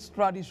it's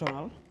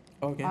traditional.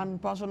 Okay.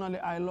 And personally,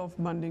 I love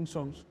Manding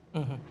songs.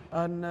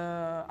 And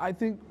I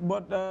think,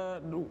 but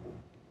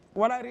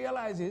what I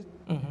realize is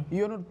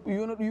you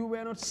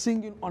were not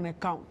singing on a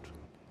count.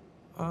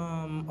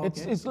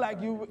 Okay. It's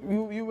like you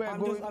were I'm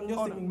going. I'm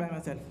just singing by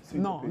myself.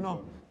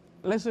 No.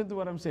 Listen to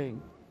what I'm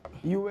saying.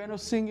 You were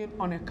not singing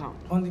on a count.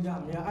 On the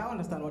gam, yeah, I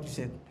understand what you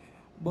said.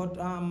 But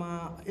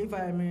if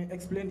I may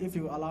explain, if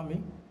you allow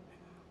me,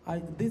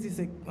 this is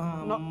a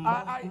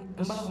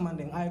Mbalak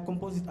Manding. I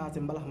compose it as a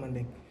Mbalak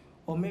Manding.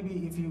 Or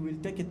maybe if you will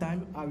take your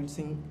time, I will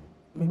sing.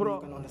 Maybe you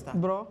can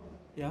understand.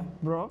 Yeah?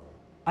 Bro,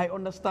 I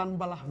understand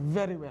Bala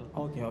very well.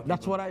 Okay.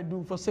 That's what I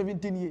do for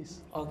 17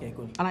 years. Okay,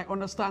 good. And I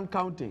understand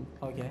counting.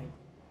 Okay.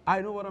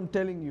 I know what I'm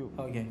telling you.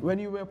 Okay. When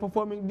you were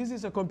performing, this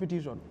is a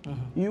competition.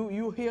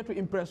 You're here to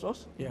impress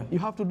us. Yeah. You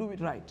have to do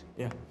it right.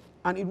 Yeah.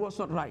 And it was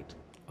not right.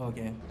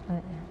 Okay.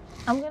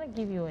 I'm going to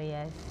give you a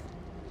yes.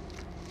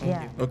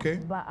 Thank you. Okay.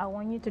 But I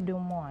want you to do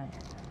more.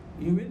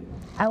 You will?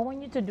 I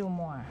want you to do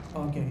more.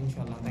 Okay,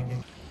 inshallah. Thank you.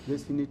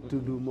 Yes, you need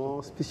to do more,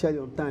 especially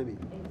on timing.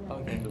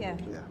 Okay.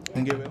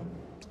 Yeah.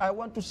 I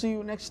want to see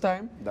you next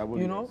time.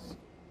 You know?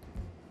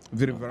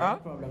 Very, very. No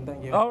problem.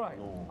 Thank you. All right.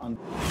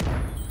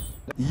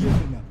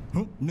 Yemina,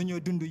 nunyo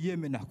dundu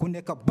yemina,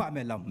 kuneka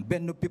bamelam,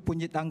 benno pipo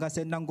nyit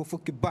angase nango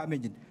fuki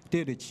bamenyin,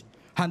 terich,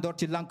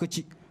 handorti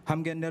lankochi,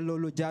 hamgene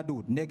lolo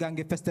jadu,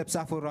 negange festep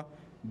safura,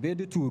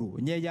 bedu turu,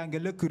 nye yange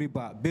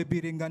lekuriba,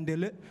 bebiri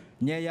ngandele,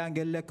 nye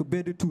yange lek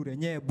bedu ture,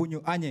 nye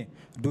bunyu anye,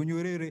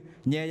 dunyu rere,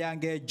 nye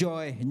yange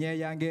joy, nye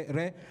yange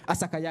re,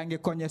 asaka yange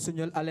konye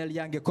sunyol alel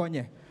yange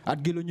konye,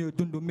 adgilu nyo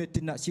dundu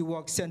metina, she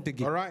walk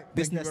sentegi,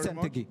 business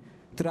sentegi.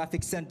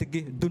 Traffic center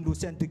gi, dundu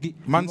center gi,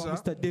 Mansa,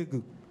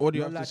 what do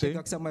you have to say?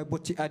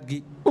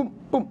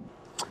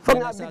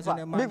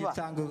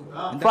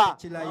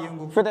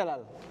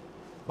 Federal.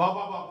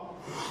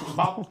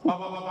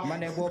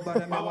 Mane bo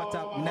bara me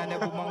WhatsApp, nane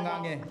bu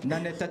mangange,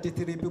 nane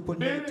 33 people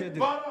needed,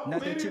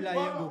 nate chila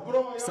yengu,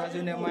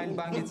 sajune mind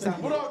bangi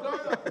sangu,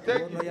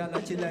 no yala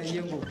chila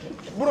yengu.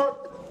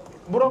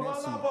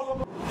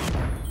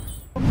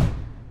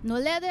 No,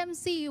 let them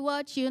see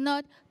what you're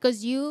not,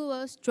 'cause you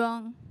are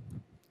strong.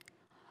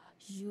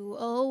 You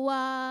are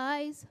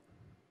wise.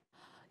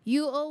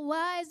 You are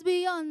wise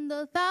beyond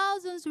the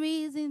thousands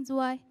reasons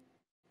why.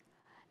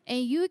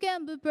 And you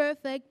can be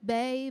perfect,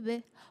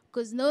 baby.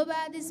 Cause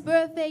nobody's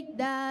perfect,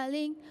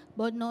 darling.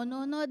 But no,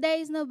 no, no,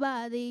 there's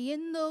nobody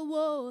in the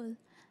world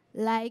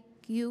like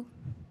you.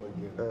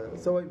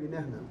 So why be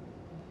now?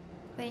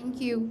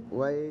 Thank you.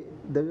 Why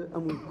there is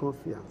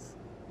confidence?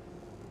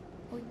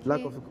 Okay.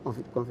 Lack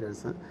of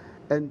confidence. Huh?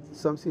 And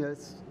something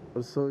else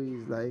also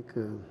is like,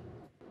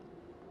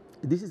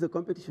 this is a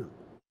competition.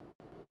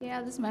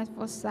 Yeah, this is my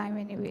first time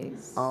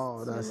anyways.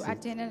 Oh, that's so it.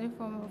 attend any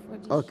form of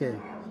audition. Okay,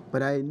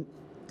 but I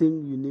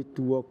think you need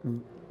to work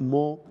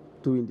more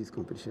to win this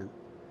competition.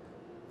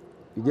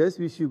 We just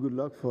wish you good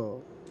luck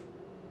for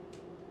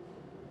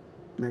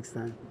next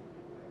time.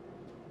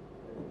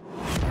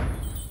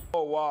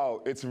 Oh,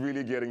 wow, it's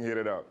really getting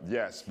heated up.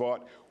 Yes,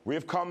 but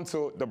we've come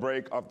to the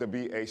break of the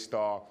Be A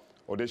Star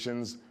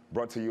auditions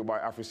brought to you by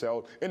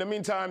Africell. In the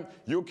meantime,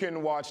 you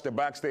can watch the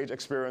backstage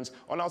experience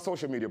on our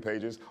social media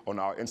pages, on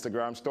our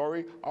Instagram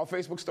story, our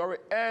Facebook story,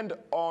 and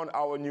on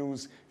our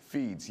news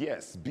feeds.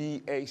 Yes,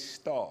 Be A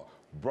Star,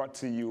 brought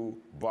to you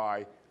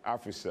by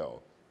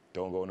Africell.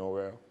 Don't go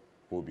nowhere.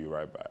 We'll be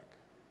right back.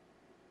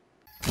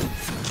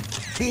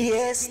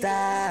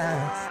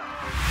 Fiesta.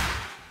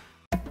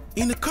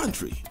 In a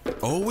country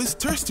always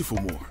thirsty for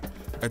more,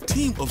 a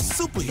team of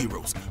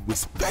superheroes with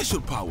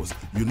special powers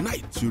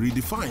unite to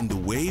redefine the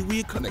way we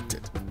are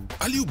connected.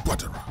 Aliu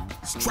Batara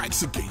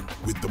strikes again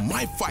with the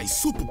MiFi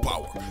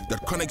superpower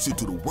that connects you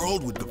to the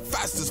world with the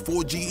fastest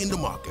 4G in the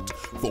market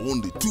for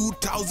only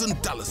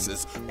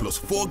 $2,000 plus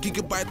 4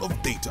 GB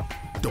of data.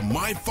 The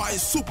MiFi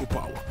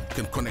superpower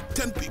can connect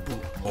 10 people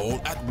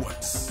all at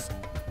once.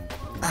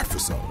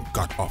 Africell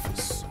got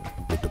offers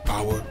with the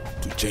power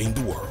to change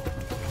the world.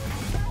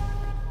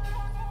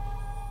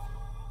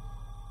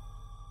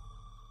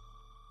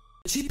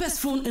 Cheapest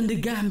phone in the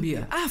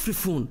Gambia,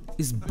 Afriphone,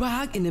 is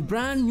back in a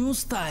brand new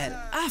style.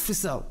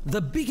 Africell,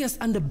 the biggest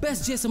and the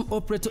best GSM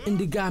operator in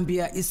the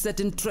Gambia, is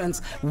setting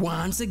trends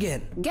once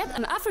again. Get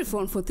an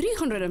Afriphone for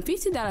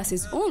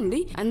 $350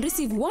 only and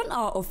receive 1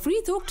 hour of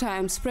free talk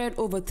time spread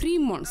over 3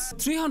 months.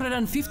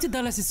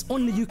 $350 is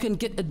only you can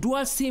get a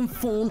dual SIM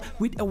phone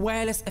with a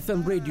wireless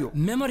FM radio,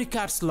 memory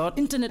card slot,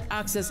 internet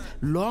access,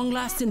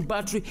 long-lasting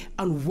battery,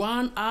 and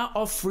 1 hour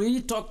of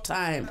free talk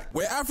time.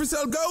 Where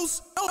Africell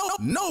goes,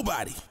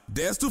 nobody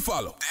dares to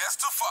follow.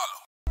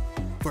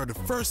 For the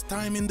first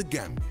time in the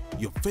Gambia,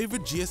 your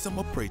favorite GSM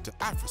operator,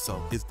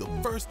 Africell, is the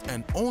first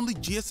and only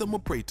GSM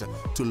operator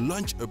to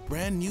launch a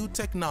brand new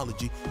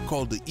technology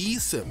called the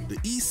eSIM. The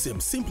eSIM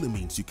simply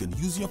means you can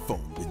use your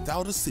phone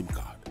without a SIM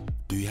card.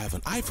 Do you have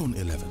an iPhone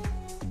 11,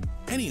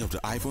 any of the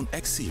iPhone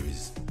X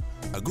series,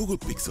 a Google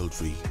Pixel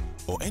 3,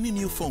 or any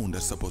new phone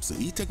that supports the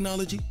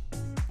e-technology?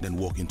 Then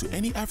walk into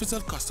any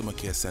Africell customer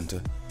care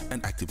center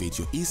and activate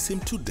your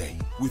eSIM today.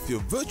 With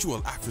your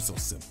virtual Africell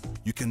SIM,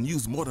 you can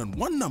use more than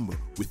one number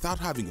without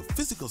having a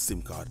physical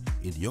SIM card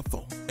in your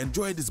phone.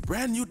 Enjoy this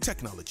brand new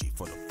technology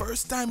for the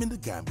first time in the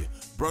Gambia,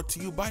 brought to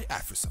you by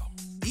Africell.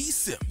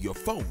 eSIM, your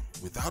phone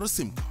without a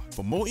SIM card.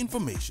 For more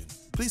information,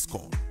 please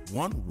call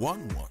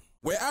 111.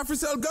 Where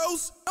Africell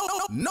goes,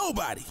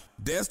 nobody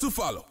dares to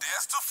follow.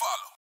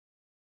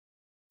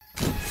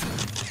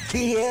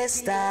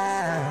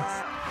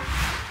 Fiesta.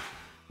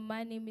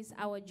 My name is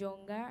Awa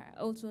Jonga,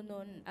 also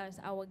known as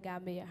Awa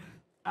Gambia.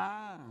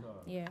 Ah.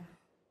 Yeah.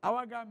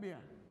 Our Gambia.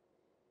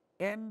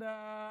 And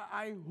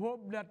I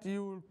hope that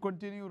you will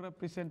continue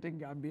representing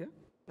Gambia,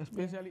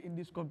 especially in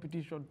this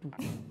competition too.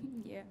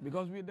 Yeah.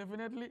 Because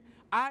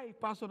I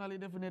personally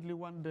definitely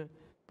want the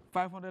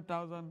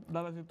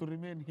 $500,000 to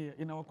remain here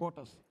in our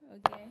quotas.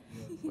 Okay.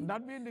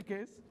 That being the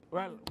case,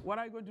 well, what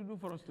are you going to do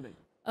for us today?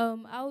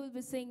 I will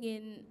be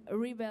singing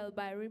Rebel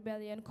by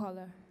Rebellion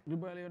Color.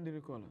 Rebellion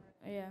the Color.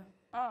 Yeah.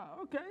 Ah,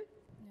 okay.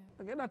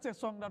 Yeah. Okay, that's a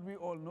song that we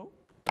all know.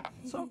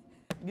 So,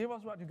 give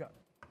us what you got.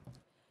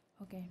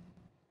 Okay.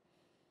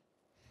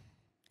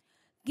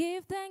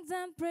 Give thanks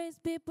and praise,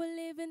 people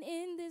living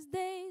in these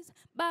days.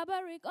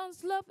 Barbaric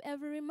onslaught,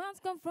 every man's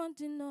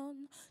confronting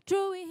on.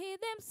 True, we hear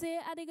them say,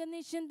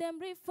 addiction, them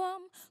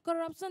reform.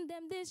 Corruption,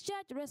 them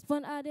discharge,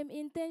 respond at them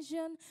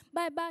intention.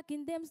 By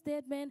backing them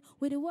statement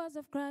with the words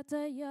of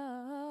Krater,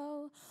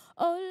 yo.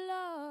 Oh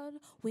Lord,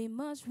 we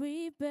must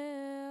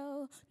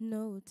rebel,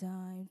 no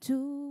time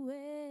to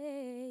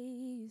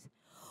waste.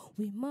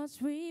 We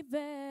must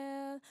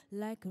rebel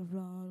like a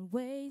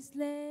runaway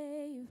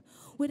slave.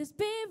 With the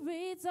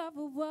spirits of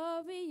a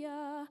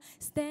warrior,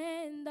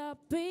 stand up,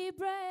 be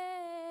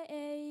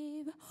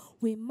brave.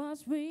 We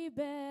must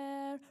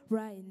rebel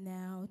right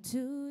now,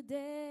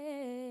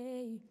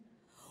 today.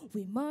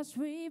 We must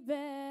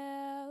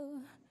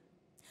rebel.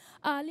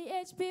 Early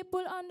age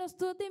people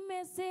understood the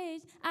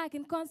message. I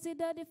can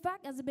consider the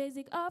fact as the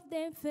basic of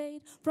them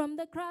fate. From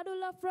the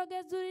cradle of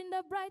progress during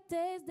the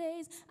brightest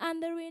days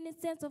and the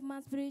renaissance of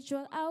man's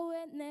spiritual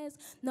awareness.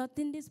 Not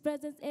in this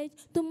present age,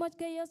 too much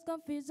chaos,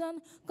 confusion,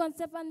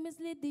 concept and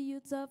mislead the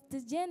youths of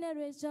this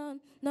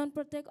generation. None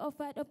protect or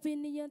fight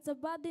opinions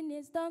about the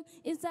nation.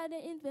 Inside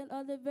the invent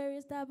all the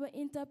various type of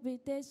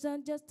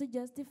interpretation just to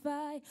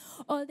justify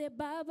all the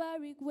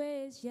barbaric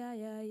ways. Yeah.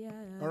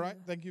 All right,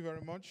 thank you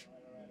very much.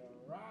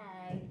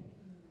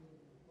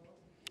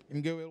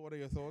 Ngewel, what are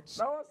your thoughts?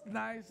 That was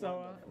nice,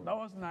 That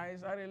was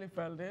nice. I really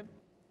felt it.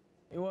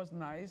 It was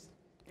nice.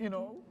 You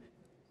know,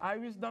 I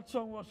wish that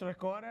song was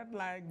recorded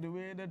like the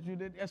way that you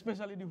did,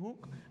 especially the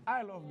hook.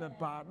 I love that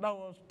part. That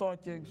was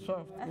touching,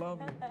 soft,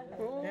 lovely.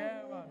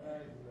 Yeah, man.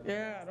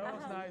 Yeah, that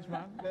was nice,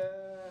 man.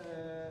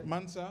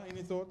 Mansa,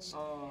 any thoughts?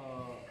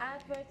 I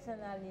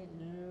personally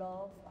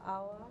love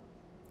Awa.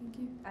 Thank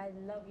you. I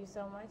love you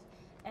so much.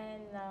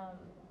 And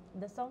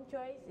the song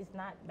choice is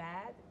not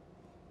bad.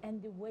 And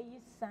the way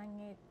you sang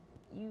it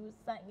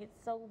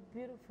so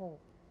beautiful.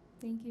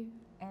 Thank you.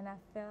 And I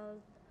felt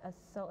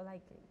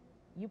like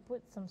you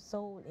put some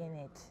soul in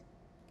it.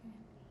 Okay.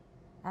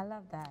 I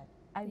love that.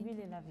 I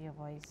really love your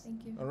voice.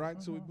 Thank you. All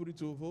right, so we put it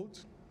to a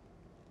vote.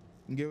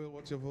 Ngewel,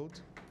 what's your vote?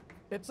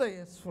 It's a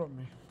yes from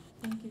me.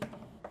 Thank you.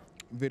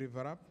 Very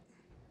varap.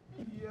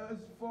 Yes,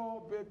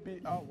 for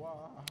baby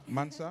Awa.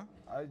 Mansa?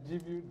 I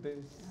give you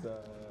this.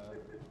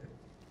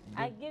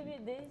 I give you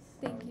this.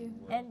 Thank you.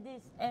 And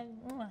this and.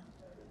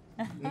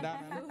 I was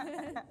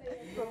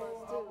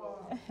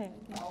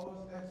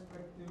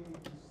expecting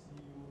to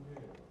see you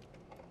here.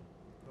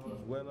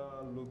 Because when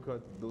I look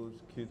at those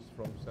kids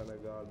from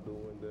Senegal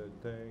doing their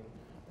thing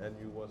and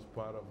you was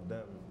part of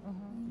them,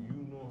 you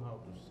know how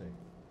to sing.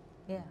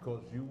 Yeah.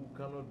 Because you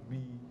cannot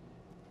be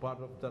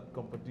part of that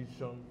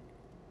competition,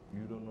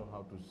 you don't know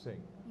how to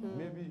sing.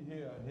 Maybe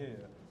here,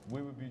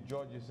 we will be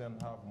judges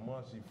and have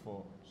mercy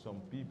for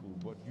some people,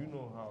 but you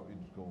know how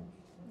it goes.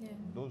 Yeah.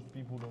 Those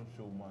people don't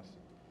show mercy.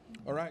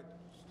 All right.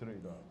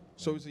 Straight up.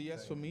 So it's a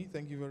yes for me.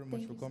 Thank you very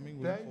much for coming.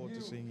 We look forward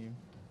to seeing you.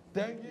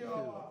 Thank you.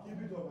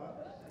 Keep it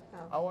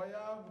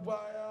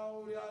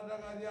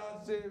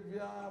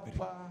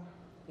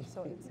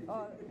So it's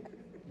all.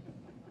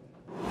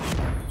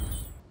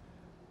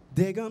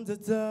 There comes a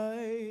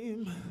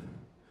time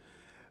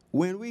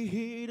when we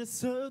hear a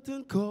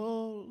certain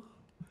call,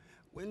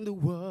 when the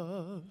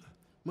world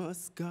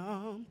must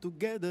come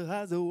together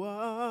as a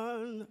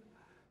one.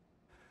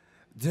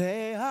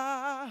 There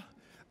are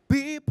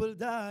people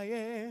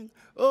dying,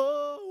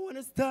 oh, when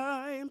it's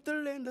time to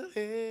lend a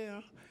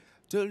hand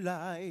to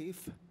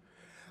life,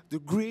 the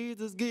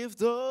greatest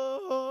gift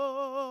of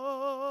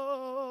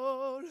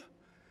all.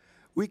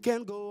 We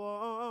can go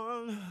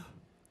on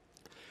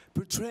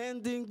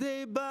pretending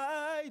day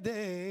by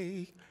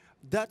day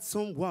that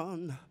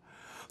someone,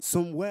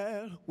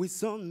 somewhere, we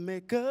soon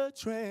make a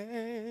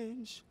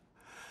change.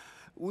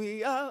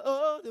 We are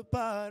all a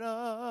part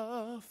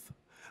of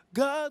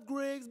God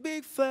great's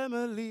big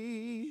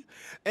family,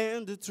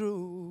 and the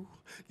truth,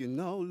 you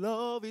know,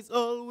 love is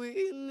all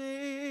we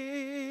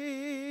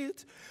need.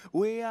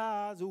 We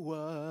are the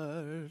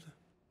world,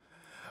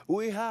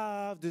 we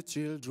have the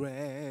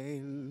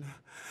children,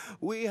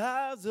 we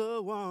have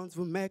the ones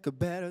who make a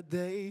better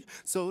day,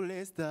 so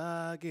let's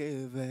start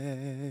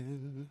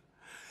giving.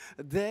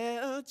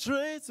 There are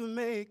trades we're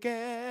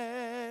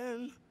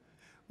making,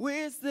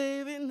 we're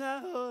saving our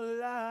whole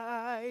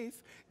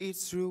life.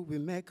 It's true, we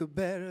make a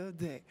better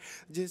day,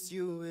 just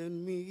you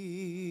and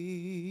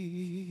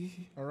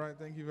me. All right,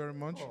 thank you very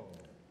much.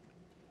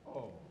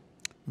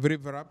 Very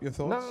varap, your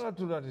thoughts?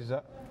 No, that is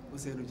that.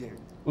 Ousseynou Dieng.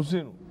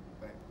 Ousseynou.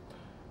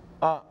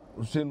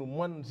 Ousseynou,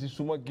 man si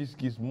suma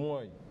gis-gis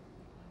mooy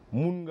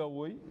mun nga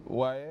woy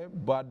waaye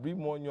baat bi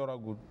moo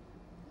ñoragut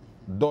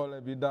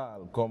doole bi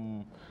daal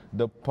comme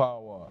the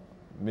power,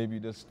 maybe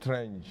the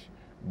strength,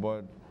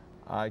 but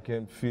I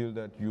can feel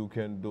that you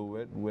can do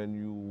it when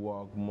you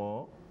walk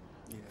more.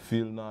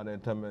 Feel naa ne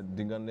tamit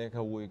di nga nekk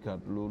woykat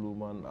loolu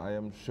man I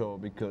am sure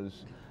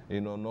because you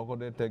know noo ko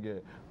dee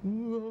tegee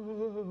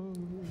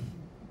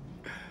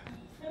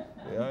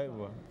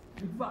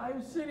Are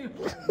you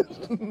serious?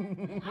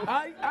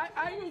 Are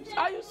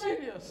you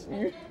serious?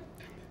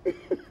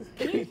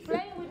 He's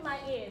playing with my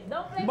ears.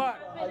 Don't play with my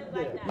feelings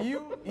like that.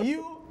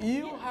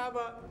 You have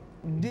a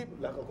deep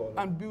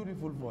and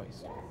beautiful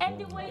voice. And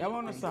the way I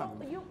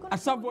understand. you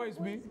As a voice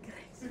be.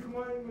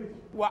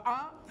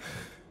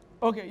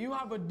 Okay, you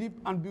have a deep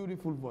and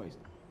beautiful voice.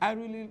 I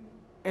really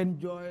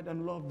enjoyed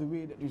and love the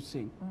way that you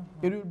sing.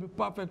 It will be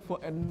perfect for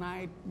a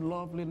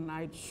lovely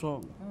night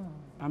song.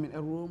 I mean,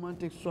 a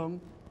romantic song.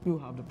 You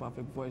have the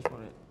perfect voice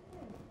for it.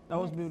 That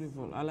was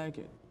beautiful. I like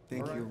it.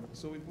 Thank you.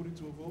 So we put it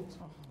to a vote.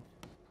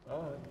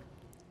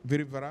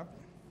 Very varap.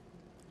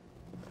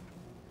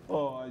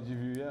 Oh, I give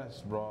you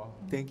yes, bro.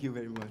 Thank you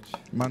very much.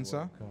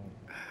 Mansa.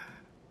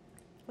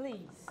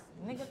 Please,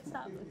 Nigga,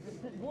 stop.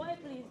 Boy,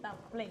 please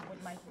stop playing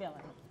with my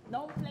feelings.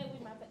 Don't play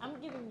with my feelings. I'm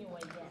giving you a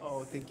yes.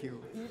 Oh, thank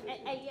you.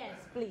 A yes,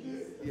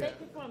 please. Yeah.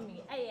 Take it from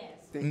me. A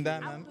yes. Thank you.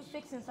 I'll be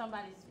fixing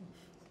somebody's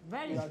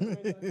very yes.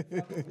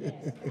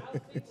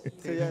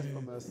 Say yes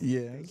from us.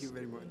 Yes. Thank you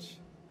very much.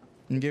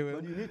 But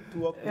you need to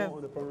work more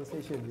on the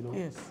pronunciation, you know?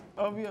 Yes,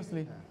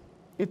 obviously.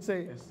 It's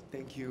a yes.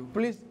 Thank you.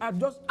 Please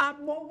just add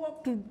more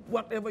work to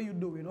whatever you're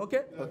doing,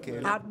 okay?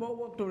 Okay. Add more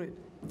work to it.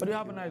 But you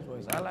have a nice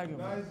voice. I like it.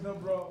 Nice, no,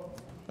 bro.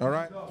 All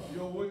right.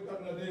 Yo, wake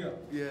up, Nadia.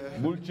 Yeah.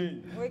 Bull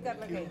change. Wake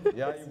up again.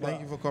 Yeah,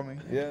 Thank you for coming.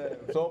 Yeah.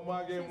 So,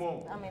 my game,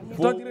 mom. I mean,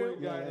 Full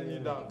weight guy, and you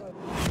down.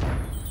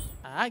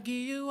 I give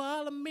you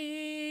all of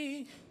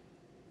me.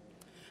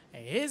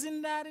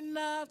 Isn't that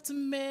enough to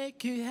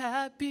make you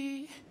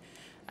happy?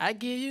 I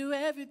give you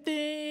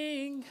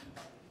everything.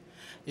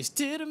 It's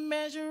still to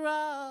measure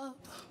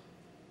up.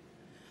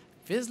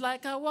 Feels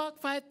like I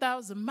walked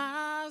 5,000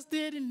 miles,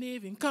 didn't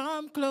even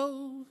come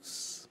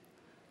close.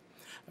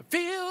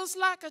 Feels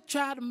like I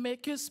try to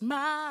make you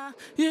smile,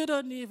 you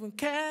don't even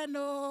care,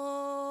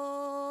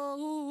 no.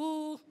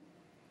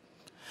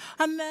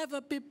 I'll never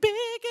be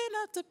big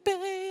enough to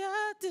pay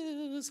your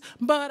dues,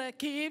 but I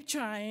keep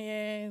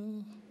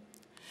trying.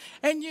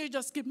 And you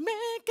just keep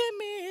making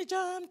me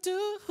jump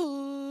to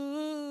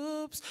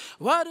hoops.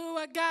 What do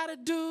I gotta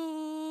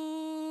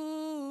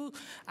do?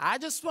 I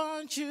just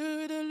want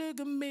you to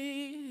look at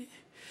me.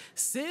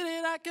 See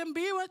that I can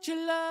be what you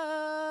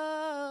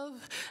love.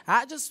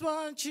 I just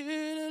want you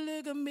to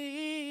look at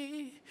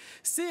me.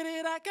 See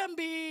that I can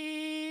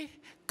be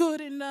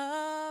good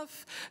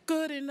enough,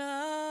 good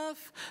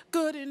enough,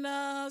 good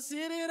enough.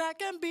 See that I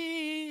can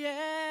be,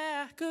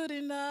 yeah, good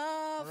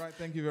enough. All right,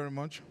 thank you very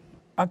much.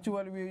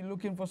 Actually, we're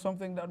looking for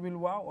something that will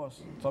wow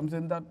us,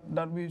 something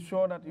that we're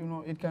sure that, you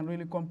know, it can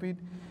really compete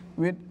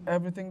with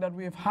everything that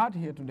we've had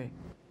here today.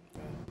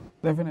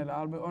 Definitely,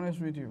 I'll be honest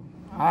with you.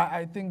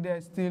 I think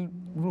there's still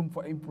room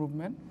for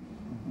improvement.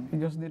 You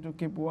just need to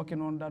keep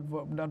working on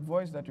that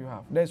voice that you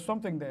have. There's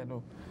something there,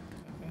 though,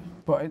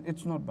 but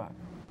it's not bad.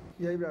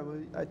 Yeah,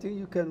 Ibrahim, I think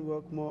you can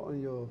work more on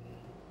your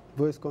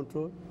voice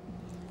control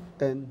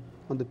and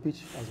on the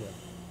pitch as well.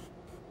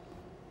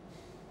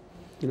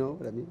 You know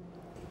what I mean?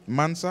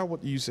 Mansa,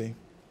 what do you say?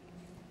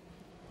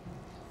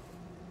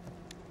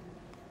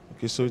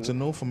 Okay, so it's a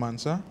no for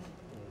Mansa.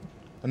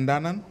 And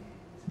Danan?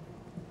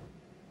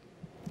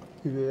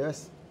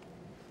 Yes.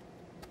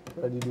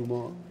 Ready to do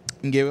more?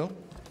 Ngewel?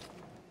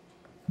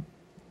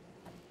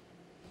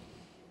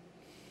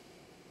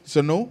 It's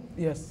a no?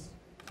 Yes.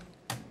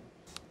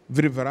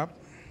 Virivarap?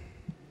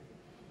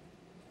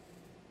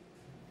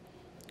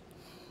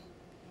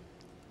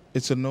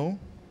 It's a no.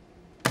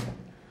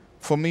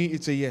 For me,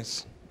 it's a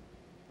yes.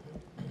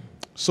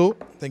 So,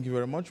 thank you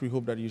very much. We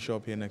hope that you show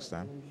up here next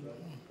time.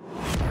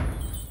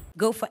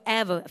 Go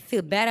forever,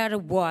 feel better to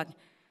walk.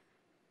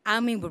 I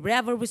mean,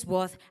 whatever it's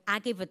worth, I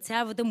give a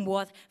terrible them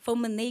worth. For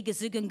my niggas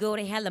who can go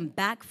to hell and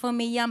back for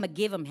me, I'ma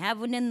give them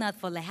heaven and earth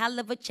for the hell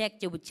of a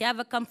check. You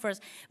whichever come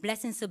first.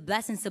 Blessings to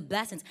blessings to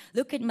blessings.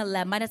 Look at my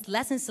lab, minus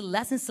lessons to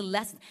lessons to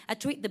lessons. I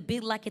treat the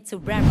beat like it's a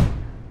rap.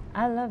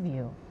 I love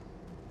you,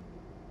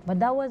 but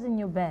that wasn't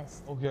your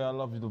best. Okay, I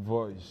love the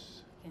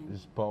voice. Okay.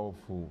 It's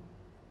powerful,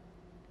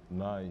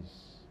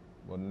 nice.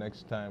 But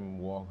next time,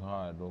 work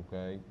hard,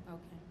 okay?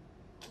 Okay.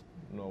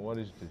 No, what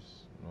is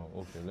this? No,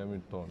 okay, let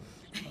me turn.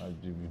 I'll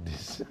give you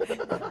this.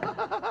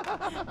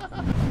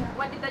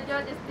 What did the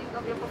judges think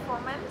of your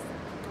performance?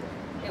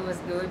 It was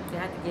good. They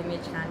had to give me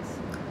a chance.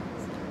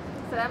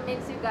 So that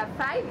means you got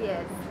 5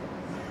 years.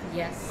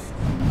 Yes.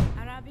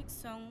 Arabic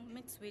song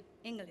mixed with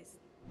English.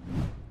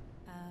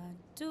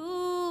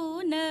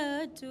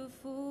 Atuna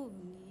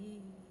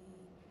tufuni,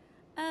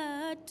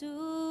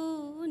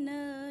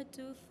 atuna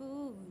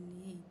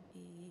tufuni.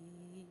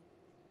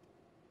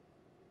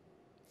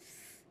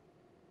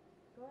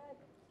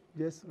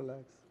 Just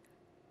relax.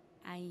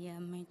 I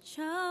am a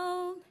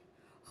child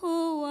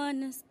who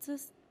wants to.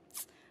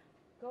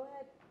 Go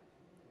ahead.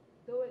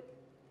 Do it.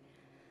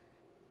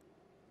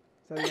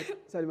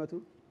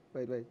 Salimatu,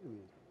 wait.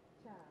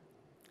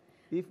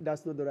 If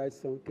that's not the right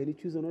song, can you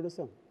choose another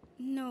song?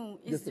 No,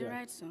 it's Just the relax.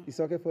 right song. It's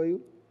okay for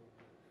you?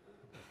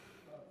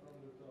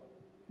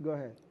 Go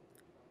ahead.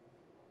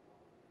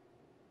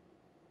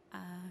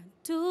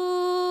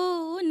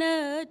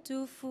 Atuna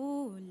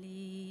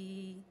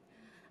tufuli,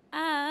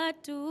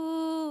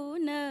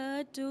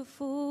 atuna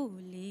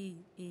tufuli,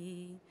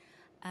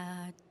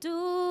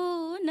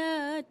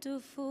 atuna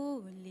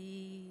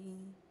tufuli,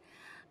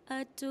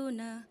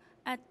 atuna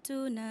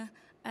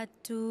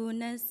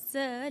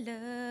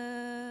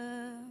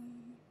salam.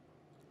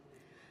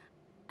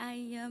 I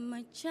am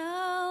a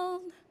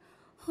child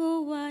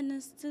who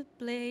wants to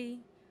play.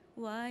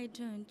 Why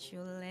don't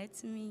you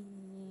let me?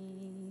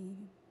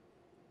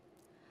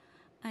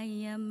 I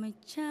am a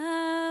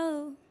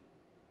child.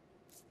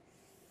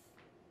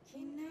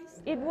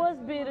 It was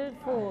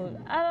beautiful.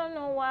 I don't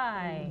know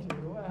why.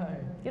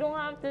 You don't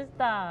have to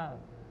stop.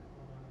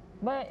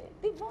 But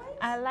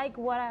I like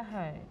what I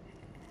heard.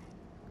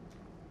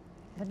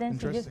 But then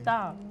she just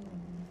stopped.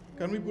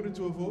 Can we put it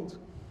to a vote?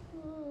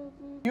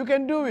 You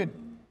can do it.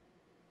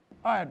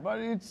 All right, but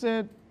it's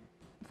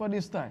for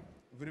this time.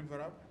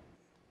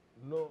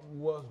 No,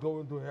 was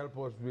going to help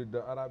us with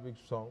the Arabic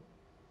song.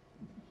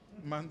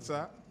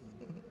 Mansa.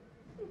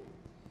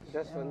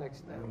 Just for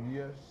next time.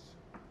 Yes.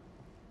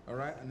 All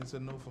right, and it's a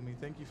no for me.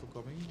 Thank you for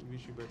coming.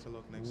 Wish you better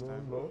luck next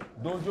time. No.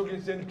 Don't joke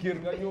in Saint Kir,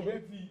 you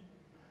be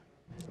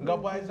nga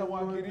bàyyi sa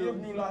waa kër yëpp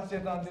ñu la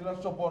seetaan di la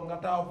support nga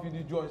taxaw fii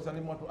di jooy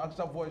Salimatu ak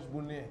sa voice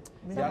bu ne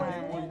yaa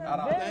ngi woy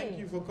arab. Thank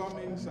you for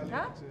coming,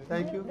 Salimatu.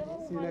 Thank you.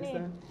 See you next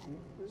time.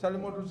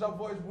 Salimatu sa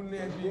voice bu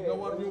ne bii nga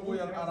war ñu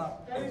woyal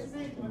arab.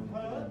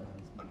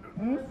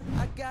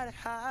 I gotta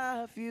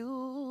have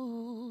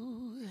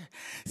you.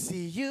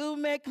 See, you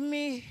make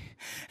me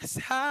as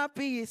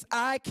happy as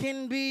I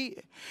can be.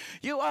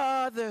 You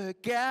are the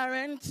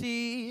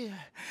guarantee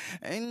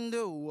in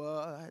the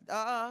world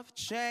of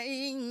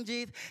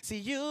changes. See,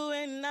 you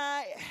and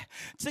I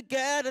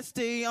together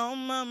stay on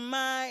my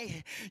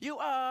mind. You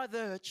are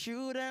the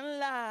truth and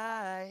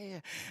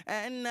lie,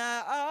 and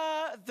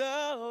all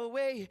the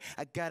way.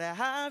 I gotta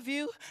have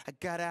you. I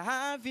gotta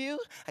have you.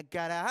 I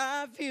gotta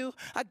have you.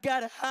 I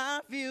gotta have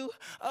you.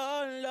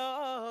 Oh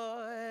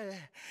Lord,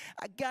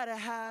 I gotta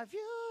have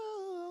you.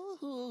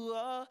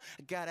 Oh,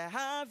 I gotta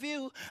have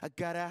you. I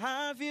gotta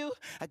have you.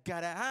 I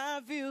gotta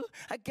have you.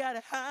 I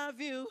gotta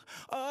have you.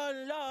 Oh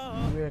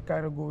Lord. We're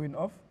kind of going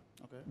off.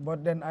 Okay.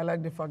 But then I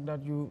like the fact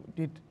that you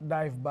did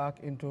dive back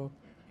into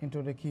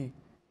the key,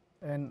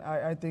 and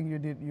I think you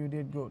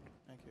did good.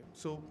 Thank you.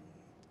 So,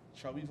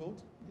 shall we vote?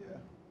 Yeah.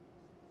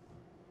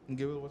 And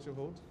Gabriel, what's your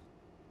vote?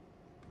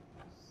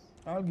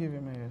 I'll give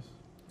him a yes.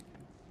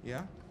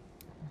 Yeah?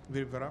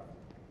 Virvara?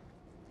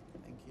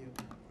 Thank you.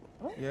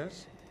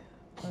 Yes?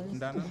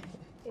 Dana?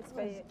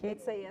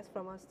 It's a yes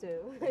from us too.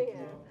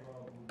 Yeah.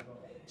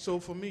 So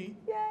for me,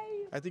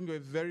 Yay. I think you're a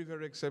very,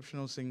 very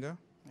exceptional singer.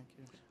 Thank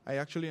you. I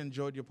actually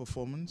enjoyed your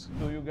performance.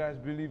 So you guys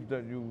believe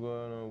that you're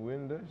gonna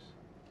win this?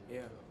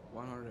 Yeah,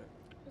 100.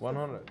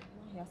 100?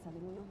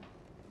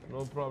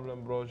 No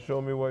problem, bro.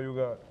 Show me what you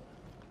got.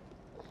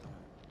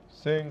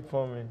 Sing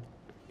for me.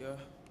 Yeah.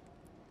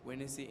 When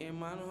they see a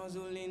man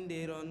hustling,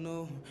 they don't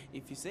know.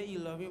 If you say you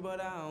love me, but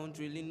I don't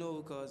really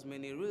know. Cause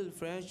many real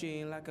friends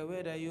train like a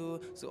weather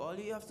you. So all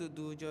you have to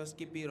do, just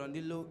keep it on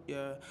the low,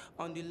 yeah.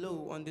 On the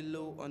low, on the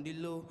low, on the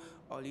low.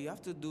 All you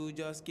have to do,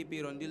 just keep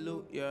it on the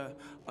low, yeah.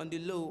 On the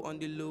low, on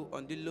the low,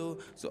 on the low.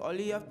 So all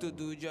you have to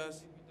do,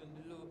 just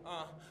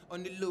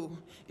on the low.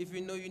 If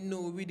you know,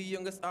 we the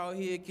youngest out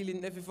here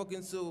killing every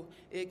fucking soul.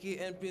 AK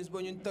and Prince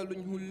Bunyan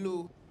telling who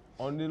low.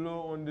 On the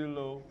low, on the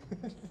low.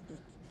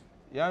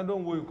 Yeah,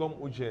 don't go come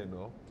Uche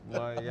though.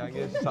 My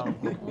youngest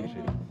sound come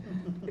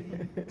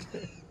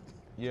Uche.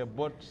 Yeah,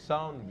 but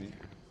sound bit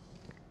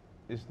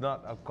is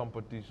not a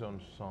competition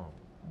song.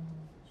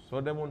 So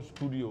them on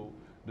studio,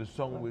 the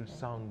song will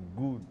sound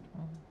good.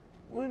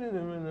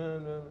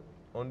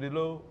 On the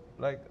low,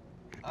 like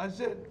I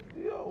said,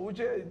 yo,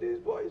 Uche, this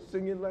boy is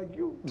singing like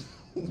you.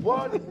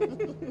 But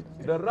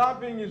the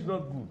rapping is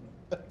not good.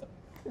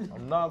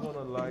 I'm not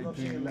gonna lie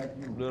to you.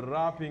 The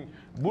rapping,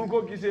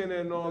 Bulko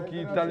Kisene no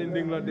ki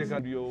talinding la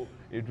dekadio,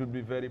 it would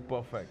be very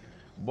perfect.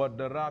 But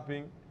the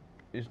rapping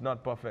is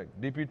not perfect.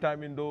 Depuis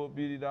time indo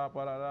birida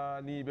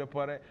parada ni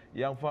bepare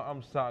yang fa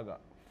am saga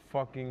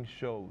fucking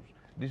shows.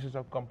 This is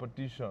a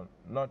competition,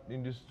 not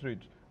in the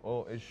street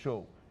or a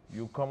show.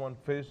 You come on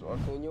face or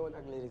so you want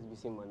lyrics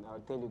be man, I'll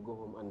tell you go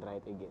home and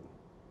write again.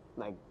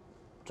 Like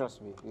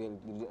trust me,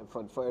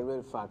 for a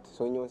real fact.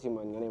 So you see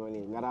man,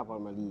 nga rapal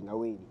mali, nga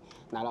wéy,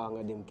 na la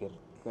nga dem kër,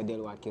 nga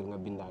delluwaat kër nga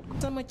bindaat ko.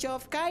 Sama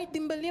coof kaay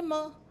dimbali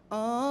ma,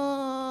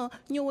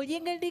 ñëwal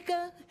yëngal di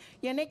ka,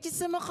 ya nekk ci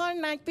sama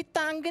xol naaj bi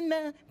tàng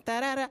na,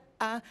 tarara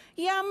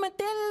yaa ma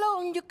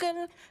delloo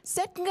njukkal,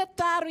 set nga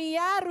taaru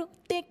yaaru,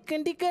 tekk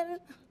ndigal,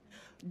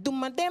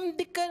 duma dem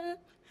dikkal,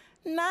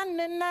 na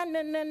na na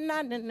na na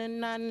na na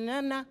na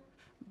na na.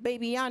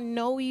 Baby, I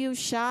know you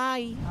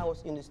shy. I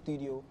was in the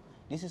studio.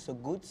 This is a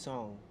good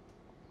song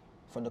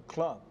for the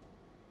club.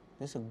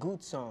 This is a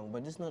good song,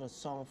 but this is not a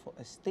song for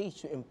a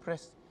stage to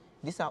impress.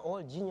 These are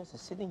all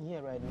geniuses sitting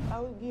here right now. I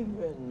will give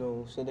you a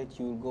no so that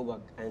you will go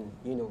back and,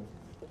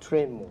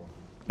 train more.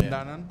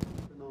 Danan?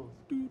 No.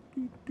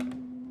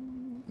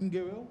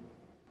 Gabriel?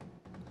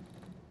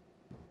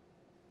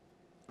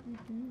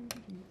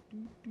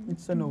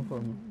 It's a no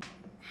for me.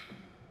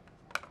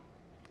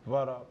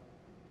 What up?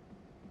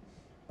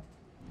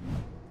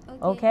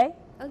 Okay?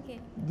 Okay.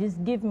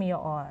 Just give me your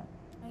all.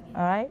 Okay.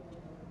 All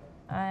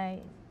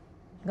right?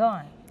 Go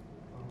on.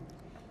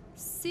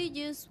 She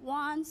just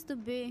wants to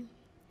be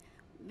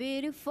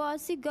beautiful.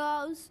 She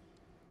goes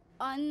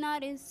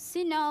unnoticed.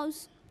 She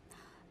knows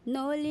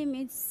no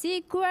limits.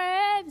 She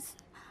craves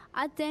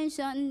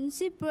attention.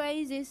 She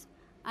praises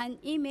an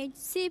image.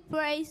 She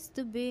prays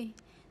to be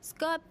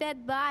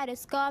sculpted by the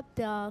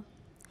sculptor.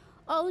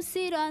 Oh,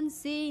 she don't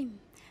see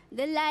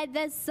the light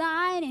that's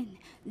shining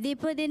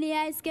deeper than the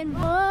eyes can.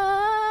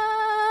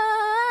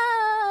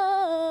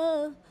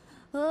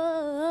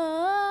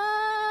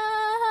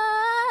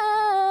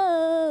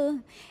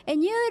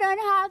 And you don't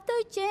have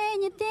to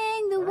change a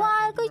thing, the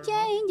world could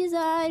change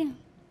inside.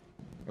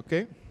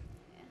 Okay.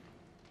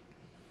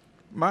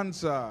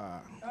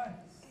 Mansa.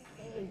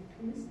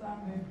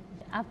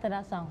 After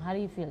that song, how do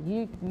you feel?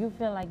 You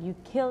feel like you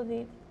killed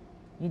it?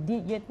 You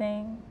did your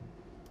thing?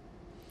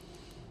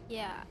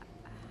 Yeah.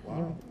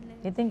 Wow.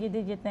 You think you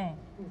did your thing?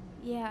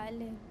 Yeah, I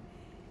live.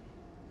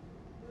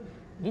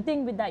 You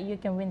think with that you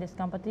can win this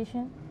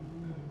competition?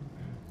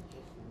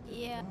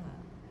 Yeah.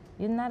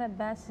 You're not a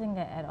bad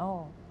singer at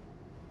all.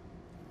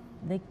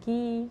 The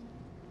key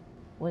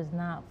was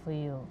not for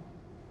you.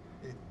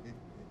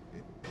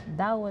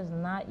 That was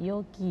not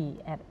your key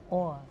at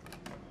all.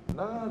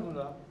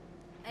 No.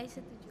 I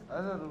said to you.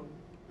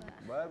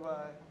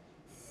 Bye-bye.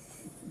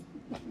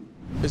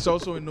 It's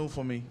also a no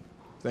for me.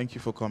 Thank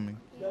you for coming.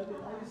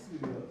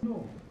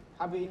 No.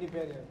 Happy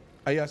Independence.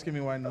 Are you asking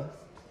me why no?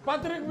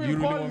 Patrick will You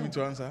really call want me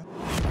to answer?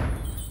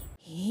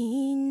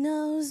 He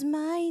knows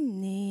my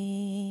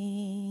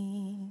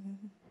name.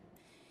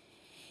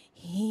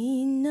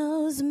 He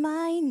knows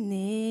my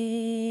name.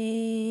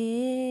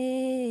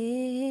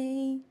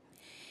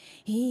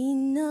 He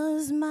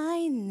knows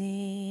my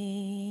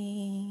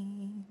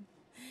name.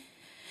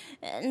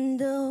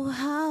 And oh,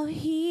 how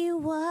he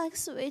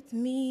walks with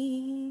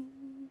me.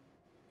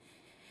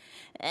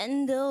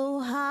 And oh,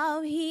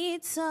 how he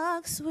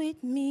talks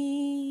with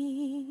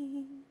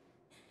me.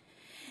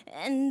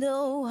 And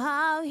oh,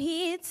 how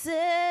he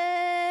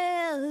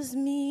tells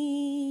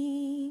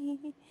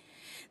me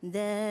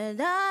that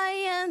I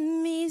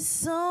am his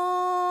son.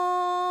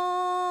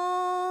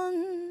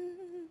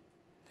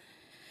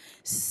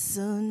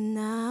 So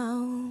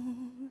now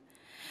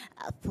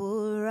I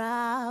pour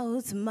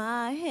out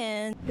my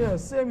hand. Yeah,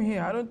 same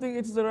here. I don't think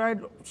it's the right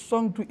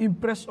song to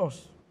impress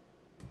us.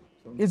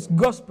 It's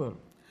gospel.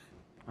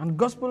 And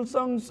gospel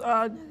songs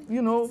are,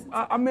 you know,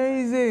 are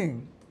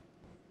amazing.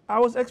 I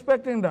was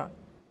expecting that.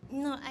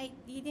 No, I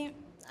didn't.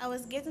 I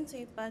was getting to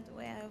a part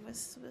where I was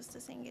supposed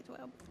to sing it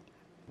well.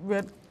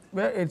 Well,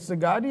 it's the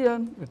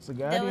Guardian. It's the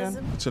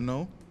Guardian. It's a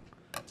no.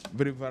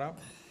 Very varap.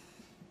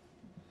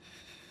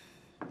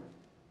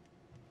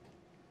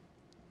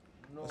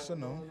 No, It's a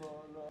no.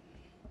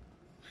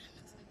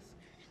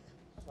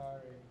 Sorry.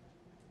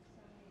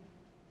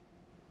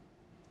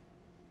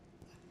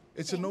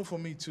 It's a no for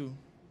me too.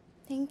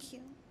 Thank you.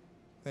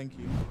 Thank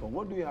you.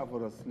 What do you have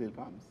for us, Lil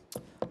Pams?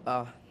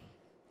 A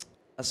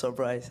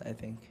surprise, I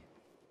think.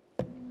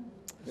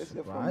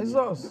 Surprise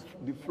us.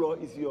 The floor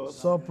is yours.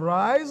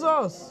 Surprise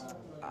us.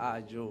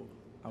 Joe,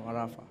 I'm a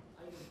rapper.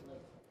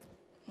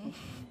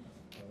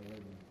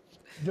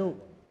 Joe,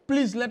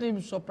 please let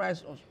him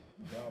surprise us.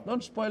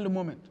 Don't spoil the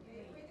moment.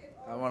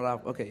 I'm a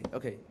rapper. Okay.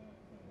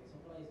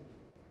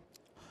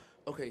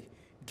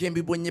 Game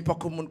bi bo ñepp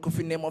ko mën ko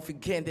fi ne mo fi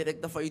gende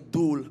rek da fay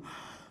dul.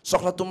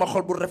 Soxlatuma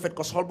xol bu rafet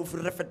ko xol bu fi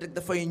rafet rek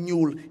dafay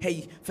ñuul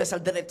hey feesal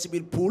deret ci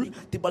biir pool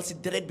tibal si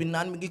deret bi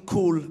naan mi ngi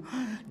cool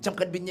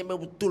jamkat bi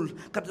ñemewu tul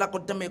kat laa ko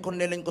demee ko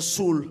ne lañ ko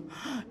suul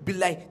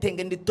billaay te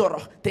ngeen di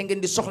torox te ngeen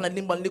di soxla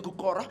ndimbal ni ku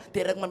koorox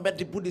te rek ma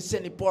mbeddi buddi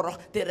seeni porox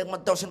te rek ma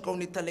daw seen kaw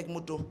ni taleeg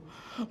moto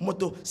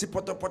si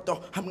poto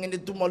xam ngeen ni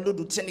duma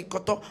ludut seeni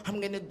koto xam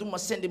ngeen ni duma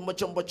sendi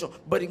mboco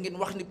bari ngeen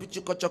wax ni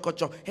picc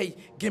koco hey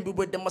gém bi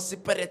boy dama si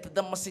peret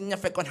dama si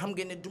ñafe kon xam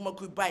ngeen ni duma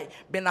kuy bàyyi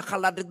benn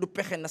xalaat rek du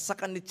pexe na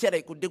sakkan ni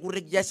cere ku déggu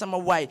rek yaay sama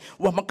waay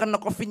wax ma kan na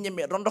ko fi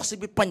ñeme rondox si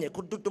bi pañe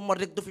ku dudd ma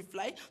rek du fi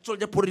fly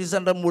soldier pour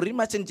gendarmerie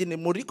ma seen jine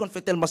mori kon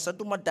fetel ma sa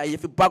du ma daay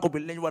fi baago bi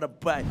lañ war a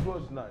bàyyi. It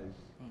was nice,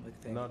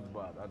 not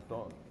bad at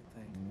all,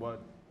 but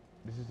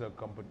this is a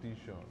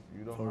competition.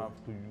 You don't have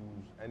to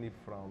use any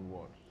frown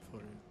words.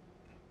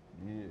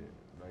 Yeah,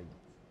 like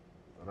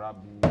rap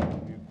be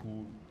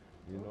cool,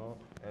 you know,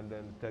 and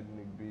then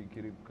technique be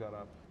kirip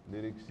karap,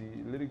 lyrics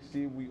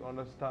we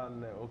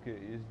understand. Okay,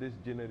 is this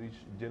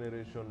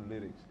generation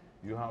lyrics?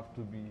 You have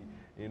to be,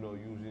 you know,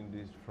 using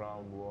these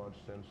frown words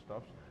and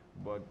stuff,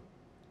 but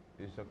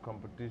it's a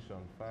competition,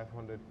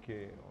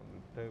 500K on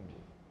the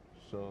table.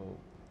 So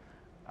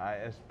I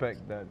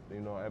expect that,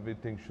 you know,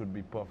 everything should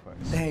be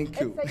perfect. Thank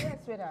you. It's a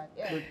yes with that,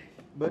 yeah.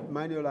 But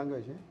mind your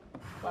language, eh?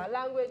 Well,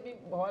 language be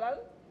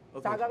Holland.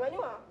 Okay.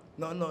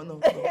 No,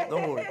 don't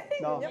worry.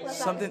 No.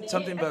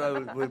 Something better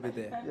will be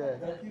there. Yeah.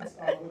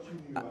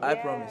 I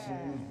promise.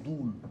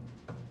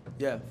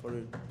 Yeah, for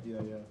real.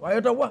 Why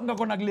you talk nga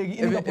ko nag léegi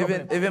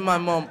even my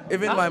mom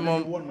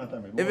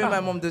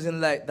doesn't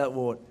like that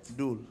word,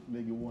 duel.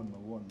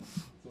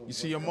 You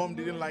see, your mom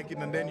didn't like it,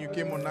 and then you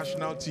came on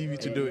national TV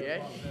to do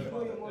it.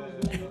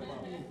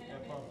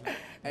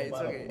 Hey, it's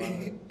okay.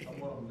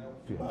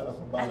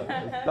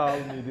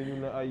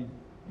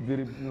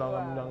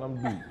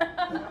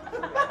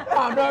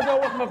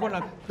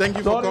 Thank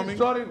you for coming.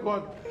 Sorry,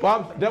 God.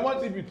 They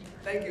want it.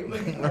 Thank you.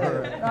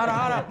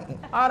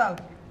 Aral.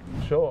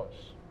 Show us.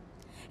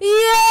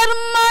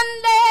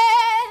 Yermande,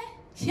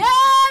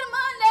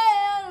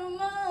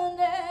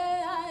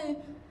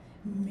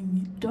 mi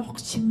ngi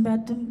dox ci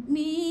mbedd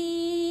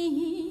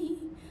mi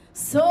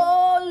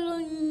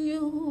solu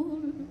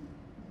ñuul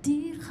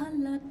di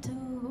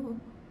xalaatoo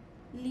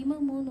li ma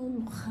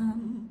mënul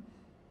xam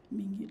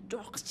mi ngi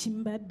dox ci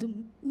mbedd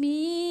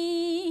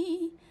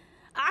mi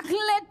ak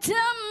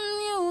letam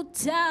yu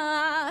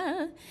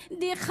taal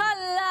di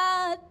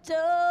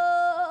xalaatoo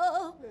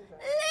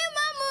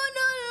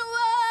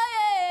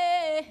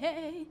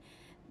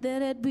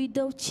deret buy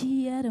daw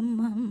ci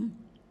yaramam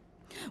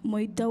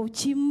mooy daw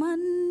ci man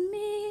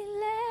mi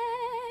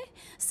lay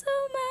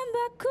suma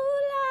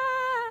mbakula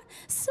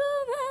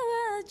suma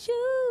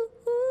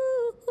wajula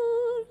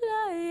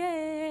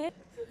yeah.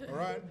 All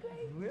right.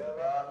 Really?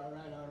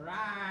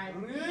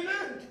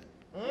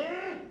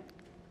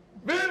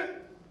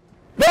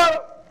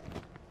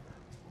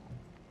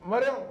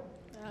 Mariam.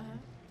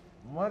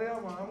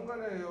 Mariam, I'm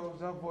gonna use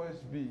that voice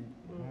be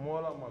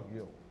more mag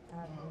yow.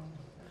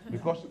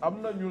 Because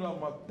I'm not new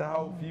mag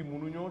taw fi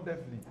munu ñoo def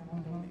li.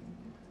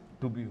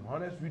 To be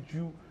honest with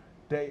you,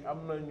 tay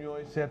am na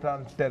ñoy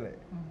setan télé.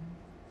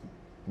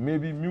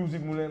 Maybe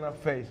music mu leena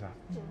fay sax.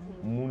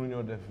 Munu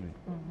ñoo def li.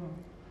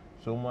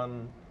 So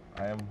man,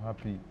 I am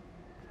happy.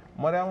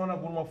 Mariam na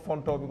bul ma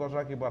fonto because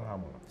Raki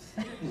Barham.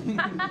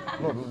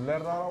 No, do leer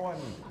na la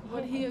wani.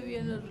 But here we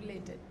are not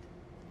related.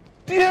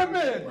 Damn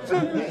it! So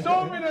you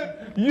show me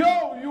that,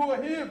 yo, you were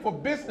here for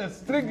business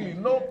strictly,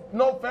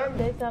 no family.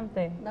 Say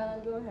something.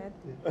 No, go ahead.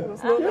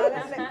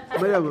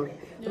 Mariam.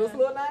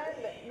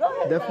 Go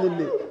ahead.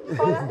 Definitely.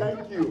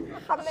 Thank you.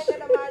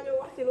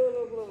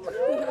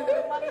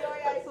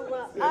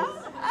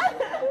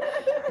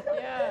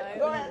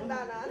 Go ahead,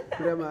 Nana.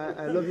 Mariam,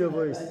 I love your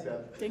voice.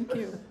 Thank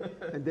you.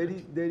 And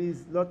there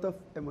is lot of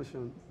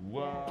emotion.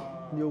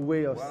 Wow. In your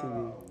way of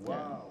singing.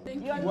 Wow.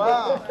 Thank you.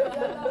 Wow.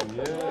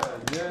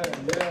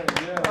 Yeah.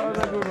 That was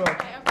a good one.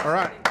 All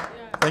right.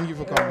 Thank you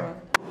for coming.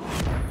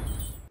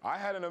 I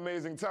had an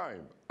amazing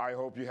time. I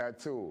hope you had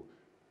too.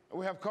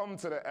 We have come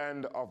to the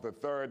end of the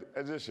 3rd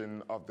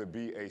edition of the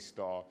BA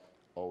Star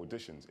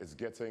Auditions. It's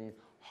getting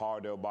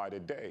harder by the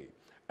day.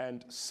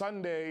 And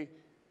Sunday,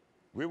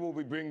 we will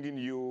be bringing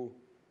you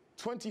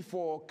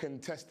 24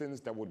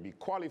 contestants that would be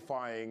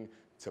qualifying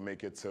to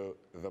make it to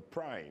the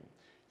prime.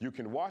 You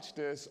can watch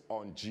this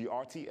on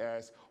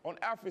GRTS, on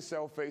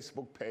Africell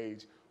Facebook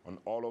page, on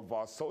all of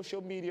our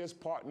social medias,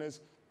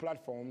 partners,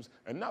 platforms,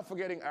 and not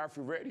forgetting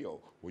Afri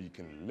Radio, where you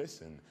can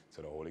listen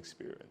to the whole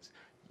experience.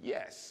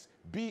 Yes,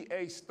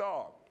 BA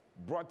Star,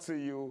 brought to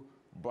you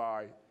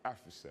by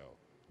Africell.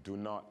 Do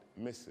not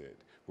miss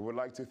it. We would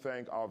like to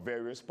thank our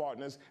various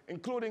partners,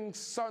 including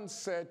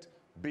Sunset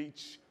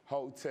Beach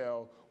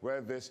Hotel, where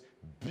this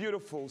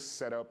beautiful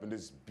setup and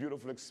this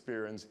beautiful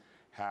experience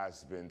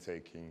has been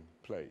taking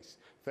place.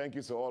 Thank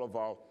you to all of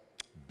our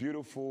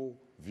beautiful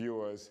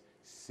viewers.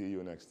 See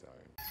you next time.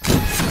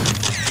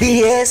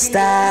 Fiesta.